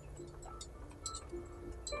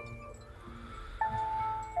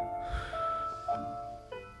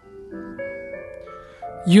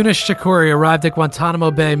 Yunus Shakuri arrived at Guantanamo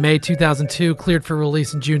Bay May 2002, cleared for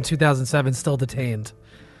release in June 2007, still detained.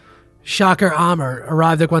 Shakir Amr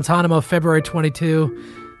arrived at Guantanamo February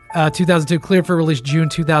 2002, cleared for release June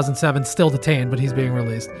 2007, still detained, but he's being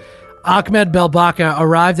released. Ahmed Belbaka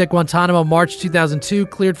arrived at Guantanamo March 2002,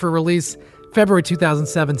 cleared for release February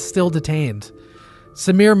 2007, still detained.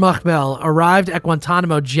 Samir Mahbel arrived at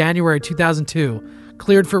Guantanamo January 2002,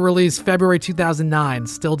 cleared for release February 2009,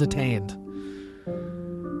 still detained.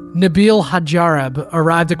 Nabil Hajarab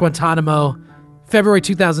arrived at Guantanamo February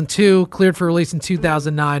 2002, cleared for release in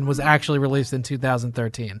 2009, was actually released in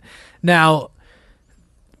 2013. Now,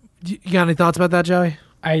 you got any thoughts about that, Joey?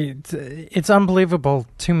 It's unbelievable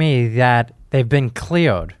to me that they've been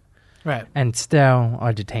cleared, right, and still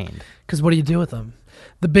are detained. Because what do you do with them?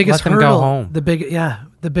 The biggest Let them hurdle, go home.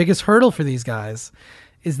 The biggest hurdle for these guys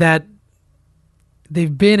is that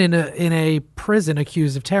they've been in a prison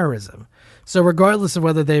accused of terrorism. So regardless of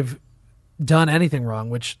whether they've done anything wrong,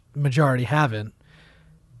 which majority haven't,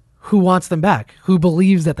 who wants them back? Who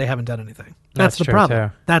believes that they haven't done anything? That's the true, problem.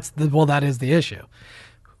 too. That is the issue.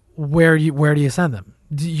 Where do you send them?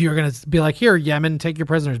 you're going to be like, here, Yemen, take your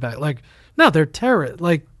prisoners back. Like, no, they're terrorists.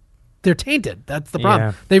 Like, they're tainted. That's the problem.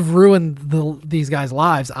 Yeah. They've ruined these guys'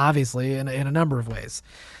 lives, obviously, in a number of ways.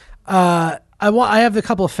 I have a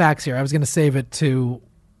couple of facts here. I was going to save it to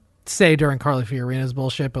say during Carly Fiorina's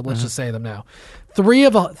bullshit, but let's just say them now. Three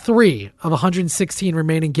of 116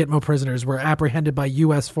 remaining Gitmo prisoners were apprehended by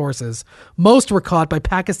U.S. forces. Most were caught by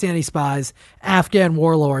Pakistani spies, Afghan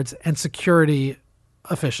warlords, and security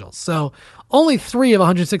officials. So only 3 of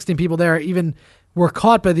 116 people there even were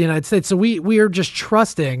caught by the United States. So we are just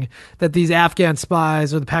trusting that these Afghan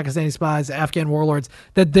spies or the Pakistani spies, Afghan warlords,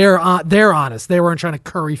 that they're honest. They weren't trying to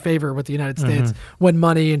curry favor with the United States when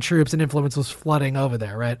money and troops and influence was flooding over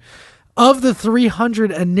there, right? Of the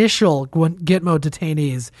 300 initial Gitmo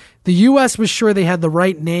detainees, the U.S. was sure they had the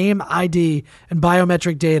right name, ID, and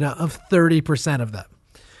biometric data of 30% of them.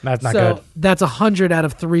 That's not good. That's 100 out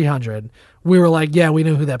of 300. We were like, yeah, we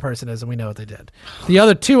knew who that person is and we know what they did. The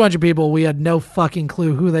other 200 people, we had no fucking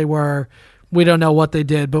clue who they were. We don't know what they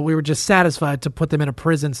did, but we were just satisfied to put them in a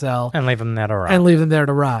prison cell. And leave them there to rot. And leave them there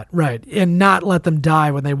to rot, right. And not let them die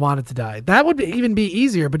when they wanted to die. That would even be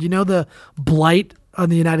easier, but you know the blight on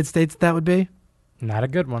the United States that would be? Not a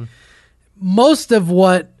good one. Most of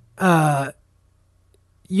what...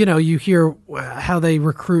 you hear how they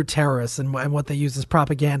recruit terrorists and what they use as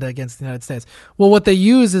propaganda against the United States. Well, what they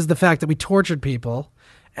use is the fact that we tortured people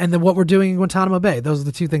and then what we're doing in Guantanamo Bay. Those are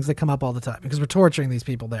the two things that come up all the time because we're torturing these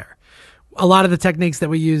people there. A lot of the techniques that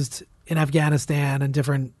we used in Afghanistan and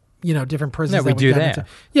different prisons that we do there.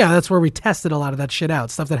 Yeah, that's where we tested a lot of that shit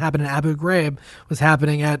out. Stuff that happened in Abu Ghraib was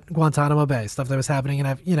happening at Guantanamo Bay. Stuff that was happening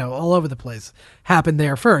in, all over the place happened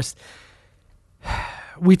there first.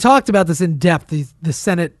 We talked about this in depth, the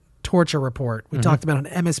Senate torture report. We talked about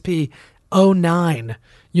an MSP49,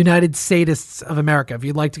 United Sadists of America. If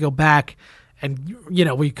you'd like to go back and,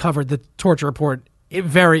 we covered the torture report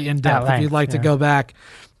very in depth. If you'd like to go back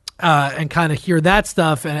and kind of hear that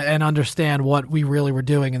stuff and understand what we really were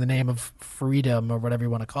doing in the name of freedom or whatever you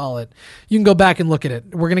want to call it, you can go back and look at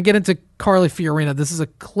it. We're going to get into Carly Fiorina. This is a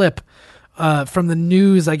clip from the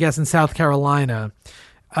news, I guess, in South Carolina.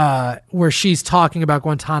 Where she's talking about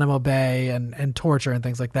Guantanamo Bay and torture and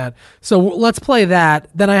things like that. So let's play that.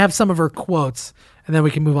 Then I have some of her quotes, and then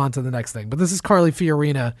we can move on to the next thing. But this is Carly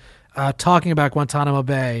Fiorina talking about Guantanamo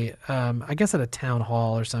Bay, I guess at a town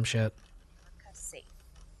hall or some shit.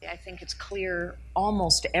 I think it's clear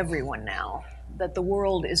almost to everyone now that the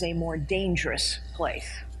world is a more dangerous place.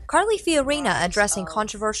 Carly Fiorina addressing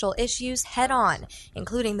controversial issues head-on,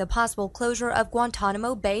 including the possible closure of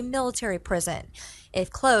Guantanamo Bay military prison. If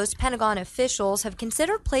closed, Pentagon officials have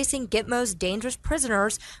considered placing Gitmo's dangerous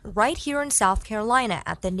prisoners right here in South Carolina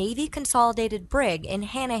at the Navy Consolidated Brig in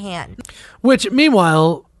Hanahan. Which,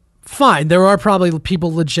 meanwhile, fine. There are probably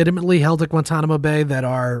people legitimately held at Guantanamo Bay that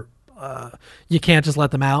are, you can't just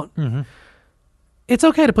let them out. Mm-hmm. It's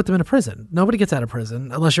okay to put them in a prison. Nobody gets out of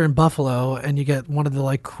prison unless you're in Buffalo and you get one of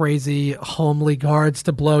the crazy homely guards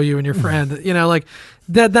to blow you and your friend.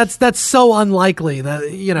 That's so unlikely that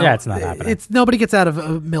Yeah, it's not happening. It's nobody gets out of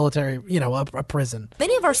a military, a prison.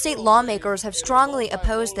 Many of our state lawmakers have strongly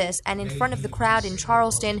opposed this, and in front of the crowd in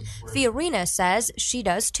Charleston, Fiorina says she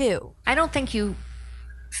does too. I don't think you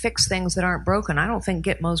fix things that aren't broken. I don't think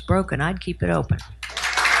Gitmo's broken. I'd keep it open.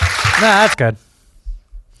 No, that's good.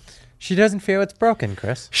 She doesn't feel it's broken,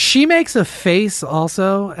 Chris. She makes a face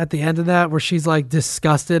also at the end of that where she's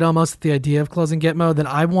disgusted almost at the idea of closing Gitmo. That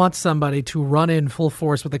I want somebody to run in full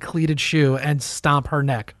force with a cleated shoe and stomp her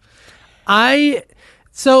neck.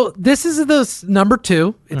 So this is the number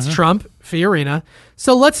 2. It's Trump, Fiorina.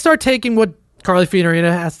 So let's start taking what Carly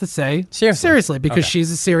Fiorina has to say seriously because she's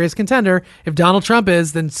a serious contender. If Donald Trump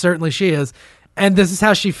is, then certainly she is. And this is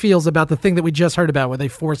how she feels about the thing that we just heard about, where they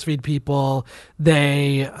force feed people,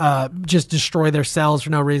 they just destroy their cells for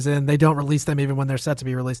no reason, they don't release them even when they're set to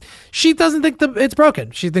be released. She doesn't think it's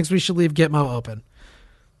broken. She thinks we should leave Gitmo open.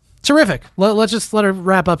 Terrific. Let's just let her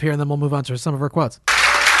wrap up here, and then we'll move on to some of her quotes.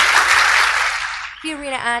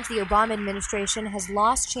 Fiorina adds the Obama administration has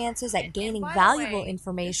lost chances at gaining valuable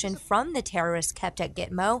information from the terrorists kept at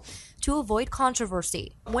Gitmo to avoid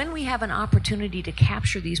controversy. When we have an opportunity to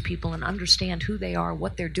capture these people and understand who they are,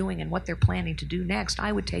 what they're doing, and what they're planning to do next,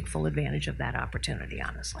 I would take full advantage of that opportunity,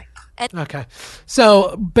 honestly. Okay.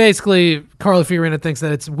 So basically, Carly Fiorina thinks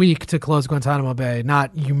that it's weak to close Guantanamo Bay,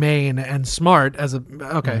 not humane and smart as a...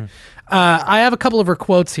 Okay. I have a couple of her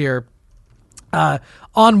quotes here.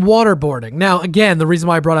 On waterboarding. Now, again, the reason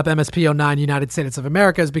why I brought up MSP49, United States of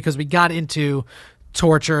America, is because we got into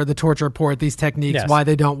torture, the torture report, these techniques, Yes. why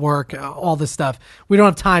they don't work, all this stuff. We don't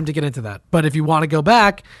have time to get into that. But if you want to go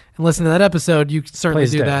back and listen to that episode, you can certainly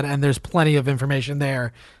Please do do. that, and there's plenty of information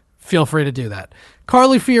there. Feel free to do that.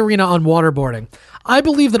 Carly Fiorina on waterboarding. I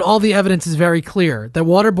believe that all the evidence is very clear that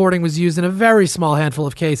waterboarding was used in a very small handful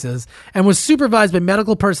of cases and was supervised by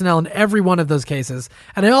medical personnel in every one of those cases.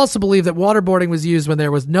 And I also believe that waterboarding was used when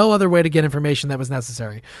there was no other way to get information that was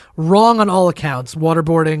necessary. Wrong on all accounts.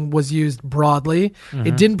 Waterboarding was used broadly.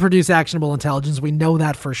 It didn't produce actionable intelligence. We know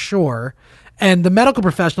that for sure. And the medical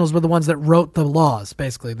professionals were the ones that wrote the laws,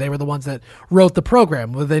 basically. They were the ones that wrote the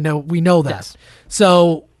program. We know that. Yes.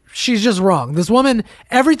 So she's just wrong. This woman,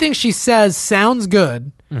 everything she says sounds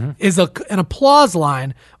good, is an applause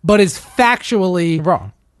line, but is factually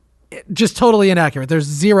Wrong. just totally inaccurate. There's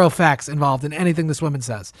zero facts involved in anything this woman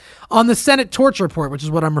says. On the Senate torture report, which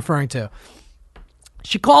is what I'm referring to,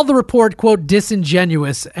 she called the report, quote,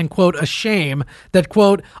 disingenuous and, quote, a shame that,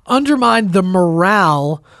 quote, undermined the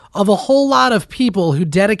morale of a whole lot of people who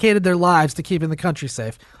dedicated their lives to keeping the country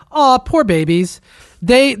safe. Aw, poor babies.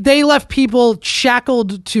 They left people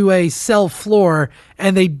shackled to a cell floor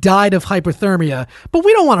and they died of hypothermia. But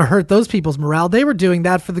we don't want to hurt those people's morale. They were doing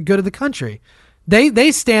that for the good of the country.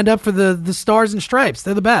 They stand up for the stars and stripes.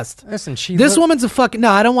 They're the best. Listen, this woman's a fucking... No,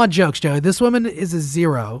 I don't want jokes, Joey. This woman is a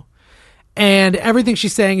zero. And everything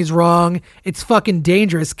she's saying is wrong. It's fucking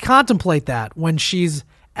dangerous. Contemplate that when she's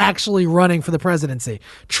actually running for the presidency.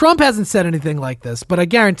 Trump hasn't said anything like this, but I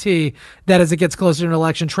guarantee that as it gets closer to an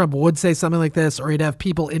election, Trump would say something like this, or he'd have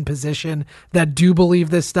people in position that do believe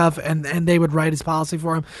this stuff and they would write his policy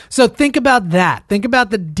for him. So think about that. Think about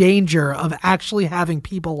the danger of actually having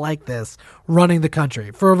people like this running the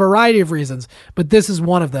country for a variety of reasons, but this is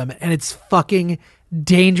one of them, and it's fucking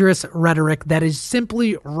dangerous rhetoric that is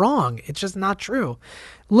simply wrong. It's just not true.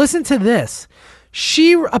 Listen to this.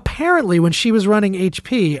 She apparently, when she was running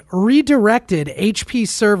HP, redirected HP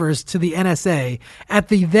servers to the NSA at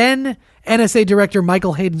the then NSA director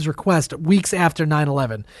Michael Hayden's request weeks after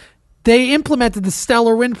 9/11. They implemented the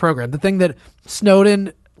Stellar Wind program, the thing that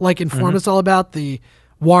Snowden informed us all about, the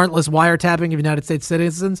warrantless wiretapping of United States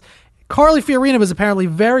citizens. Carly Fiorina was apparently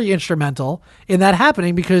very instrumental in that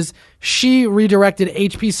happening because she redirected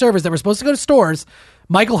HP servers that were supposed to go to stores.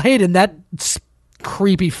 Michael Hayden, that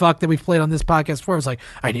creepy fuck that we've played on this podcast before, was like,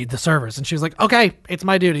 I need the servers. And she was like, okay, it's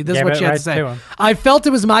my duty. This is what she had to say. I felt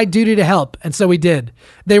it was my duty to help, and so we did.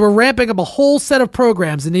 They were ramping up a whole set of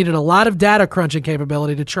programs and needed a lot of data crunching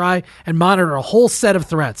capability to try and monitor a whole set of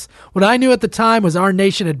threats. What I knew at the time was our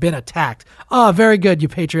nation had been attacked. Oh, very good, you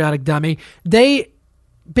patriotic dummy. They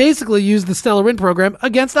basically used the Stellar Wind program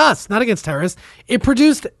against us, not against terrorists. It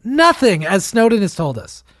produced nothing, as Snowden has told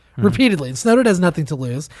us repeatedly. And Snowden has nothing to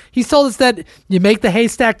lose. He's told us that you make the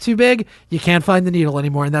haystack too big, you can't find the needle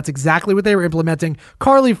anymore. And that's exactly what they were implementing.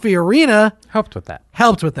 Carly Fiorina helped with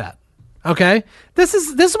that. Okay? This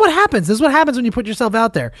is what happens. This is what happens when you put yourself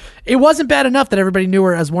out there. It wasn't bad enough that everybody knew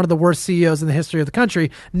her as one of the worst CEOs in the history of the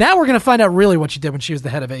country. Now we're going to find out really what she did when she was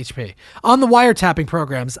the head of HP. On the wiretapping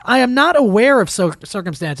programs, I am not aware of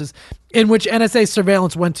circumstances in which NSA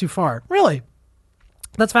surveillance went too far. Really?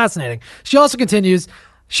 That's fascinating. She also continues,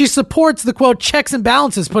 she supports the, quote, checks and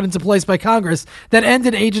balances put into place by Congress that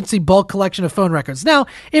ended agency bulk collection of phone records. Now,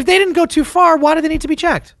 if they didn't go too far, why do they need to be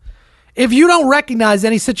checked? If you don't recognize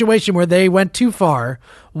any situation where they went too far,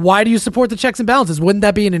 why do you support the checks and balances? Wouldn't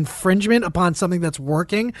that be an infringement upon something that's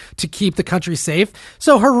working to keep the country safe?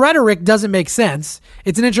 So her rhetoric doesn't make sense.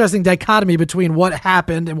 It's an interesting dichotomy between what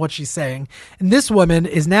happened and what she's saying. And this woman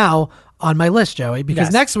is now on my list, Joey,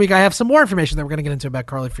 because next week I have some more information that we're going to get into about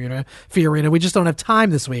Carly Fiorina. We just don't have time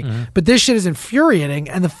this week. But this shit is infuriating.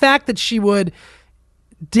 And the fact that she would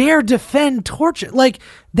dare defend torture, like,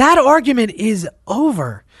 that argument is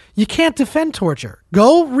over. You can't defend torture.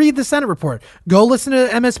 Go read the Senate report. Go listen to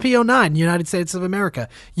MSP49, United States of America.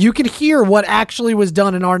 You can hear what actually was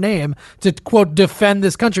done in our name to, quote, defend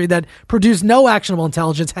this country that produced no actionable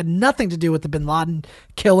intelligence, had nothing to do with the bin Laden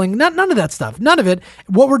killing, none of that stuff. None of it.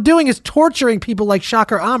 What we're doing is torturing people like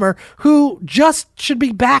Shakir Amr, who just should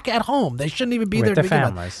be back at home. They shouldn't even be there to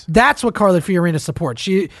begin with. That's what Carly Fiorina supports.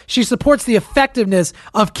 She supports the effectiveness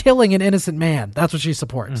of killing an innocent man. That's what she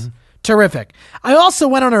supports. Terrific. I also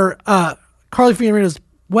went on her Carly Fiorina's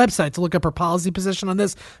website to look up her policy position on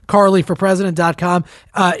this, carlyforpresident.com.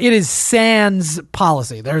 It is sans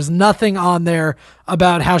policy. There's nothing on there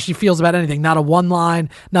about how she feels about anything. Not a one line,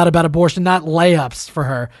 not about abortion, not layups for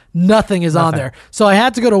her. Nothing is on there. So I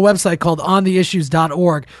had to go to a website called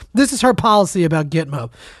ontheissues.org. This is her policy about Gitmo.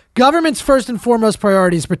 Government's first and foremost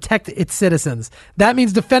priority is protect its citizens. That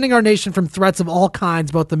means defending our nation from threats of all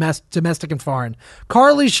kinds, both domestic and foreign.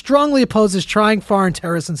 Carly strongly opposes trying foreign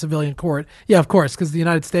terrorists in civilian court. Yeah, of course, because the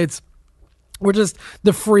United States, we're just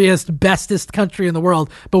the freest, bestest country in the world,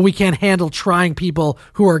 but we can't handle trying people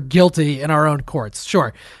who are guilty in our own courts.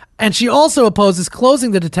 Sure. And she also opposes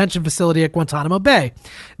closing the detention facility at Guantanamo Bay.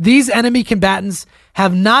 These enemy combatants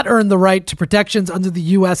have not earned the right to protections under the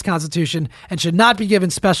U.S. Constitution and should not be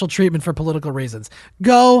given special treatment for political reasons.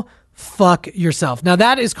 Go fuck yourself. Now,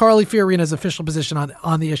 that is Carly Fiorina's official position on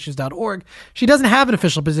theissues.org. She doesn't have an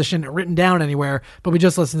official position written down anywhere, but we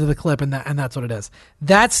just listened to the clip, and that's what it is.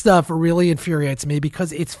 That stuff really infuriates me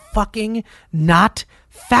because it's fucking not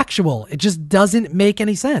factual. It just doesn't make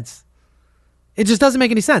any sense. It just doesn't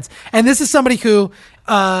make any sense. And this is somebody who,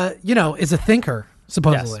 is a thinker,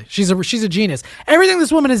 supposedly. Yes. She's a genius. Everything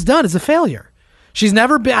this woman has done is a failure. She's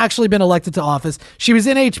never actually been elected to office. She was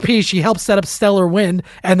in HP. She helped set up Stellar Wind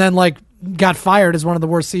and then got fired as one of the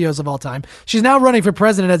worst CEOs of all time. She's now running for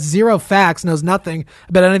president, has zero facts, knows nothing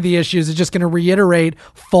about any of the issues, is just going to reiterate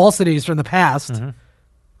falsities from the past. Mm-hmm.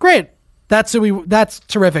 Great. That's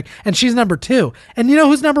terrific. And she's number 2. And you know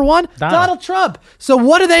who's number 1? Donald Trump. So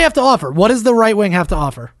what do they have to offer? What does the right wing have to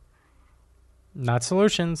offer? Not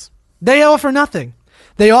solutions. They offer nothing.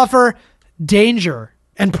 They offer danger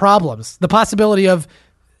and problems. The possibility of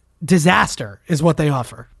disaster is what they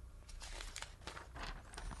offer.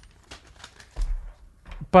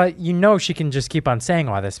 But she can just keep on saying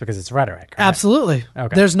all this because it's rhetoric. Right? Absolutely.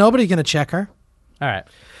 Okay. There's nobody going to check her. All right.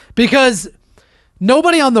 Because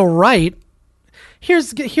nobody on the right,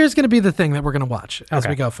 here's going to be the thing that we're going to watch as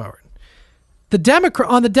we go forward.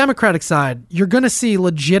 On the Democratic side, you're going to see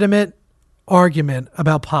legitimate argument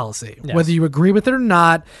about policy, whether you agree with it or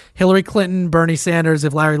not. Hillary Clinton, Bernie Sanders,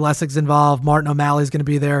 if Larry Lessig's involved, Martin O'Malley's going to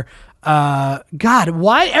be there. God,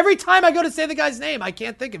 why every time I go to say the guy's name, I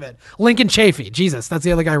can't think of it. Lincoln Chafee. Jesus, that's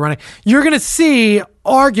the other guy running. You're going to see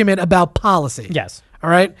argument about policy. Yes. All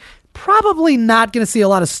right. Probably not going to see a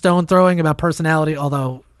lot of stone throwing about personality,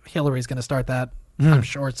 although Hillary's going to start that, I'm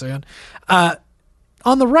sure, soon.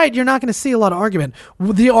 On the right, you're not going to see a lot of argument.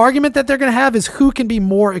 The argument that they're going to have is who can be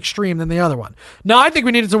more extreme than the other one. No, I think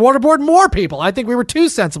we needed to waterboard more people. I think we were too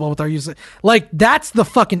sensible with our use. That's the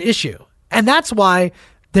fucking issue. And that's why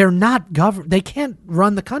they're not they can't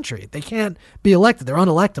run the country. They can't be elected. They're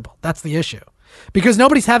unelectable. That's the issue. Because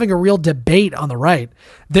nobody's having a real debate on the right.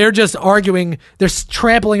 They're just arguing, they're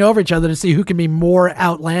trampling over each other to see who can be more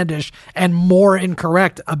outlandish and more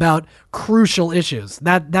incorrect about crucial issues.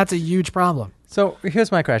 That's a huge problem. So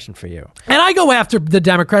here's my question for you. And I go after the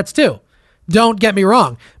Democrats too. Don't get me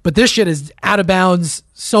wrong, but this shit is out of bounds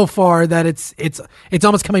so far that it's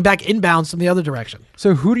almost coming back inbounds from the other direction.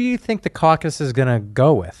 So who do you think the caucus is going to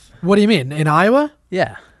go with? What do you mean? In Iowa?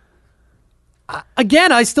 Yeah.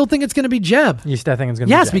 Again, I still think it's going to be Jeb. You still think it's going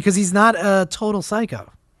to be Jeb? Yes, because he's not a total psycho.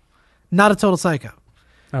 Not a total psycho.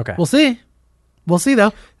 Okay. We'll see. We'll see,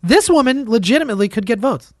 though. This woman legitimately could get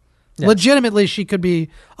votes. Yeah. Legitimately, she could be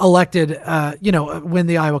elected, win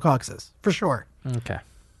the Iowa caucuses, for sure. Okay.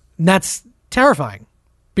 And that's terrifying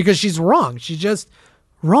because she's wrong. She's just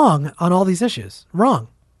wrong on all these issues. Wrong.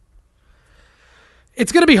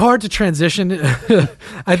 It's going to be hard to transition,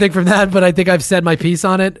 I think, from that, but I think I've said my piece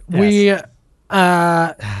on it. Yes.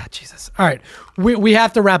 Jesus. All right. We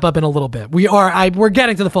have to wrap up in a little bit. We're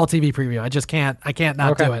getting to the fall TV preview. I can't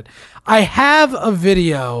not do it. I have a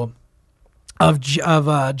video of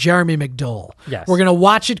Jeremy McDowell. Yes. We're going to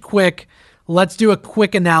watch it quick. Let's do a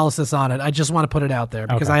quick analysis on it. I just want to put it out there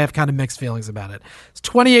because I have kind of mixed feelings about it. It's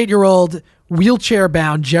 28-year-old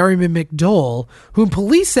wheelchair-bound Jeremy McDowell, whom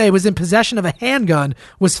police say was in possession of a handgun,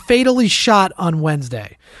 was fatally shot on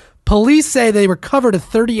Wednesday. Police say they recovered a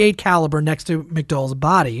 .38 caliber next to McDowell's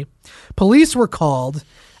body. Police were called,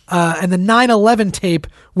 and the 9/11 tape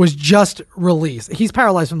was just released. He's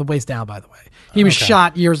paralyzed from the waist down, by the way. He was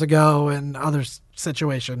shot years ago in other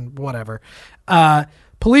situation, whatever.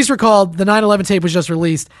 Police were called. The 9/11 tape was just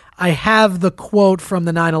released. I have the quote from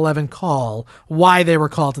the 9/11 call, why they were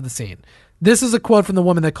called to the scene. This is a quote from the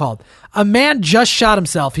woman that called. A man just shot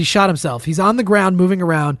himself. He shot himself. He's on the ground moving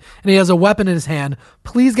around, and he has a weapon in his hand.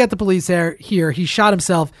 Please get the police here. He shot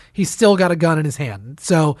himself. He's still got a gun in his hand.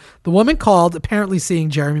 So the woman called, apparently seeing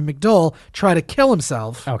Jeremy McDowell try to kill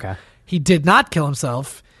himself. Okay. He did not kill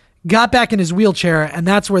himself. Got back in his wheelchair, and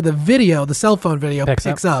that's where the video, the cell phone video,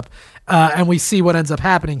 picks up. And we see what ends up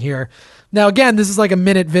happening here. Now, again, this is like a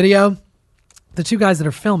minute video. The two guys that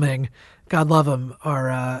are filming, God love them,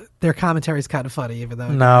 are their commentary is kind of funny, even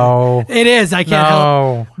though no, it is. I can't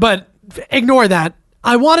help. But ignore that.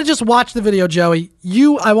 I want to just watch the video, Joey.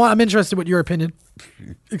 I'm interested what your opinion,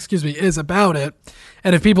 is about it.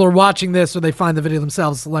 And if people are watching this or they find the video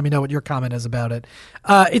themselves, let me know what your comment is about it.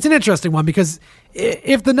 It's an interesting one because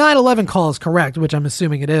if the 9/11 call is correct, which I'm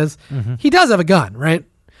assuming it is, he does have a gun, right?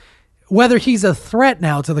 Whether he's a threat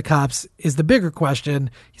now to the cops is the bigger question.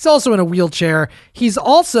 He's also in a wheelchair. He's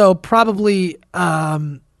also probably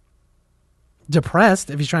depressed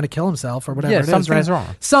if he's trying to kill himself or whatever it is. Something's right?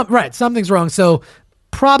 wrong. Something's wrong. So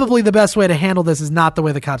probably the best way to handle this is not the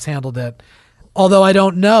way the cops handled it. Although I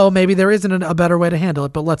don't know, maybe there isn't a better way to handle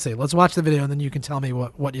it, but let's see. Let's watch the video, and then you can tell me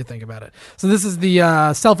what you think about it. So this is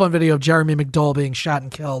the cell phone video of Jeremy McDowell being shot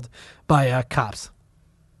and killed by cops.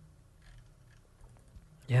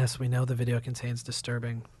 Yes, we know the video contains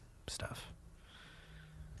disturbing stuff.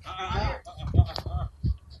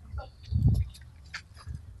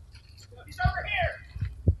 He's over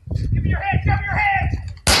here! Give me your hands! Give me your hands!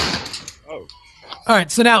 Oh. All right,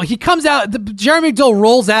 so now he comes out. Jeremy McDowell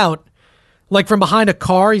rolls out like from behind a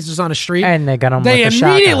car. He's just on a street. And they got him They with the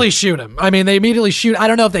immediately shotgun. shoot him. I mean, they immediately shoot. I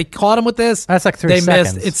don't know if they caught him with this. That's like 3 they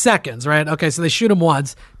seconds. missed. It's seconds, right? Okay, so they shoot him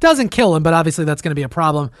once. Doesn't kill him, but obviously that's going to be a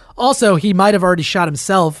problem. Also, he might have already shot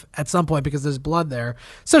himself at some point because there's blood there.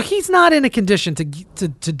 So he's not in a condition to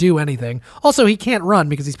do anything. Also, he can't run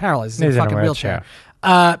because he's paralyzed. He's in a fucking wheelchair.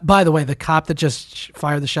 By the way, the cop that just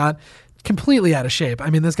fired the shot, completely out of shape. I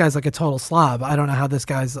mean, this guy's like a total slob. I don't know how this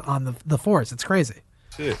guy's on the force. It's crazy.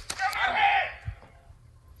 Shit.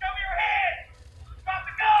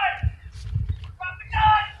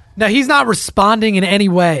 Now, he's not responding in any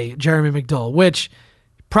way, Jeremy McDowell, which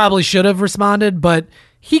probably should have responded, but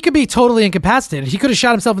he could be totally incapacitated. He could have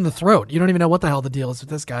shot himself in the throat. You don't even know what the hell the deal is with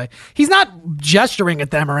this guy. He's not gesturing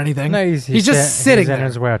at them or anything. No, he's just sitting he's there. in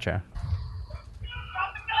his wheelchair.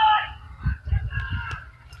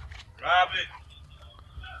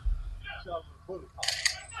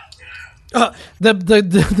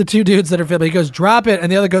 The two dudes that are filming, he goes, drop it,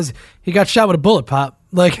 and the other goes, he got shot with a bullet pop.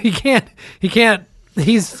 Like, he can't, he's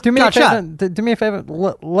got shot. Do me a favor.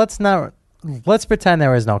 Let's pretend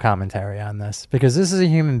there is no commentary on this because this is a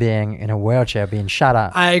human being in a wheelchair being shot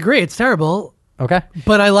at. I agree. It's terrible. Okay.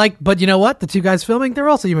 But you know what? The two guys filming, they're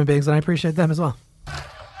also human beings, and I appreciate them as well.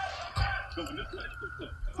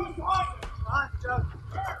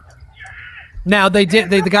 Now, the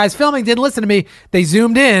guys filming didn't listen to me. They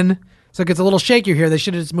zoomed in, so it gets a little shakier here. They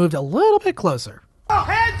should have just moved a little bit closer.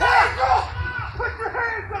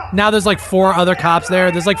 Now there's like 4 other cops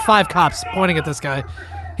there. There's like 5 cops pointing at this guy.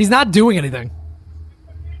 He's not doing anything.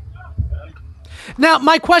 Now,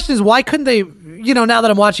 my question is, why couldn't they, now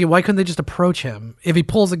that I'm watching it, why couldn't they just approach him? If he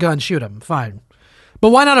pulls a gun, shoot him. Fine. But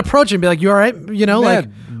why not approach him and be like, you all right? Like,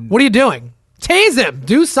 what are you doing? Tase him.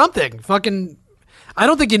 Do something. Fucking, I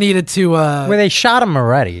don't think you needed to. Well, they shot him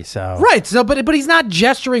already, so. Right. So, but he's not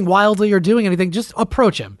gesturing wildly or doing anything. Just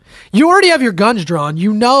approach him. You already have your guns drawn.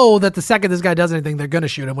 You know that the second this guy does anything, they're going to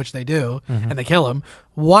shoot him, which they do, and they kill him.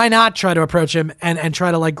 Why not try to approach him and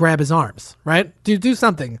try to like grab his arms? Right? Do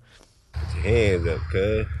something. Put your hands up,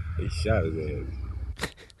 cuz. They shot his ass.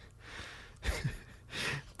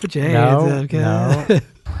 Put your hands up, cuz. No.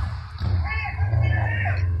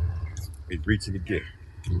 He's reaching again.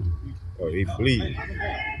 Oh, he's bleeding.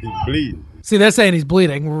 He's bleeding. See, they're saying he's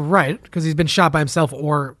bleeding, right? Because he's been shot by himself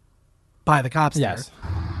or by the cops. Yes.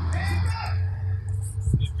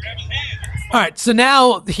 All right, so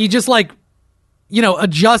now he just like,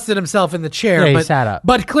 adjusted himself in the chair. Yeah, he but, sat up.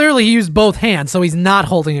 But clearly he used both hands, so he's not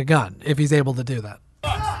holding a gun if he's able to do that.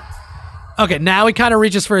 Okay, now he kind of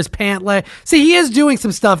reaches for his pant leg. See, he is doing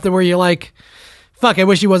some stuff that where you're like, fuck, I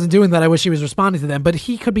wish he wasn't doing that. I wish he was responding to them. But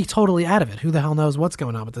he could be totally out of it. Who the hell knows what's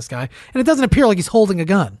going on with this guy? And it doesn't appear like he's holding a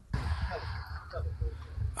gun.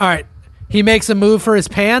 All right, he makes a move for his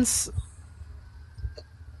pants.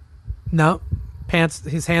 No, pants.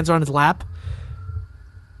 His hands are on his lap.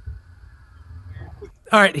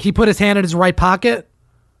 All right, he put his hand in his right pocket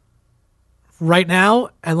right now,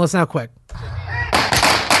 and listen how quick.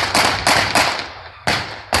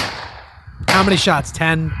 How many shots?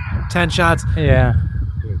 10 shots? Yeah.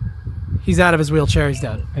 He's out of his wheelchair. He's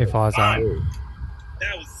dead. He falls out.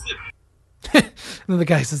 That was sick. And then the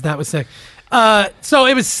guy says that was sick. So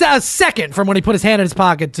it was a second from when he put his hand in his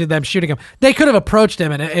pocket to them shooting him. They could have approached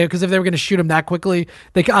him, and because if they were going to shoot him that quickly,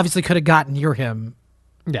 they obviously could have gotten near him.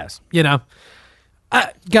 Yes.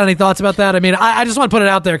 Got any thoughts about that? I mean, I just want to put it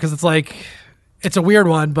out there because it's like, it's a weird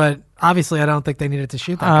one, but obviously I don't think they needed to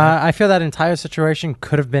shoot that guy. I feel that entire situation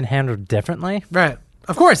could have been handled differently. Right.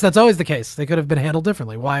 Of course, that's always the case. They could have been handled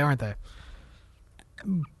differently. Why aren't they?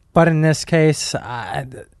 But in this case,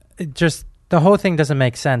 The whole thing doesn't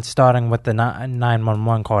make sense starting with the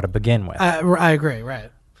 911 call to begin with. I agree,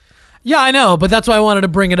 right. Yeah, I know, but that's why I wanted to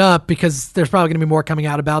bring it up because there's probably going to be more coming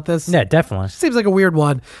out about this. Yeah, definitely. Seems like a weird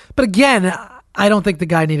one. But again, I don't think the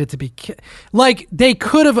guy needed to be... Like, they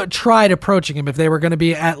could have tried approaching him if they were going to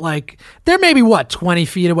be at, like... They're maybe, 20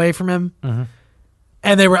 feet away from him? Mm-hmm.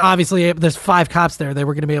 And they were obviously... There's 5 cops there. They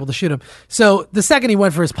were going to be able to shoot him. So the second he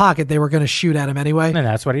went for his pocket, they were going to shoot at him anyway. And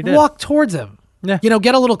that's what he did. Walk towards him. Yeah.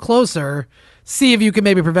 Get a little closer. See if you can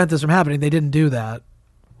maybe prevent this from happening. They didn't do that.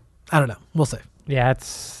 I don't know. We'll see. Yeah,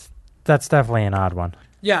 that's definitely an odd one.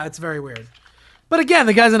 Yeah, it's very weird. But again,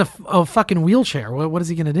 the guy's in a fucking wheelchair. What is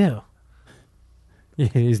he going to do?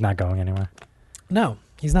 He's not going anywhere. No,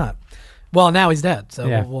 he's not. Well, now he's dead, so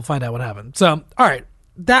Yeah. we'll find out what happened. So, all right,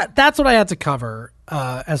 that's what I had to cover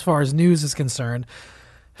as far as news is concerned.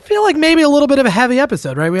 I feel like maybe a little bit of a heavy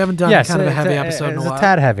episode, right? We haven't done kind of a heavy episode in a while. It's a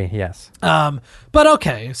tad heavy, yes. But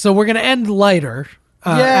okay, so we're going to end lighter,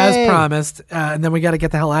 as promised, and then we got to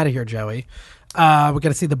get the hell out of here, Joey. We got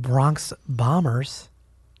to see the Bronx Bombers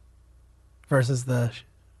versus the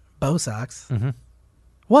Bo Sox. Mm-hmm.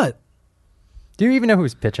 What? Do you even know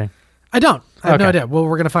who's pitching? I don't. I have no idea. Well,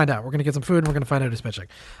 we're going to find out. We're going to get some food and we're going to find out who's pitching.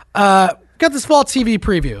 Got this fall TV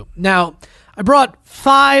preview. Now, I brought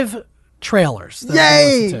 5 trailers.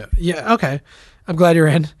 Yay! Yeah, okay. I'm glad you're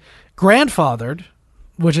in. Grandfathered,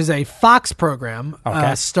 which is a Fox program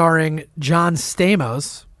starring John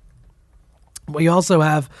Stamos. We also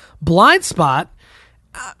have Blind Spot.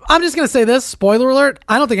 I'm just going to say this, spoiler alert,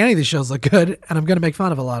 I don't think any of these shows look good, and I'm going to make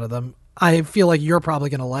fun of a lot of them. I feel like you're probably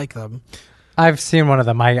going to like them. I've seen one of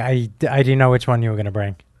them. I didn't know which one you were going to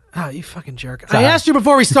bring. Oh, you fucking jerk. Sorry. I asked you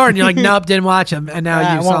before we started, and you're like, nope, didn't watch them, and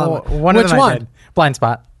now you saw one. Which one? I did. Blind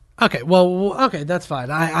Spot. Okay, okay, that's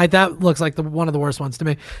fine. I that looks like one of the worst ones to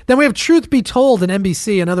me. Then we have Truth Be Told, an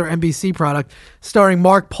NBC, another NBC product, starring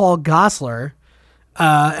Mark Paul Gosselaar,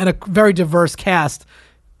 and a very diverse cast,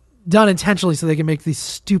 done intentionally so they can make these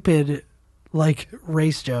stupid, like,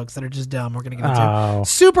 race jokes that are just dumb. We're going to get into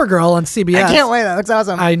Supergirl on CBS. I can't wait. That looks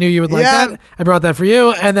awesome. I knew you would like that. I brought that for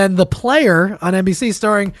you. And then The Player on NBC,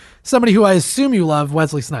 starring somebody who I assume you love,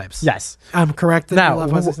 Wesley Snipes. Yes. I'm correct that now, you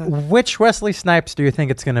love Wesley Snipes? Which Wesley Snipes do you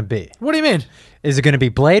think it's going to be? What do you mean? Is it going to be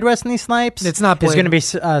Blade Wesley Snipes? It's not Blade. Is it going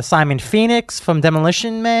to be Simon Phoenix from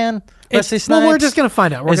Demolition Man? Wesley Snipes? Well, we're just going to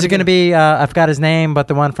find out. Is it going to be, I forgot his name, but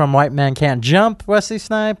the one from White Man Can't Jump, Wesley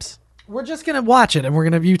Snipes? We're just going to watch it, and we're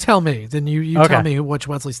going to, you tell me. Then you tell me which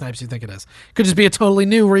Wesley Snipes you think it is. Could just be a totally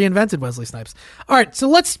new, reinvented Wesley Snipes. All right, so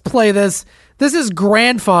let's play this. This is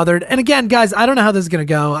Grandfathered. And again, guys, I don't know how this is going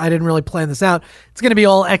to go. I didn't really plan this out. It's going to be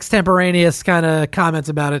all extemporaneous kind of comments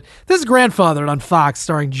about it. This is Grandfathered on Fox,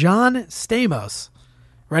 starring John Stamos.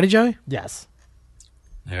 Ready, Joey? Yes.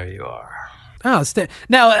 There you are. Oh,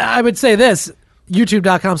 now, I would say this.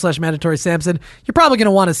 YouTube.com/mandatory Samson. You're probably going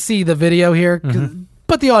to want to see the video here,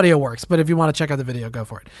 but the audio works. But if you want to check out the video, go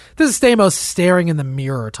for it. This is Stamos staring in the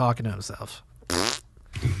mirror, talking to himself.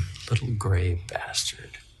 Little gray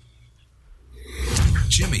bastard.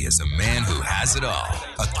 Jimmy is a man who has it all.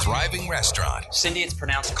 A thriving restaurant. Cindy, it's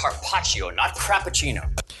pronounced carpaccio, not crappuccino.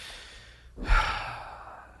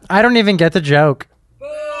 I don't even get the joke.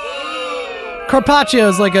 Carpaccio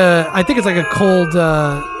is I think it's like a cold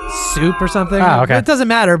soup or something. Oh, okay. It doesn't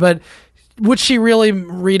matter, but would she really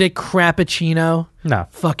read it crappuccino? No.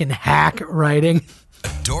 Fucking hack writing.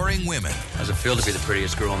 Adoring women. How's it feel to be the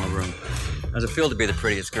prettiest girl in the room? How's it feel to be the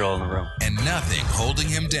prettiest girl in the room? And nothing holding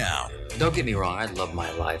him down. Don't get me wrong, I love my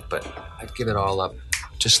life, but I'd give it all up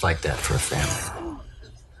just like that for a family.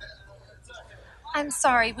 I'm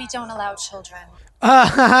sorry, we don't allow children.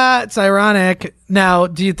 It's ironic. Now,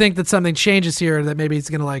 do you think that something changes here, that maybe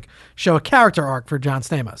it's going to show a character arc for John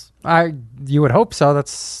Stamos? You would hope so.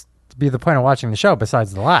 That's be the point of watching the show,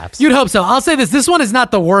 besides the laughs. You'd hope so. I'll say this. This one is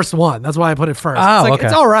not the worst one. That's why I put it first. Oh,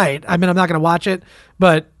 It's all right. I mean, I'm not going to watch it,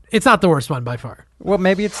 but it's not the worst one by far. Well,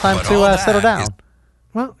 maybe it's time to settle down.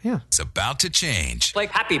 Well, yeah. It's about to change. Play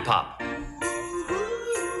Happy Pop.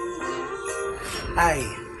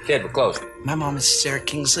 Hi. Kid, we're closed. My mom is Sarah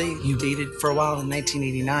Kingsley. You dated for a while in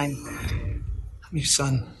 1989. I'm your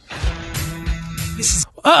son.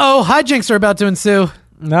 Uh-oh, hijinks are about to ensue.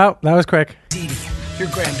 No, that was quick. Dee Dee, your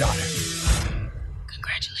granddaughter.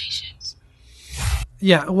 Congratulations.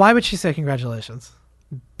 Yeah, why would she say congratulations?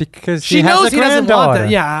 Because she has knows a he doesn't want granddaughter. that.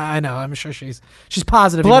 Yeah, I know. I'm sure she's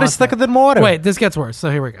positive. Blood is thicker than water. Wait, this gets worse. So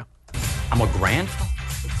here we go. I'm a grandfather.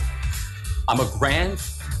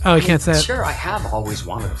 Oh, you can't say it. Sure, I have always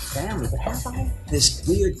wanted a family, but have I? This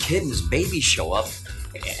weird kid and his baby show up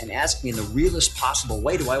and ask me in the realest possible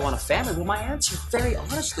way, do I want a family? Well, my answer, very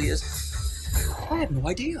honestly, is I have no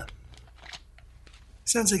idea.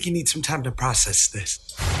 Sounds like you need some time to process this.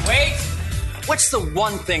 Wait! What's the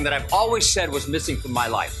one thing that I've always said was missing from my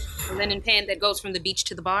life? A linen pant that goes from the beach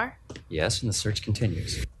to the bar? Yes, and the search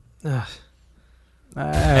continues. Okay.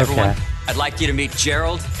 Everyone, I'd like you to meet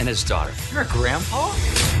Gerald and his daughter. You're a grandpa?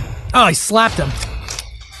 Oh, he slapped him.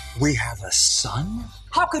 We have a son?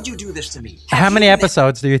 How could you do this to me? How many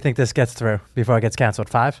episodes do you think this gets through before it gets canceled?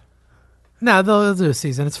 5? No, they'll do a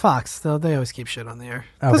season. It's Fox. They always keep shit on the air.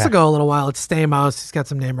 Okay. This will go a little while. It's Stamos. He's got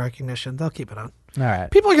some name recognition. They'll keep it on. All right.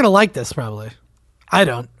 People are going to like this, probably. I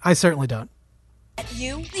don't. I certainly don't.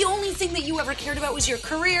 You? The only thing that you ever cared about was your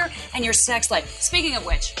career and your sex life. Speaking of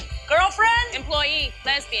which, girlfriend, employee,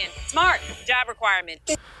 lesbian, smart, job requirement.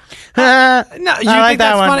 No, you I think like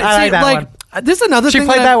that that's one. funny? I like that one. This is another She thing.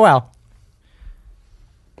 played that well.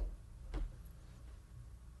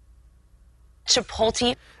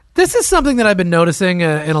 Chipotle. This is something that I've been noticing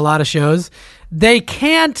in a lot of shows. They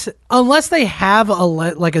can't, unless they have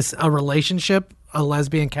a relationship, a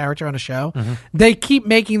lesbian character on a show, they keep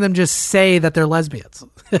making them just say that they're lesbians.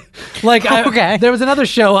 There was another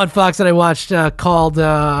show on Fox that I watched called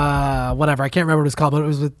whatever. I can't remember what it was called, but it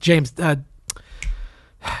was with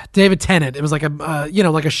David Tennant. It was like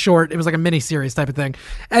a short. It was like a mini series type of thing.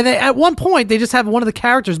 And at one point, they just have one of the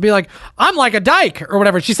characters be like, "I'm like a dyke" or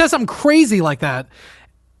whatever. She says something crazy like that.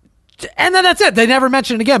 And then that's it. They never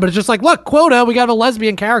mention it again, but it's just like, look, quota, we got a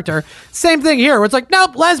lesbian character. Same thing here, where it's like,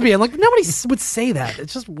 nope, lesbian. Like, nobody would say that.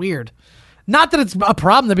 It's just weird. Not that it's a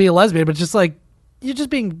problem to be a lesbian, but just like, you're just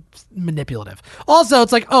being manipulative. Also,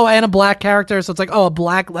 it's like, oh, and a black character, so it's like, oh, a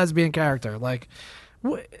black lesbian character. Like,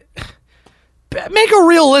 make a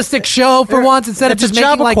realistic show for once instead of It's a just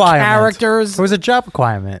making like requirement. characters. It was a job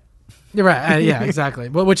requirement. You're right. Yeah, exactly.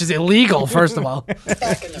 Which is illegal, first of all.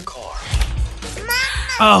 Back in the car.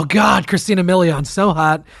 Oh, God, Christina Milian, so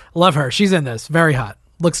hot. Love her. She's in this. Very hot.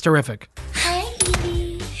 Looks terrific. Hey,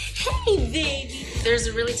 baby. There's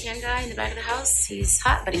a really tan guy in the back of the house. He's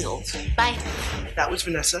hot, but he's old. Bye. That was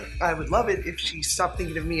Vanessa. I would love it if she stopped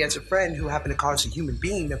thinking of me as a friend who happened to cause a human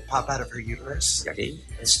being to pop out of her uterus. And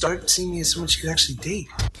start seeing me as someone she could actually date.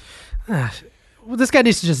 Well, this guy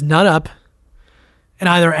needs to just nut up and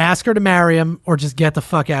either ask her to marry him or just get the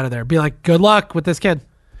fuck out of there. Be like, good luck with this kid.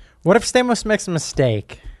 What if Stamos makes a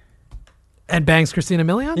mistake? And bangs Christina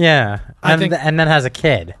Milian? Yeah. And then has a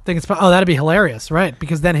kid. That'd be hilarious, right?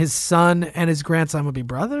 Because then his son and his grandson would be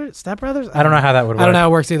stepbrothers? I don't know how that would work. I don't know how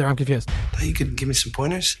it works either. I'm confused. Thought you could give me some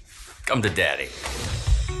pointers? Come to daddy.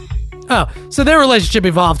 Oh, so their relationship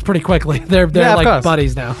evolved pretty quickly. They're Yeah, of like course.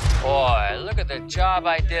 buddies now. Boy, look at the job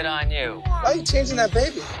I did on you. Why are you changing that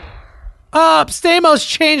baby? Stamos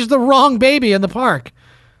changed the wrong baby in the park.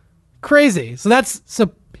 Crazy.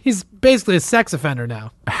 So he's basically a sex offender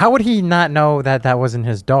now. How would he not know that that wasn't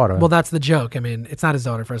his daughter? Well, that's the joke. I mean, it's not his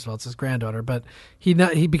daughter, first of all. It's his granddaughter. But he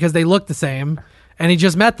because they look the same, and he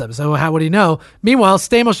just met them. So how would he know? Meanwhile,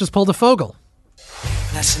 Stamos just pulled a Fogel.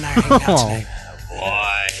 Vanessa and I are hanging out tonight.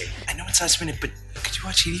 Boy. I know it's last minute, but could you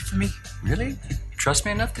watch ED for me? Really? You trust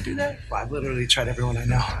me enough to do that? Well, I've literally tried everyone I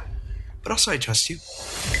know. But also, I trust you.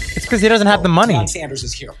 It's because he doesn't have the money. Deion Sanders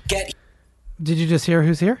is here. Get. Did you just hear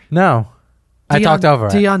who's here? No. I talked over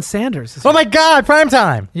it. Deion Sanders. Oh my God, prime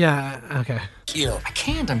time. Yeah, okay. I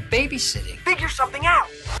can't. I'm babysitting. Figure something out.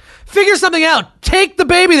 Figure something out. Take the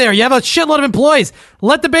baby there. You have a shitload of employees.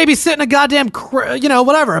 Let the baby sit in a goddamn,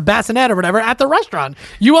 a bassinet or whatever at the restaurant.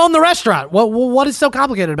 You own the restaurant. What is so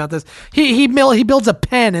complicated about this? He builds a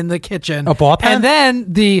pen in the kitchen. A ball pen? And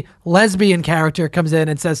then the lesbian character comes in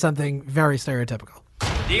and says something very stereotypical.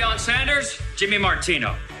 Deion Sanders, Jimmy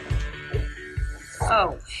Martino.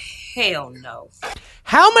 Oh, hell no.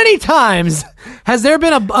 How many times has there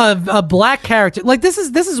been a black character? Like, this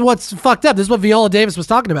is what's fucked up. This is what Viola Davis was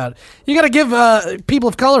talking about. You got to give people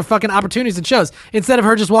of color fucking opportunities in shows instead of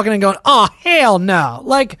her just walking in and going, oh, hell no.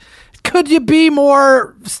 Like, could you be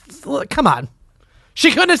more... Come on.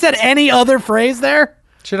 She couldn't have said any other phrase there?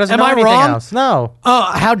 She doesn't Am know I anything wrong? else. No.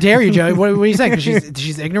 Oh, how dare you, Joey? What are you saying? Because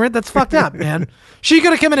she's ignorant? That's fucked up, man. She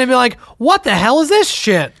could have come in and be like, what the hell is this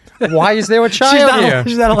shit? Why is there a child here?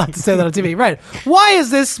 She's not allowed to say that on TV. Right. Why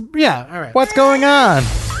is this? Yeah, all right. What's going on?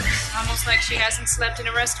 Almost like she hasn't slept in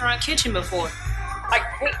a restaurant kitchen before.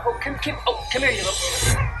 Come here, you.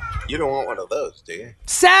 You don't want one of those, do you?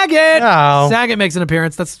 Saget! No. Saget makes an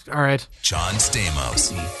appearance. That's all right. John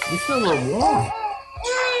Stamos. You feel a little warm.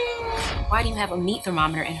 Why do you have a meat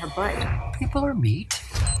thermometer in her butt? People are meat.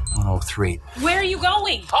 103. Where are you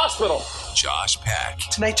going? Hospital. Josh Pack.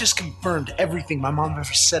 Tonight just confirmed everything my mom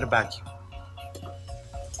ever said about you.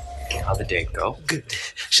 How'd the date go? Good.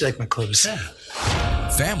 She liked my clothes.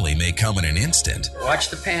 Family may come in an instant, Watch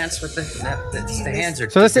the pants with the hands are.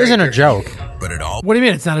 So this isn't a joke. but it all What do you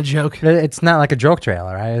mean it's not a joke? It's not like a joke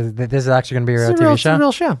trailer, right? This is actually going to be a real TV show? It's a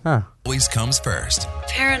real show. Huh. always comes first.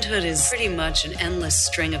 Parenthood is pretty much an endless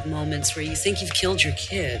string of moments where you think you've killed your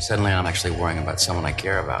kid. Suddenly, I'm actually worrying about someone I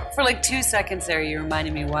care about. For like 2 seconds there, you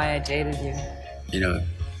reminded me why I dated you. You know,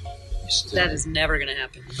 That is never going to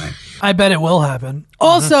happen. I bet it will happen.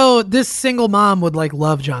 Also, this single mom would like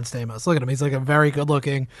love John Stamos. Look at him. He's like a very good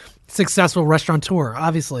looking, successful restaurateur.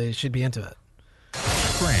 Obviously, she'd be into it.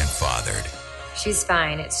 Grandfathered. She's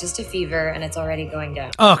fine. It's just a fever, and it's already going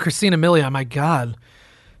down. Oh, Christina Milian, my God.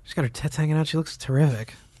 She's got her tits hanging out. She looks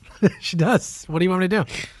terrific. She does. What do you want me to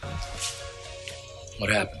do? what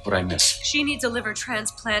happened? What'd I miss? She needs a liver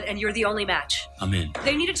transplant, and you're the only match. I'm in.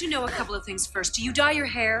 They needed to know a couple of things first. Do you dye your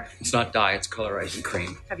hair? It's not dye, it's colorizing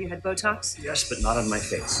cream. Have you had Botox? Yes, but not on my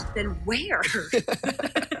face. Then where?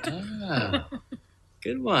 Ah,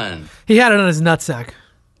 good one. He had it on his nutsack.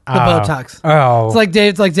 The Botox. Oh. It's like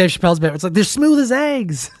Dave Chappelle's bit. It's like they're smooth as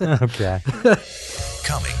eggs. Okay.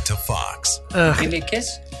 Coming to Fox. Give me a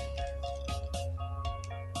kiss.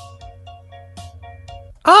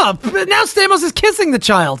 Oh, but now Stamos is kissing the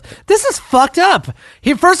child. This is fucked up.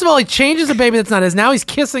 First of all, he changes a baby that's not his. Now he's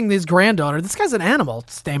kissing his granddaughter. This guy's an animal,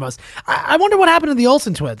 Stamos. I wonder what happened to the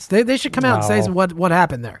Olsen twins. They should come out and say what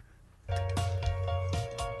happened there.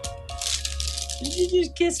 Did you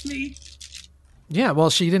just kiss me? Yeah, well,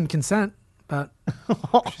 she didn't consent, but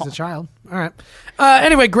she's a child. All right.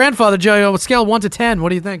 Anyway, grandfather Joe, scale 1 to 10. What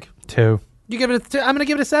do you think? 2. You give it. I'm going to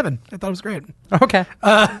give it a 7. I thought it was great. Okay.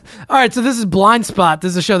 All right. So this is Blind Spot. This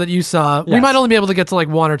is a show that you saw. We Yes. might only be able to get to like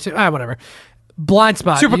 1 or 2. Whatever. Blind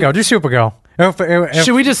Spot. Supergirl. Do Supergirl.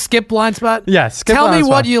 Should we just skip Blind Spot? Yes. Skip Tell me Blind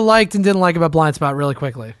what Spot. you liked and didn't like about Blind Spot really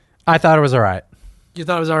quickly. I thought it was all right. You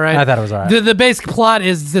thought it was all right? I thought it was all right. The basic plot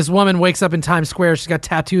is this woman wakes up in Times Square. She's got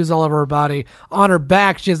tattoos all over her body. On her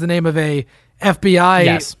back, she has the name of a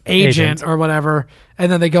FBI agent or whatever. And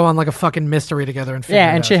then they go on like a fucking mystery together and figure it Yeah,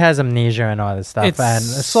 and out. she has amnesia and all this stuff. It's and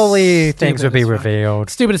slowly things will be revealed.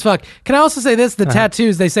 Stupid as fuck. Can I also say this? The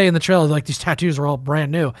tattoos, they say in the trailer, like these tattoos are all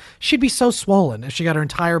brand new. She'd be so swollen if she got her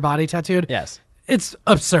entire body tattooed. Yes. It's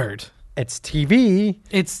absurd. It's TV.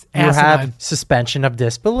 It's You asinine. have suspension of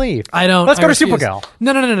disbelief. I don't. Let's I go to refuse. Supergirl.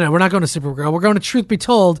 No. We're not going to Supergirl. We're going to Truth Be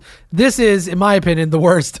Told. This is, in my opinion, the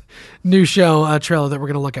worst new show trailer that we're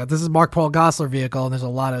going to look at. This is Mark Paul Gosselaar vehicle, and there's a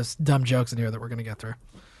lot of dumb jokes in here that we're going to get through.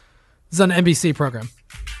 This is an NBC program.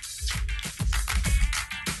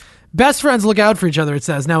 Best friends look out for each other, it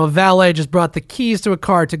says. Now, a valet just brought the keys to a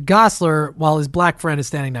car to Gosselaar while his black friend is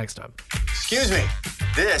standing next to him. Excuse me.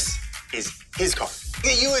 This is his car.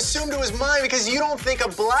 You assumed it was mine because you don't think a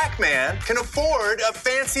black man can afford a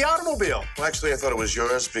fancy automobile. Well, actually, I thought it was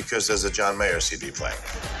yours because there's a John Mayer CD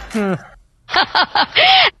playing.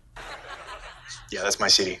 Yeah, that's my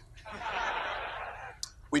CD.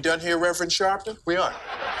 We done here, Reverend Sharpton? We are.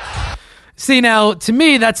 See, now, to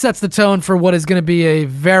me, that sets the tone for what is going to be a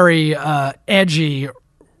very edgy,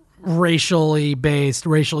 racially based,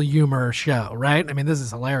 racial humor show, right? I mean, this is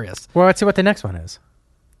hilarious. Well, let's see what the next one is.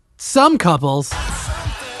 Some couples.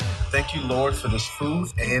 Thank you, Lord, for this food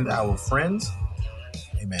and our friends.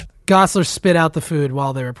 Amen. Gosselaar spit out the food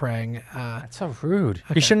while they were praying. That's so rude.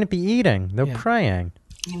 You shouldn't be eating. They're praying.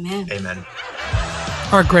 Amen. Amen.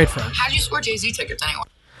 Our great friend. How do you score Jay-Z tickets anyway?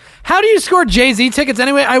 How do you score Jay-Z tickets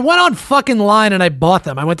anyway? I went on fucking line and I bought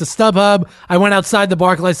them. I went to StubHub. I went outside the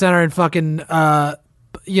Barclays Center and fucking,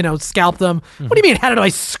 scalped them. What do you mean? How did I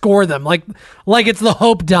score them? Like it's the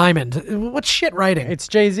Hope Diamond. What shit writing? It's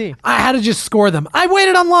Jay-Z. I had to just score them. I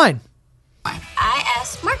waited online. I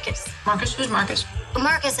asked Marcus. Marcus? Who's Marcus?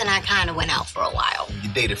 Marcus and I kind of went out for a while. You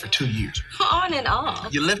dated for 2 years. On and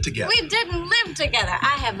off. You lived together. We didn't live together.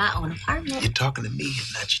 I have my own apartment. You're talking to me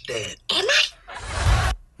and not your dad. Am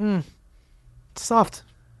I? Soft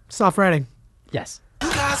writing. Yes. You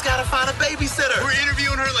guys gotta find a babysitter. We're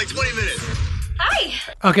interviewing her in like 20 minutes. Hi.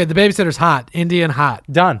 Okay, the babysitter's hot. Indian hot.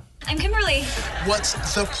 Done. I'm Kimberly. What's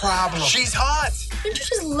the problem? She's hot. Don't you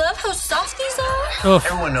just love how soft these are? Oof.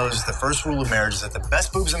 Everyone knows the first rule of marriage is that the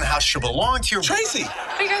best boobs in the house should belong to your Tracy.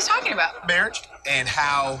 What are you guys talking about? Marriage and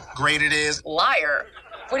how great it is. Liar.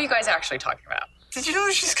 What are you guys actually talking about? Did you know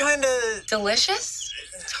she's kind of Delicious?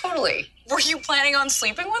 Totally. Were you planning on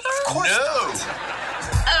sleeping with her? Of course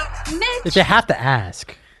not. Mitch. If you have to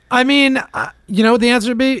ask. I mean, you know what the answer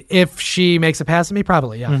would be? If she makes a pass at me,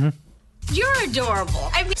 probably, yeah. Mm-hmm. You're adorable.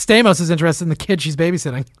 I mean, Stamos is interested in the kid she's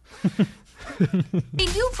babysitting.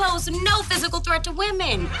 you pose no physical threat to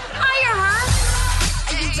women. Hire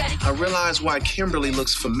her. I realize why Kimberly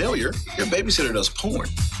looks familiar. Your babysitter does porn.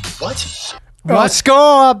 What? Oh,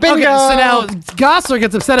 score! Bingo! Okay, so now Gosler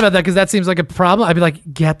gets upset about that because that seems like a problem. I'd be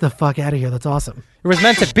like, get the fuck out of here. That's awesome. It was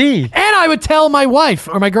meant to be. And I would tell my wife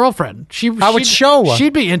or my girlfriend. I would show her.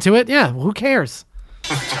 She'd be into it. Yeah, who cares?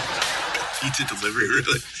 Pizza delivery,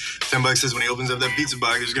 really? $10 says when he opens up that pizza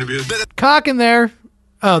box, there's going to be a bit. Cock in there.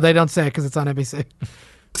 Oh, they don't say it because it's on NBC.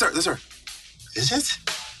 That's her. Is it?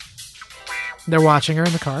 They're watching her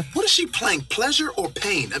in the car. What is she playing, pleasure or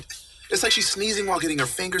pain? It's like she's sneezing while getting her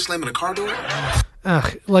finger slammed in a car door.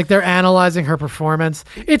 Ugh, like they're analyzing her performance.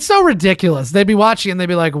 It's so ridiculous. They'd be watching and they'd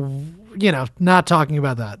be like, not talking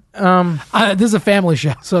about that. This is a family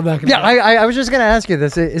show, so I'm not going to. Yeah, I was just going to ask you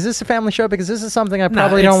this. Is this a family show? Because this is something I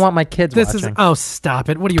probably don't want my kids watching. Oh, stop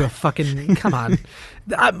it. What are you, a fucking... Come on.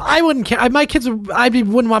 I wouldn't care.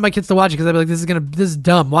 Wouldn't want my kids to watch it because I'd be like, this is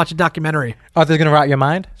dumb. Watch a documentary. Oh, they're going to rot your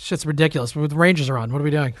mind? Shit's ridiculous. The Rangers are on. What are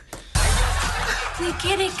we doing? We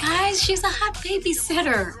get it, guys. She's a hot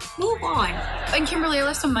babysitter. Move on. And Kimberly, I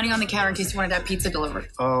left some money on the counter in case you wanted that pizza delivered.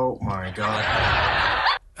 Oh my God.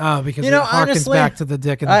 Oh, because it harkens honestly, back to the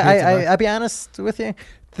dick and the pizza box. I'll be honest with you.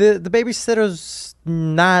 The babysitter's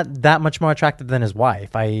not that much more attractive than his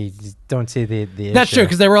wife. I don't see the That's issue. true,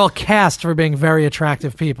 because they were all cast for being very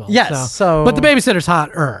attractive people. Yes, so... But the babysitter's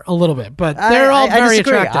hotter a little bit, but they're all very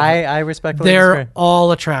disagree. attractive. I respectfully They're disagree.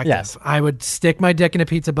 all attractive. Yes. I would stick my dick in a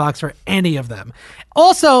pizza box for any of them.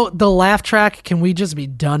 Also, the laugh track, can we just be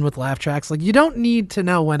done with laugh tracks? Like, you don't need to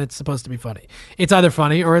know when it's supposed to be funny. It's either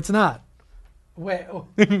funny or it's not. Wait.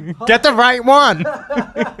 Get the right one.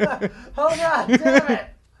 Hold on, damn it.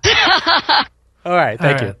 All right,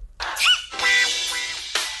 thank you.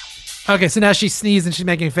 Okay, so now she sneezed and she's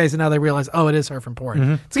making a face, and now they realize, oh, it is her from porn.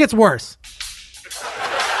 Mm-hmm. It gets worse.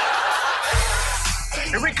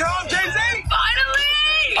 Here we come, Jay-Z!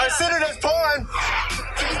 Finally! I said it as porn!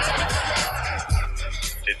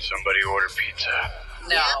 Did somebody order pizza?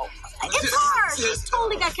 No. It's hard. She's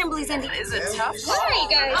totally got Kimberly's ending. Is it tough? What are you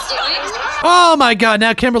guys doing? Oh my God!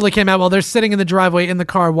 Now Kimberly came out while they're sitting in the driveway in the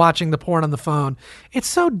car watching the porn on the phone. It's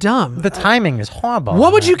so dumb. The timing is horrible.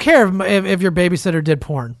 What would you care if your babysitter did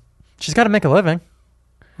porn? She's got to make a living.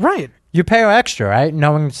 Right. You pay her extra, right?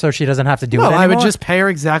 Knowing so she doesn't have to do it No, anymore? I would just pay her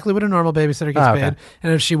exactly what a normal babysitter gets Oh, okay. paid.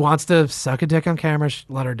 And if she wants to suck a dick on camera,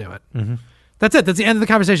 let her do it. Mm-hmm. That's it. That's the end of the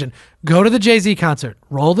conversation. Go to the Jay-Z concert.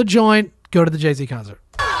 Roll the joint. Go to the Jay-Z concert.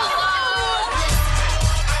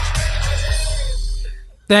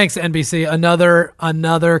 Thanks, NBC.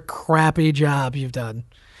 Another crappy job you've done.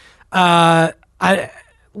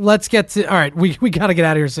 Let's get to... All right, we got to get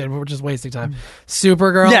out of here soon. We're just wasting time.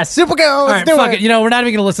 Supergirl. Yeah, Supergirl. All right, Let's do fuck it. it. You know, we're not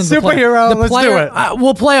even going to listen to the player. Superhero, The let's player, do it.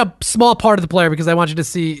 We'll play a small part of the player because I want you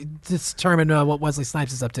to determine what Wesley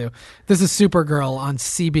Snipes is up to. This is Supergirl on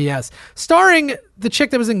CBS. Starring the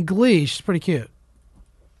chick that was in Glee. She's pretty cute.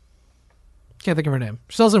 Can't think of her name.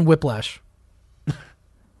 She's also in Whiplash.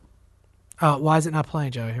 Why is it not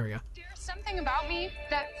playing, Joey? Here we go. There's something about me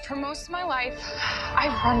that for most of my life, I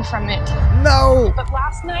run from it. No. But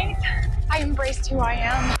last night, I embraced who I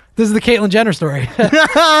am. This is the Caitlyn Jenner story.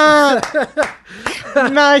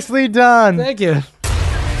 Nicely done. Thank you.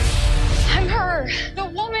 I'm her, the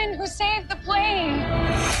woman who saved the plane.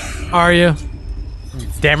 Are you?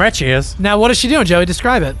 Damn right she is. Now, what is she doing, Joey?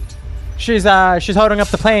 Describe it. She's holding up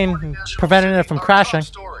the plane, preventing it from crashing.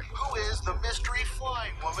 Who is the mystery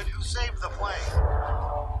flying woman who saved the plane?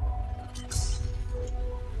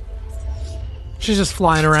 She's just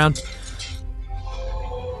flying around.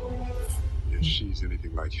 If she's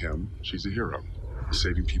anything like him, she's a hero.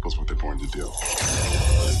 Saving people's what they're born to do.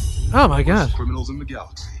 Oh my God. Criminals in the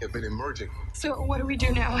galaxy Have been emerging. So what do we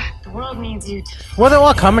do now? The world needs you. Where are they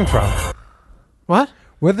all coming from? What?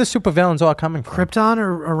 Where are the supervillains all coming from? Krypton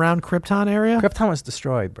or around Krypton area? Krypton was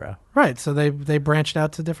destroyed, bro. Right, so they branched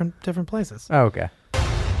out to different places. Oh, okay.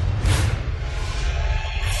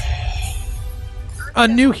 A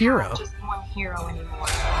new hero. Just one hero anymore.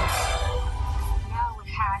 Now it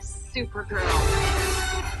has Supergirl.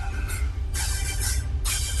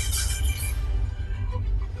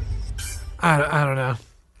 I don't know.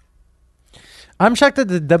 I'm shocked that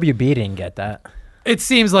the WB didn't get that. It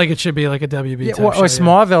seems like it should be like a WB Yeah, type or show,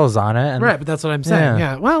 Smallville's on it. And right, but that's what I'm saying.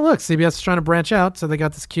 Yeah. Well, look, CBS is trying to branch out, so they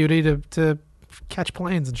got this cutie to catch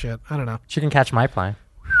planes and shit. I don't know. She can catch my plane.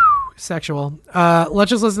 Sexual.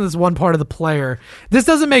 Let's just listen to this one part of the player. This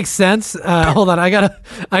doesn't make sense. Hold on, I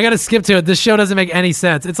gotta skip to it. This show doesn't make any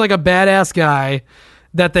sense. It's like a badass guy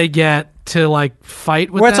that they get to like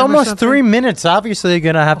fight with. Well, it's them or almost something. 3 minutes. Obviously, you're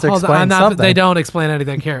gonna have to Hold on, explain something. They don't explain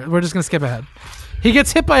anything here. We're just gonna skip ahead. He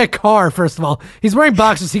gets hit by a car, first of all. He's wearing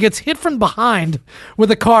boxers. He gets hit from behind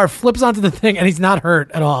with a car, flips onto the thing, and he's not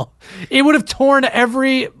hurt at all. It would have torn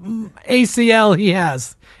every ACL he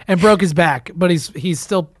has, and broke his back, but he's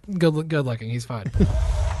still good looking. He's fine.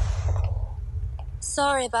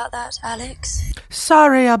 Sorry about that, Alex.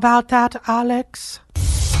 Sorry about that, Alex.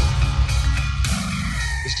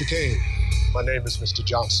 Mr. Kane, my name is Mr.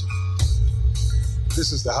 Johnson.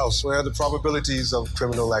 This is the house where the probabilities of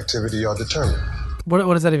criminal activity are determined.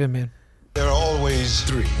 What does that even mean? There are always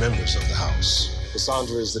 3 members of the house.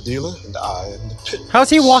 Cassandra is the dealer, and I am the pit. How's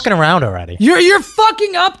he walking around already? You're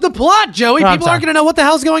fucking up the plot, Joey. No, People aren't going to know what the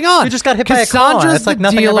hell's going on. You just got hit by a car. Cassandra's It's like the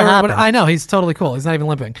nothing ever dealer. happened. I know, he's totally cool. He's not even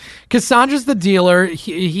limping. Cassandra's the dealer.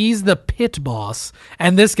 He's the pit boss,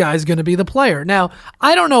 and this guy's going to be the player. Now,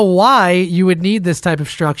 I don't know why you would need this type of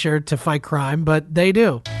structure to fight crime, but they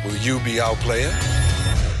do. Will you be our player?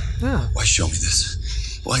 Yeah. Why show me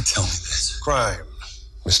this? Why tell me this? Crime,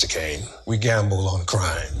 Mr. Kane. We gamble on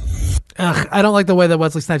crime. Ugh, I don't like the way that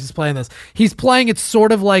Wesley Snipes is playing this. He's playing it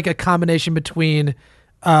sort of like a combination between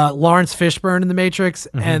Lawrence Fishburne in The Matrix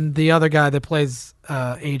and the other guy that plays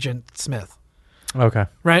Agent Smith. Okay.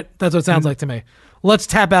 Right? That's what it sounds like to me. Let's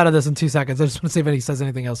tap out of this in 2 seconds. I just want to see if he says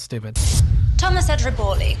anything else stupid. Thomas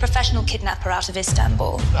Edriborli, professional kidnapper out of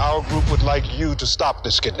Istanbul. Our group would like you to stop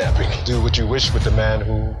this kidnapping. Do what you wish with the man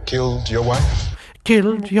who killed your wife.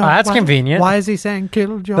 Killed your that's wife? convenient. Why is he saying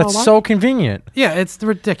killed your That's wife? so convenient. Yeah, it's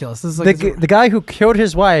ridiculous. This is like The guy who killed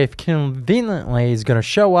his wife conveniently is going to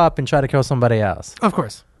show up and try to kill somebody else. Of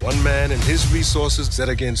course. One man and his resources set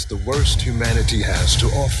against the worst humanity has to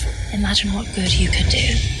offer. Imagine what good you could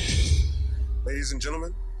do. Ladies and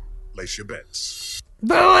gentlemen, place your bets.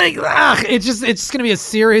 But like, it's just going to be a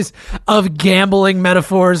series of gambling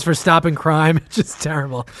metaphors for stopping crime. It's just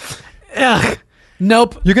terrible. Ugh.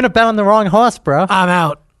 Nope. You're going to bet on the wrong horse, bro. I'm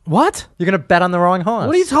out. What? You're going to bet on the wrong horse.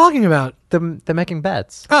 What are you talking about? They're making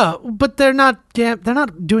bets. Oh, but they're not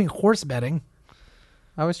doing horse betting.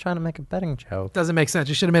 I was trying to make a betting joke. Doesn't make sense.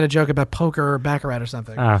 You should have made a joke about poker or baccarat or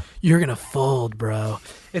something. You're going to fold, bro.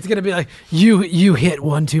 It's going to be like, you hit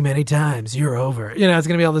one too many times. You're over. You know, it's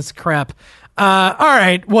going to be all this crap. All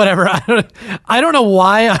right, whatever. I don't know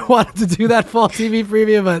why I wanted to do that fall TV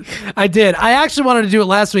preview, but I did. I actually wanted to do it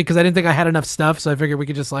last week because I didn't think I had enough stuff, so I figured we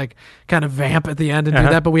could just like kind of vamp at the end and do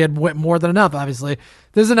that, but we had more than enough, obviously.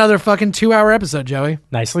 This is another fucking 2-hour episode, Joey.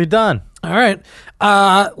 Nicely done. All right.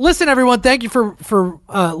 Listen, everyone, thank you for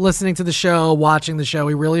listening to the show, watching the show.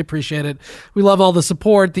 We really appreciate it. We love all the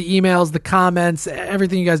support, the emails, the comments,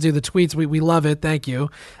 everything you guys do, the tweets. We love it. Thank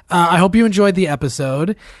you. I hope you enjoyed the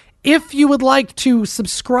episode. If you would like to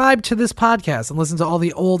subscribe to this podcast and listen to all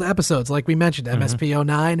the old episodes, like we mentioned,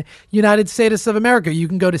 MSP49, United Status of America, you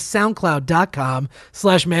can go to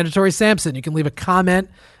soundcloud.com/mandatory Samson. You can leave a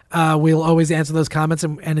comment. We'll always answer those comments,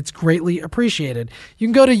 and it's greatly appreciated. You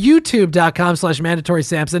can go to youtube.com/mandatory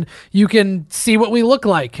Samson. You can see what we look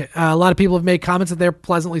like. A lot of people have made comments that they're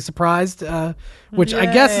pleasantly surprised, which I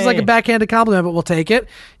guess is like a backhanded compliment, but we'll take it.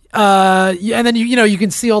 And then, you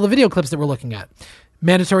can see all the video clips that we're looking at.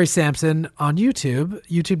 Mandatory Samson on YouTube,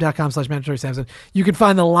 youtube.com/mandatory Samson. You can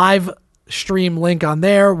find the live stream link on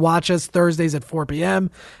there. Watch us Thursdays at 4 p.m.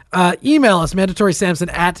 Email us,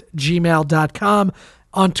 mandatorysamson@gmail.com.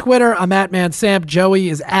 On Twitter, I'm at ManSamp. Joey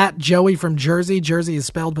is at Joey from Jersey. Jersey is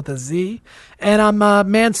spelled with a Z. And I'm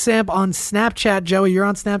ManSamp on Snapchat. Joey, you're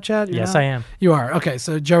on Snapchat? Yes, I am. You are. Okay,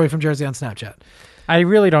 so Joey from Jersey on Snapchat. I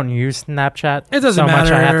really don't use Snapchat. It doesn't so matter.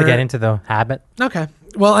 much I have to get into the habit. Okay.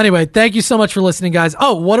 Well, anyway, thank you so much for listening, guys.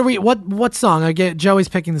 Oh, what song? Joey's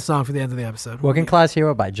picking the song for the end of the episode. Working Class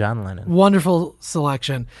Hero by John Lennon. Wonderful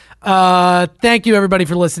selection. Thank you, everybody,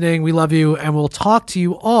 for listening. We love you, and we'll talk to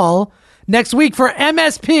you all next week for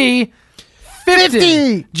MSP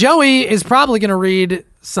 50. Joey is probably going to read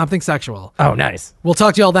something sexual. Oh, nice. We'll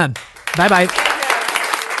talk to you all then. Bye-bye.